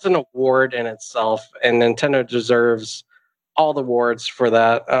impressive. that's an award in itself, and Nintendo deserves all the awards for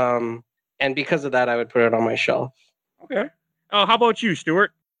that. And because of that, I would put it on my shelf. Okay. How about you,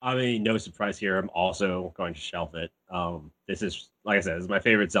 Stuart? I mean, no surprise here. I'm also going to shelf it. This is, like I said, this is my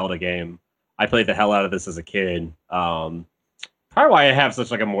favorite Zelda game. I played the hell out of this as a kid. Probably why I have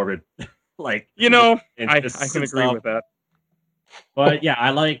such like a morbid, like You know, I interests can and agree stuff. with that. But yeah, I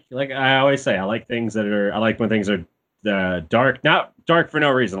like I always say, I like things that are. I like when things are dark, not dark for no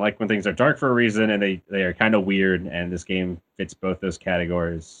reason. I like when things are dark for a reason, and they are kind of weird. And this game fits both those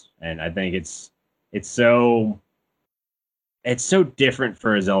categories. And I think it's so different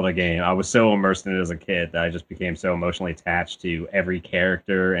for a Zelda game. I was so immersed in it as a kid that I just became so emotionally attached to every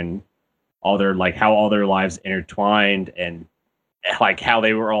character and all their how all their lives intertwined, and like how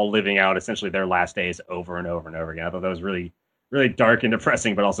they were all living out essentially their last days over and over and over again. I thought that was really, really dark and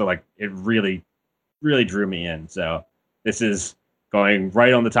depressing, but also like it really, really drew me in. So this is going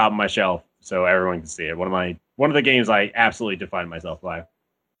right on the top of my shelf so everyone can see it. One of the games I absolutely defined myself by.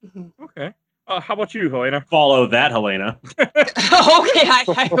 Okay. How about you, Helena? Follow that, Helena. Okay,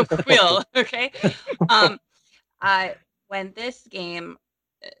 I will. Okay. When this game,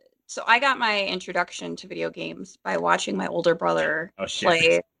 so I got my introduction to video games by watching my older brother Oh shit.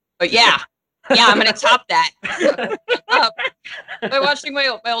 play. But yeah, I'm gonna top that. By watching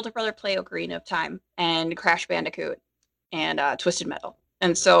my older brother play Ocarina of Time and Crash Bandicoot and Twisted Metal,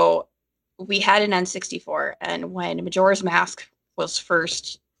 and so we had an N64, and when Majora's Mask was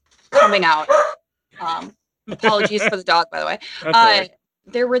first coming out. Apologies for the dog, by the way. That's all right.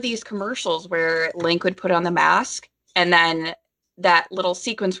 There were these commercials where Link would put on the mask, and then that little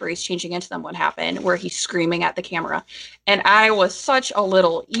sequence where he's changing into them would happen, where he's screaming at the camera. And I was such a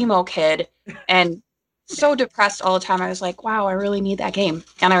little emo kid and so depressed all the time. I was like, wow, I really need that game.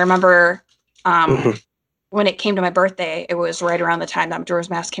 And I remember when it came to my birthday, it was right around the time that Majora's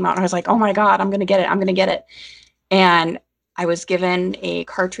Mask came out, and I was like, oh my God, I'm going to get it. And I was given a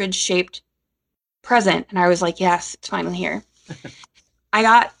cartridge-shaped present, and I was like, yes, it's finally here. I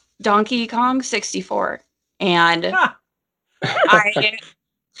got Donkey Kong 64, and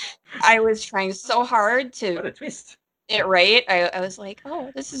I was trying so hard What to a twist. it right. I was like, oh,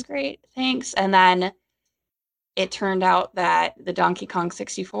 this is great, thanks. And then it turned out that the Donkey Kong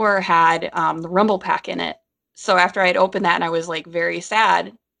 64 had the Rumble Pack in it. So after I'd opened that and I was like very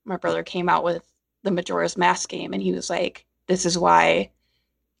sad, my brother came out with the Majora's Mask game, and he was like, this is why,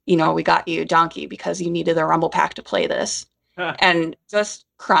 we got you Donkey, because you needed the Rumble Pack to play this. And just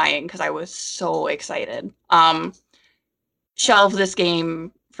crying because I was so excited. Shelve this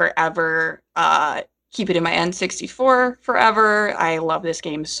game forever. Keep it in my N64 forever. I love this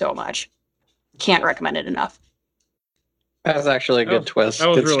game so much. Can't recommend it enough. That's actually a good twist. That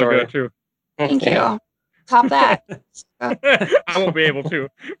was Good really story. good too. Thank you. Top that. I won't be able to.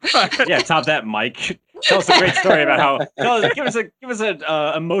 Yeah, top that, Mike. Tell us a great story about how. Give us an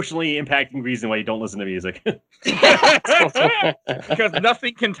emotionally impacting reason why you don't listen to music. Because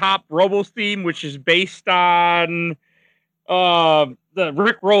nothing can top Robo's theme, which is based on the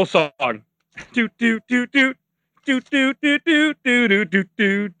Rick Roll song. Do do do do. Do do do do do do do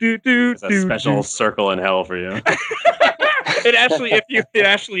do do do. It's a special circle in hell for you. It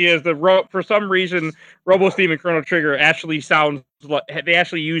actually is for some reason Robo's theme and Chrono Trigger actually sounds like they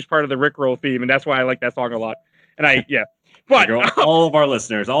actually use part of the Rickroll theme, and that's why I like that song a lot. And but all of our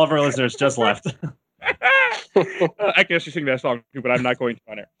listeners just left. I can actually sing that song too, but I'm not going to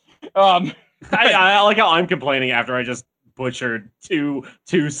on air. I like how I'm complaining after I just butchered two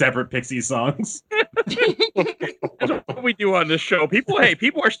separate Pixie songs. That's what we do on this show. People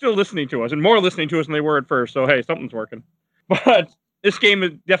are still listening to us, and more listening to us than they were at first. So hey, something's working. But this game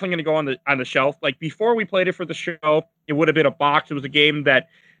is definitely going to go on the shelf. Like before we played it for the show, it would have been a box. It was a game that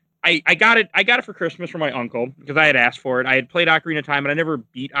I got it for Christmas from my uncle because I had asked for it. I had played Ocarina of Time, and I never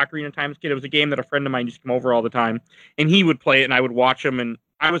beat Ocarina of Time as a kid. It was a game that a friend of mine used to come over all the time, and he would play it, and I would watch him. And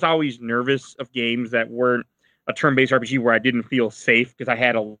I was always nervous of games that weren't a turn-based RPG where I didn't feel safe because I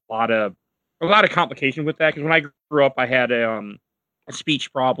had a lot of complication with that. Because when I grew up, I had a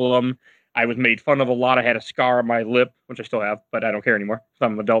speech problem. I was made fun of a lot. I had a scar on my lip, which I still have, but I don't care anymore because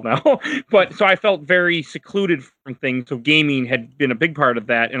I'm an adult now. But so I felt very secluded from things. So gaming had been a big part of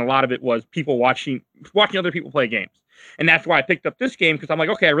that, and a lot of it was people watching other people play games. And that's why I picked up this game because I'm like,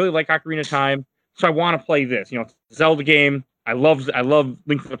 okay, I really like Ocarina of Time, so I want to play this. It's a Zelda game. I love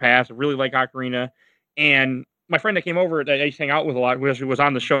Link to the Past. I really like Ocarina, and my friend that came over that I used to hang out with a lot, which was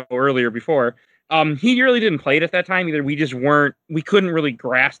on the show earlier before. He really didn't play it at that time either. We couldn't really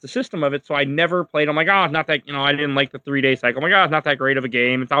grasp the system of it. So I never played. I'm like, oh, it's not that, I didn't like the 3-day cycle. I'm like, oh, it's not that great of a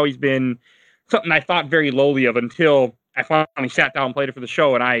game. It's always been something I thought very lowly of until I finally sat down and played it for the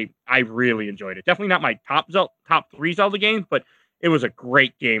show. And I really enjoyed it. Definitely not my top 3 Zelda games, but it was a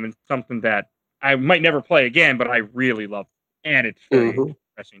great game and something that I might never play again, but I really love it. And it's very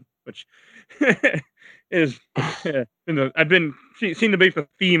interesting, which is, I've been seeing the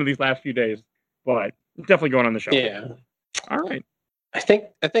theme of these last few days. But definitely going on the show. Yeah. All right. I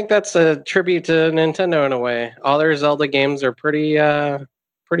think that's a tribute to Nintendo in a way. All their Zelda games are pretty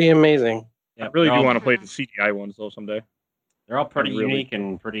amazing. Yeah, I really do want to play the CDI ones though someday. They're all pretty unique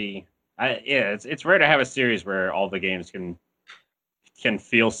and pretty. It's rare to have a series where all the games can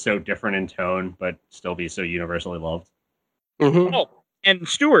feel so different in tone, but still be so universally loved. Mm-hmm. Oh, and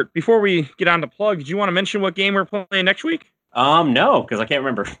Stuart, before we get on to plugs, do you want to mention what game we're playing next week? No, because I can't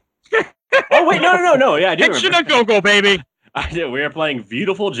remember. Oh wait, no. Yeah, I do. It's go, baby. I do. We are playing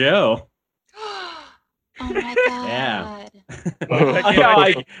Beautiful Joe. Oh my god. Yeah.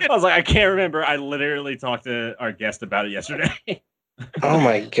 I was like, I can't remember. I literally talked to our guest about it yesterday. Oh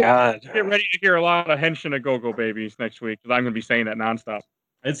my god. Get ready to hear a lot of Henshin and Go-Go Babies next week because I'm going to be saying that nonstop.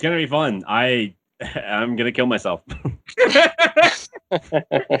 It's going to be fun. I'm going to kill myself.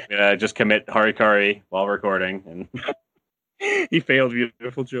 Yeah, just commit Harikari while recording. And he failed,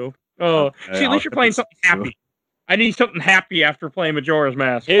 Beautiful Joe. Oh, see, at least you're playing something happy. I need something happy after playing Majora's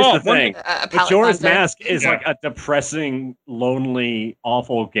Mask. Here's the thing. Majora's Mask is like a depressing, lonely,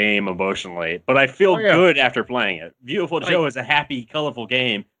 awful game emotionally, but I feel good after playing it. Beautiful Joe is a happy, colorful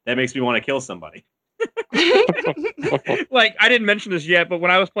game that makes me want to kill somebody. Like, I didn't mention this yet, but when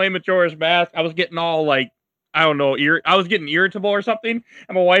I was playing Majora's Mask, I was getting all like, I don't know, I was getting irritable or something,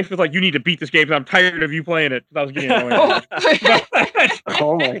 and my wife was like, "You need to beat this game because I'm tired of you playing it." Because I was getting annoyed.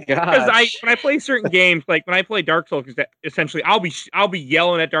 Oh my god! Because when I play certain games, like when I play Dark Souls, essentially I'll be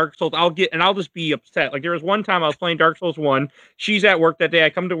yelling at Dark Souls. I'll just be upset. Like there was one time I was playing Dark Souls 1. She's at work that day. I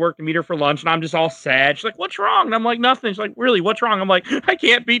come to work to meet her for lunch, and I'm just all sad. She's like, "What's wrong?" And I'm like, "Nothing." She's like, "Really? What's wrong?" I'm like, "I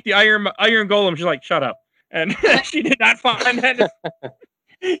can't beat the Iron Golem." She's like, "Shut up." And she did not find that.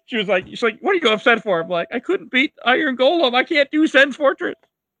 She's like, "What are you upset for?" I'm like, "I couldn't beat Iron Golem. I can't do Sen's Fortress."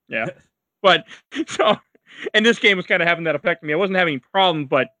 Yeah, but so, and this game was kind of having that effect on me. I wasn't having a problem,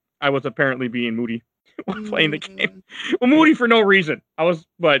 but I was apparently being moody while playing the game. Well, moody for no reason.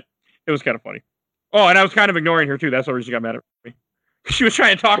 But it was kind of funny. Oh, and I was kind of ignoring her too. That's the reason she got mad at me. She was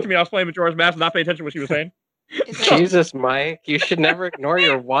trying to talk to me. I was playing Majora's Mask and not paying attention to what she was saying. Jesus, Mike, you should never ignore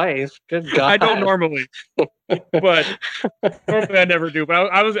your wife. Good God. I don't normally, but normally I never do. But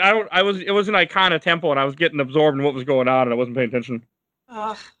it was an Icona temple, and I was getting absorbed in what was going on, and I wasn't paying attention.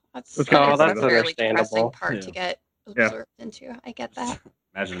 Oh, that's that's a really depressing understandable. part to get absorbed into. I get that.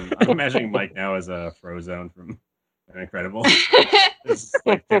 I'm imagining Mike now as a Frozone from Incredible. It's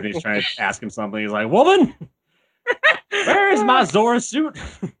like Tiffany's trying to ask him something. He's like, "Woman, where is my Zora suit?"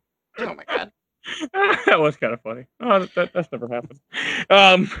 Oh my god. That was kind of funny. Oh, that's never happened.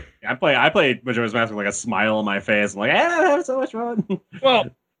 I played Majora's Mask with like a smile on my face. I'm like, I'm having so much fun. Well,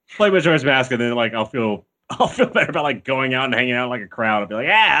 play Majora's Mask and then like I'll feel better about like going out and hanging out in like a crowd. I'll be like,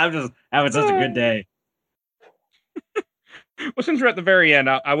 I'm just having such a good day. Well, since we're at the very end,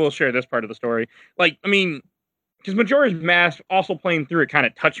 I will share this part of the story. Like, I mean, because Majora's Mask, also playing through it, kind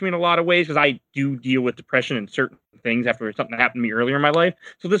of touched me in a lot of ways, because I do deal with depression and certain things after something that happened to me earlier in my life.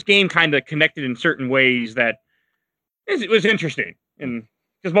 So this game kind of connected in certain ways that it was interesting. And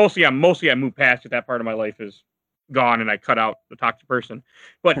because mostly I moved past it. That part of my life is gone, and I cut out the toxic person.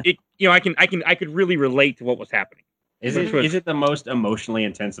 But it, I could really relate to what was happening. Is it the most emotionally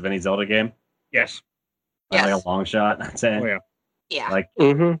intense of any Zelda game? Yes. Like a long shot. I'd say. Oh yeah. Yeah. Like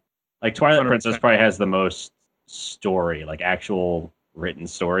Twilight 100%. Princess probably has the most story, like actual written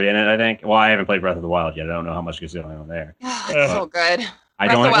story in it, I think. Well, I haven't played Breath of the Wild yet. I don't know how much is going on there. It's so good. I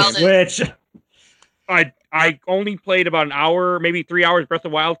don't have to Switch. I only played about an hour, maybe 3 hours Breath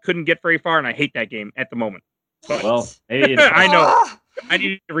of the Wild, couldn't get very far, and I hate that game at the moment. But, well, maybe I know. I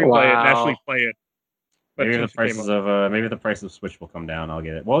need to replay it and actually play it. But maybe the price of Switch will come down. I'll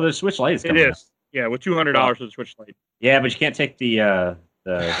get it. Well, the Switch Lite is coming. It is. Yeah, with $200 for the Switch Lite. Yeah, but you can't take the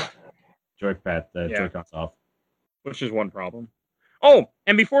Joy-Cons off. Which is one problem. Oh,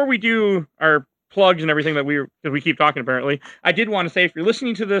 and before we do our plugs and everything that we keep talking, apparently, I did want to say, if you're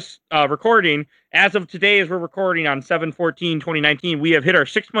listening to this recording, as of today, as we're recording on 7/14/2019, we have hit our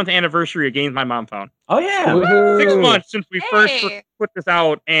 6-month anniversary of Games My Mom Found. Oh, yeah. Woo-hoo. 6 months since we first put this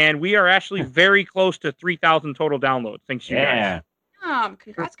out, and we are actually very close to 3,000 total downloads. Thanks to you guys.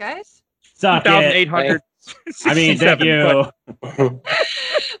 Congrats, guys. 2,800. I mean, thank you.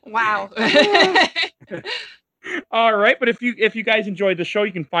 Wow. All right, but if you guys enjoyed the show,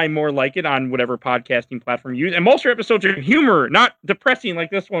 you can find more like it on whatever podcasting platform you use. And most of our episodes are humor, not depressing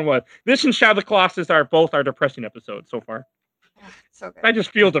like this one was. This and Shadow of the Colossus are both our depressing episodes so far. So good. I just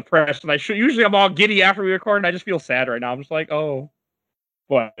feel depressed, and usually I'm all giddy after we record, and I just feel sad right now. I'm just like, oh,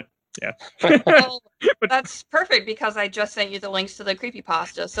 what? Yeah. Well, that's perfect, because I just sent you the links to the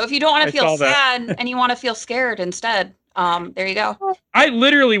creepypasta. So if you don't want to feel sad and you want to feel scared instead, there you go. I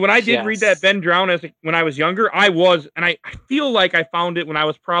literally, when I did read that Ben Drown when I was younger, I feel like I found it when I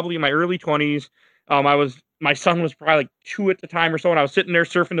was probably in my early 20s. My son was probably like 2 at the time or so, and I was sitting there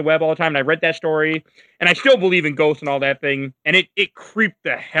surfing the web all the time, and I read that story, and I still believe in ghosts and all that thing, and it creeped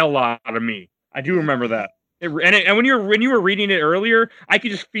the hell out of me. I do remember that. And when you were reading it earlier, I could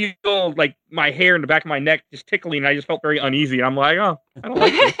just feel like my hair in the back of my neck just tickling, and I just felt very uneasy. I'm like, oh, I don't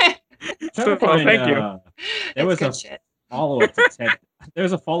like it. So thank you. There was a follow-up to Ted.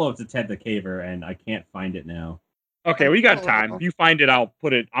 There's a follow-up to Ted the Caver, and I can't find it now. Okay, we got time. If you find it, I'm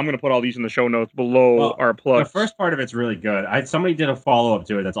going to put all these in the show notes below our plugs. The first part of it's really good. Somebody did a follow-up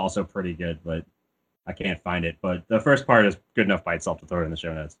to it that's also pretty good, but I can't find it. But the first part is good enough by itself to throw it in the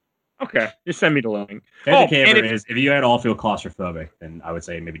show notes. Okay, just send me the link. Ted the Caver is, if you at all feel claustrophobic, then I would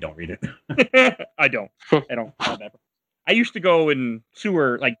say maybe don't read it. I don't. I used to go in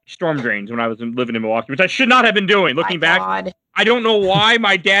sewer, like storm drains, when I was living in Milwaukee, which I should not have been doing. Looking back, I don't know why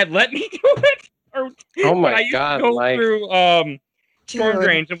my dad let me do it. Oh my God, Mike! Through storm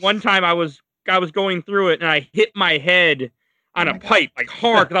drains, and one time I was going through it, and I hit my head on a pipe, like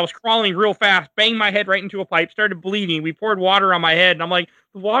hard, because I was crawling real fast, banged my head right into a pipe, started bleeding. We poured water on my head, and I'm like,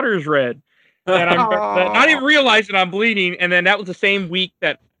 the water is red. And I'm not even realizing I'm bleeding. And then that was the same week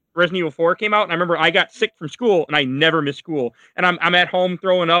that Resident Evil 4 came out, and I remember I got sick from school, and I never missed school. And I'm at home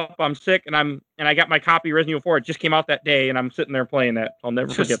throwing up, I'm sick, and I got my copy of Resident Evil 4. It just came out that day, and I'm sitting there playing that. I'll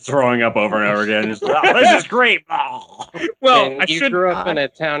never forget. Throwing up over and over again. Just, this is great. Well, you grew up in a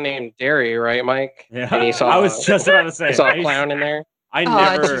town named Derry, right, Mike? Yeah. I was just about to say. You saw a clown in there.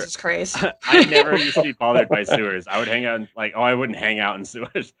 Jesus Christ. I never used to be bothered by sewers. I would hang out I wouldn't hang out in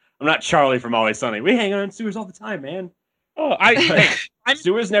sewers. I'm not Charlie from Always Sunny. We hang out in sewers all the time, man. Oh,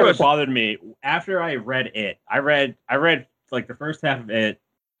 sewers never bothered me. After I read it, I read like the first half of it,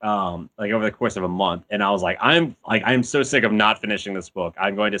 like over the course of a month, and I was like, I'm so sick of not finishing this book.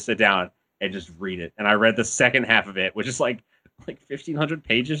 I'm going to sit down and just read it. And I read the second half of it, which is like 1,500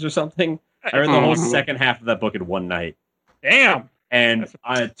 pages or something. I read the whole second half of that book in one night. Damn. And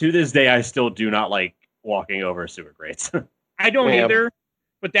to this day, I still do not like walking over sewer grates. I don't either.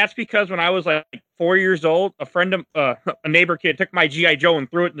 But that's because when I was like 4 years old, a neighbor kid took my G.I. Joe and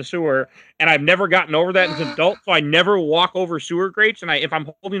threw it in the sewer, and I've never gotten over that as an adult. So I never walk over sewer grates, and if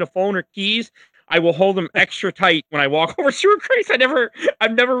I'm holding a phone or keys, I will hold them extra tight when I walk over sewer grates.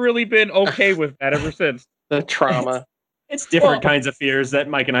 I've never really been okay with that ever since. The trauma. It's different kinds of fears that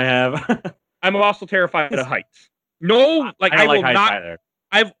Mike and I have. I'm also terrified of heights. No, I will not. Either.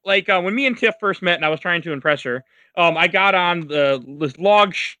 I've like when me and Tiff first met, and I was trying to impress her. I got on this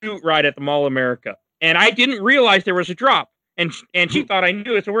log chute ride at the Mall of America, and I didn't realize there was a drop, and she thought I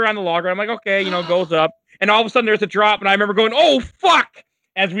knew it. So we're on the log ride. I'm like, okay, goes up, and all of a sudden there's a drop, and I remember going, oh fuck,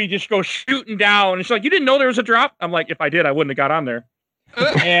 as we just go shooting down. And she's like, you didn't know there was a drop? I'm like, if I did, I wouldn't have got on there.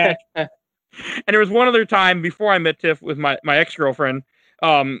 and there was one other time before I met Tiff with my ex-girlfriend.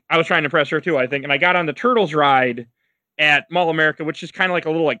 I was trying to impress her too, I think, and I got on the Turtles ride at Mall of America, which is kind of like a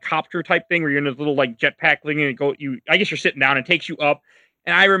little like copter type thing where you're in this little like jetpack thing and I guess you're sitting down and it takes you up.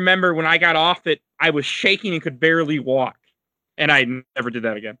 And I remember when I got off it, I was shaking and could barely walk. And I never did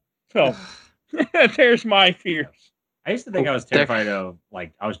that again. So there's my fears. I used to think I was terrified of,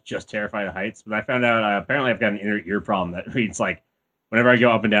 like, I was just terrified of heights, but I found out apparently I've got an inner ear problem that means, like, whenever I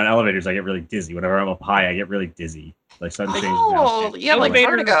go up and down elevators, I get really dizzy. Whenever I'm up high, I get really dizzy. Like, sudden changes. Oh, yeah, like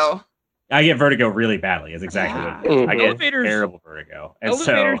vertigo. I get vertigo really badly. Is exactly what it is. I get terrible vertigo. And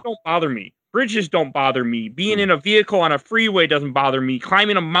elevators don't bother me. Bridges don't bother me. Being in a vehicle on a freeway doesn't bother me.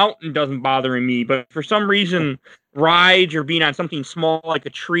 Climbing a mountain doesn't bother me. But for some reason, rides or being on something small like a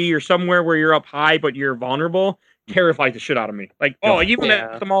tree or somewhere where you're up high but you're vulnerable terrifies the shit out of me. Like, even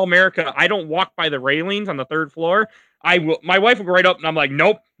at the Mall of America, I don't walk by the railings on the third floor. My wife will go right up and I'm like,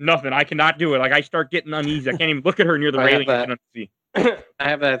 nope, nothing. I cannot do it. Like, I start getting uneasy. I can't even look at her near the railing. I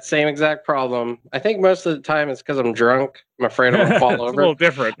have that same exact problem. I think most of the time it's because I'm drunk. I'm afraid I'm going to fall over. It's a little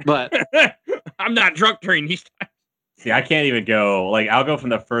different. But I'm not drunk during these times. See, I can't even go. Like, I'll go from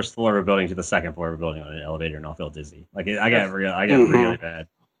the first floor of a building to the second floor of a building on an elevator, and I'll feel dizzy. Like, I get really bad.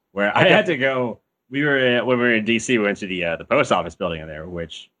 Where I had to go. When we were in DC, we went to the post office building in there,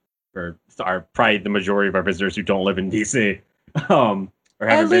 which are probably the majority of our visitors who don't live in DC, or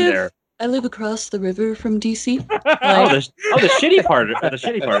haven't been there. I live across the river from DC. The shitty part of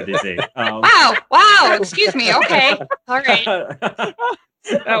DC. Wow. Excuse me. Okay. All right. That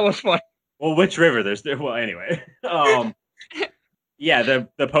was fun. Well, which river? Anyway. Yeah,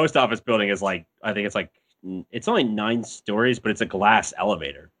 the post office building is like, I think it's only 9 stories, but it's a glass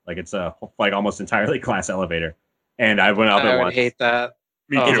elevator. Like, it's a like almost entirely glass elevator. And I went up at once. I hate that.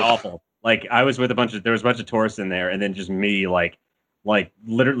 It's awful. Like, I was with there was a bunch of tourists in there, and then just me like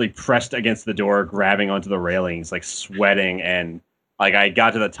literally pressed against the door, grabbing onto the railings, like sweating, and like I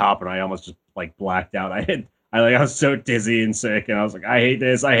got to the top and I almost just like blacked out. I was so dizzy and sick, and I was like, I hate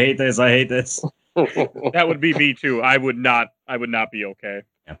this. That would be me too. I would not be okay.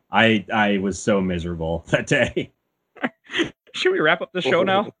 Yeah, I was so miserable that day. Should we wrap up the show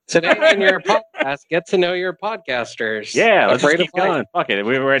now? Today in your podcast, get to know your podcasters. Yeah, let's just keep going. Fuck it.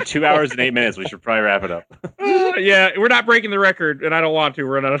 We're at 2 hours and 8 minutes. We should probably wrap it up. Yeah, we're not breaking the record, and I don't want to.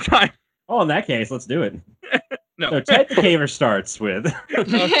 We're running out of time. Oh, in that case, let's do it. No. So Ted Caver starts with.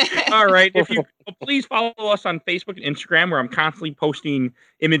 All right. If you please follow us on Facebook and Instagram, where I'm constantly posting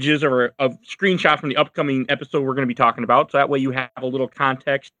images of screenshots from the upcoming episode we're going to be talking about. So that way you have a little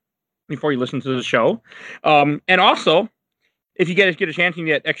context before you listen to the show. And also, if you guys get a chance and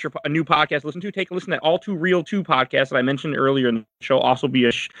you get a new podcast to listen to, take a listen to that All Too Real 2 podcast that I mentioned earlier in the show. Also be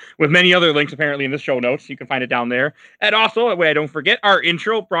with many other links apparently in the show notes. You can find it down there. And also, that way I don't forget, our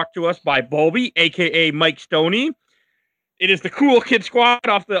intro brought to us by Bulby, a.k.a. Mike Stoney. It is the Cool Kid Squad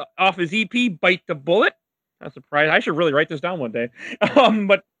off his EP, Bite the Bullet. That's a surprise. I should really write this down one day.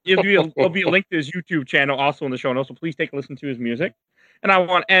 But it'll be a link to his YouTube channel also in the show notes, so please take a listen to his music. And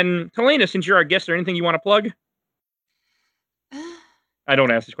Talena, since you're our guest, is there anything you want to plug? I don't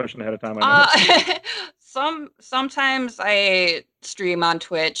ask this question ahead of time. I know. Sometimes I stream on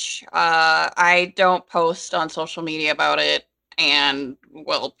Twitch. I don't post on social media about it, and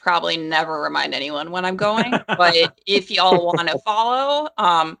will probably never remind anyone when I'm going. But if y'all want to follow,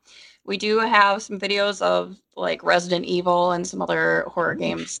 we do have some videos of like Resident Evil and some other horror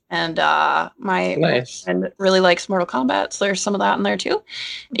games. And my friend really likes Mortal Kombat, so there's some of that in there too.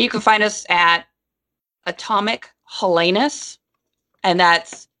 You can find us at Atomic Helenus. And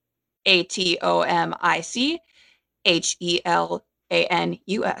that's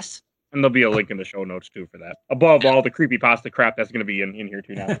ATOMICHELANUS. And there'll be a link in the show notes too for that. Above all the creepypasta crap that's going to be in here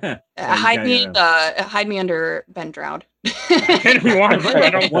too now. Hide me under Ben Drowned. If you want,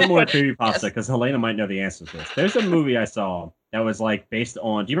 one more creepypasta because Helena might know the answer to this. There's a movie I saw that was like based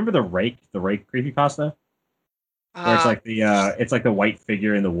on. Do you remember the Rake creepypasta? Where it's like the white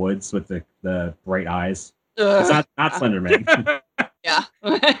figure in the woods with the bright eyes. It's not Slenderman. Yeah.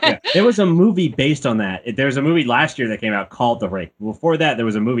 Yeah. There was a movie based on that. There was a movie last year that came out called The Rake. Before that, there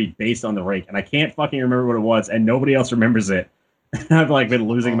was a movie based on The Rake, and I can't fucking remember what it was, and nobody else remembers it. I've like been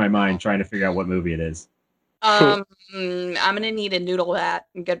losing my mind trying to figure out what movie it is. I'm gonna need to noodle that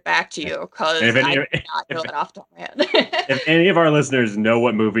and get back to you because I do not know that off the top of my head. If any of our listeners know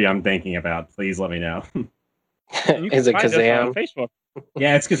what movie I'm thinking about, please let me know. Is it Kazam? On Facebook.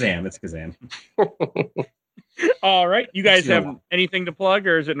 Yeah, it's Kazam. It's Kazam. All right. You guys have anything to plug,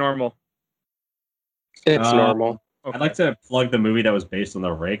 or is it normal? It's normal. Okay. I'd like to plug the movie that was based on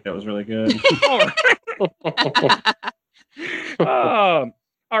The Rake. That was really good. All right.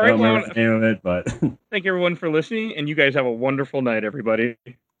 I don't remember the name of it, but thank everyone for listening, and you guys have a wonderful night, everybody.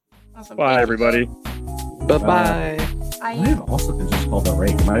 Awesome. Bye, everybody. Bye-bye. Bye. It might have also been just called The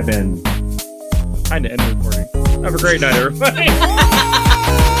Rake. It might have been... Time to end the recording. Have a great night, everybody.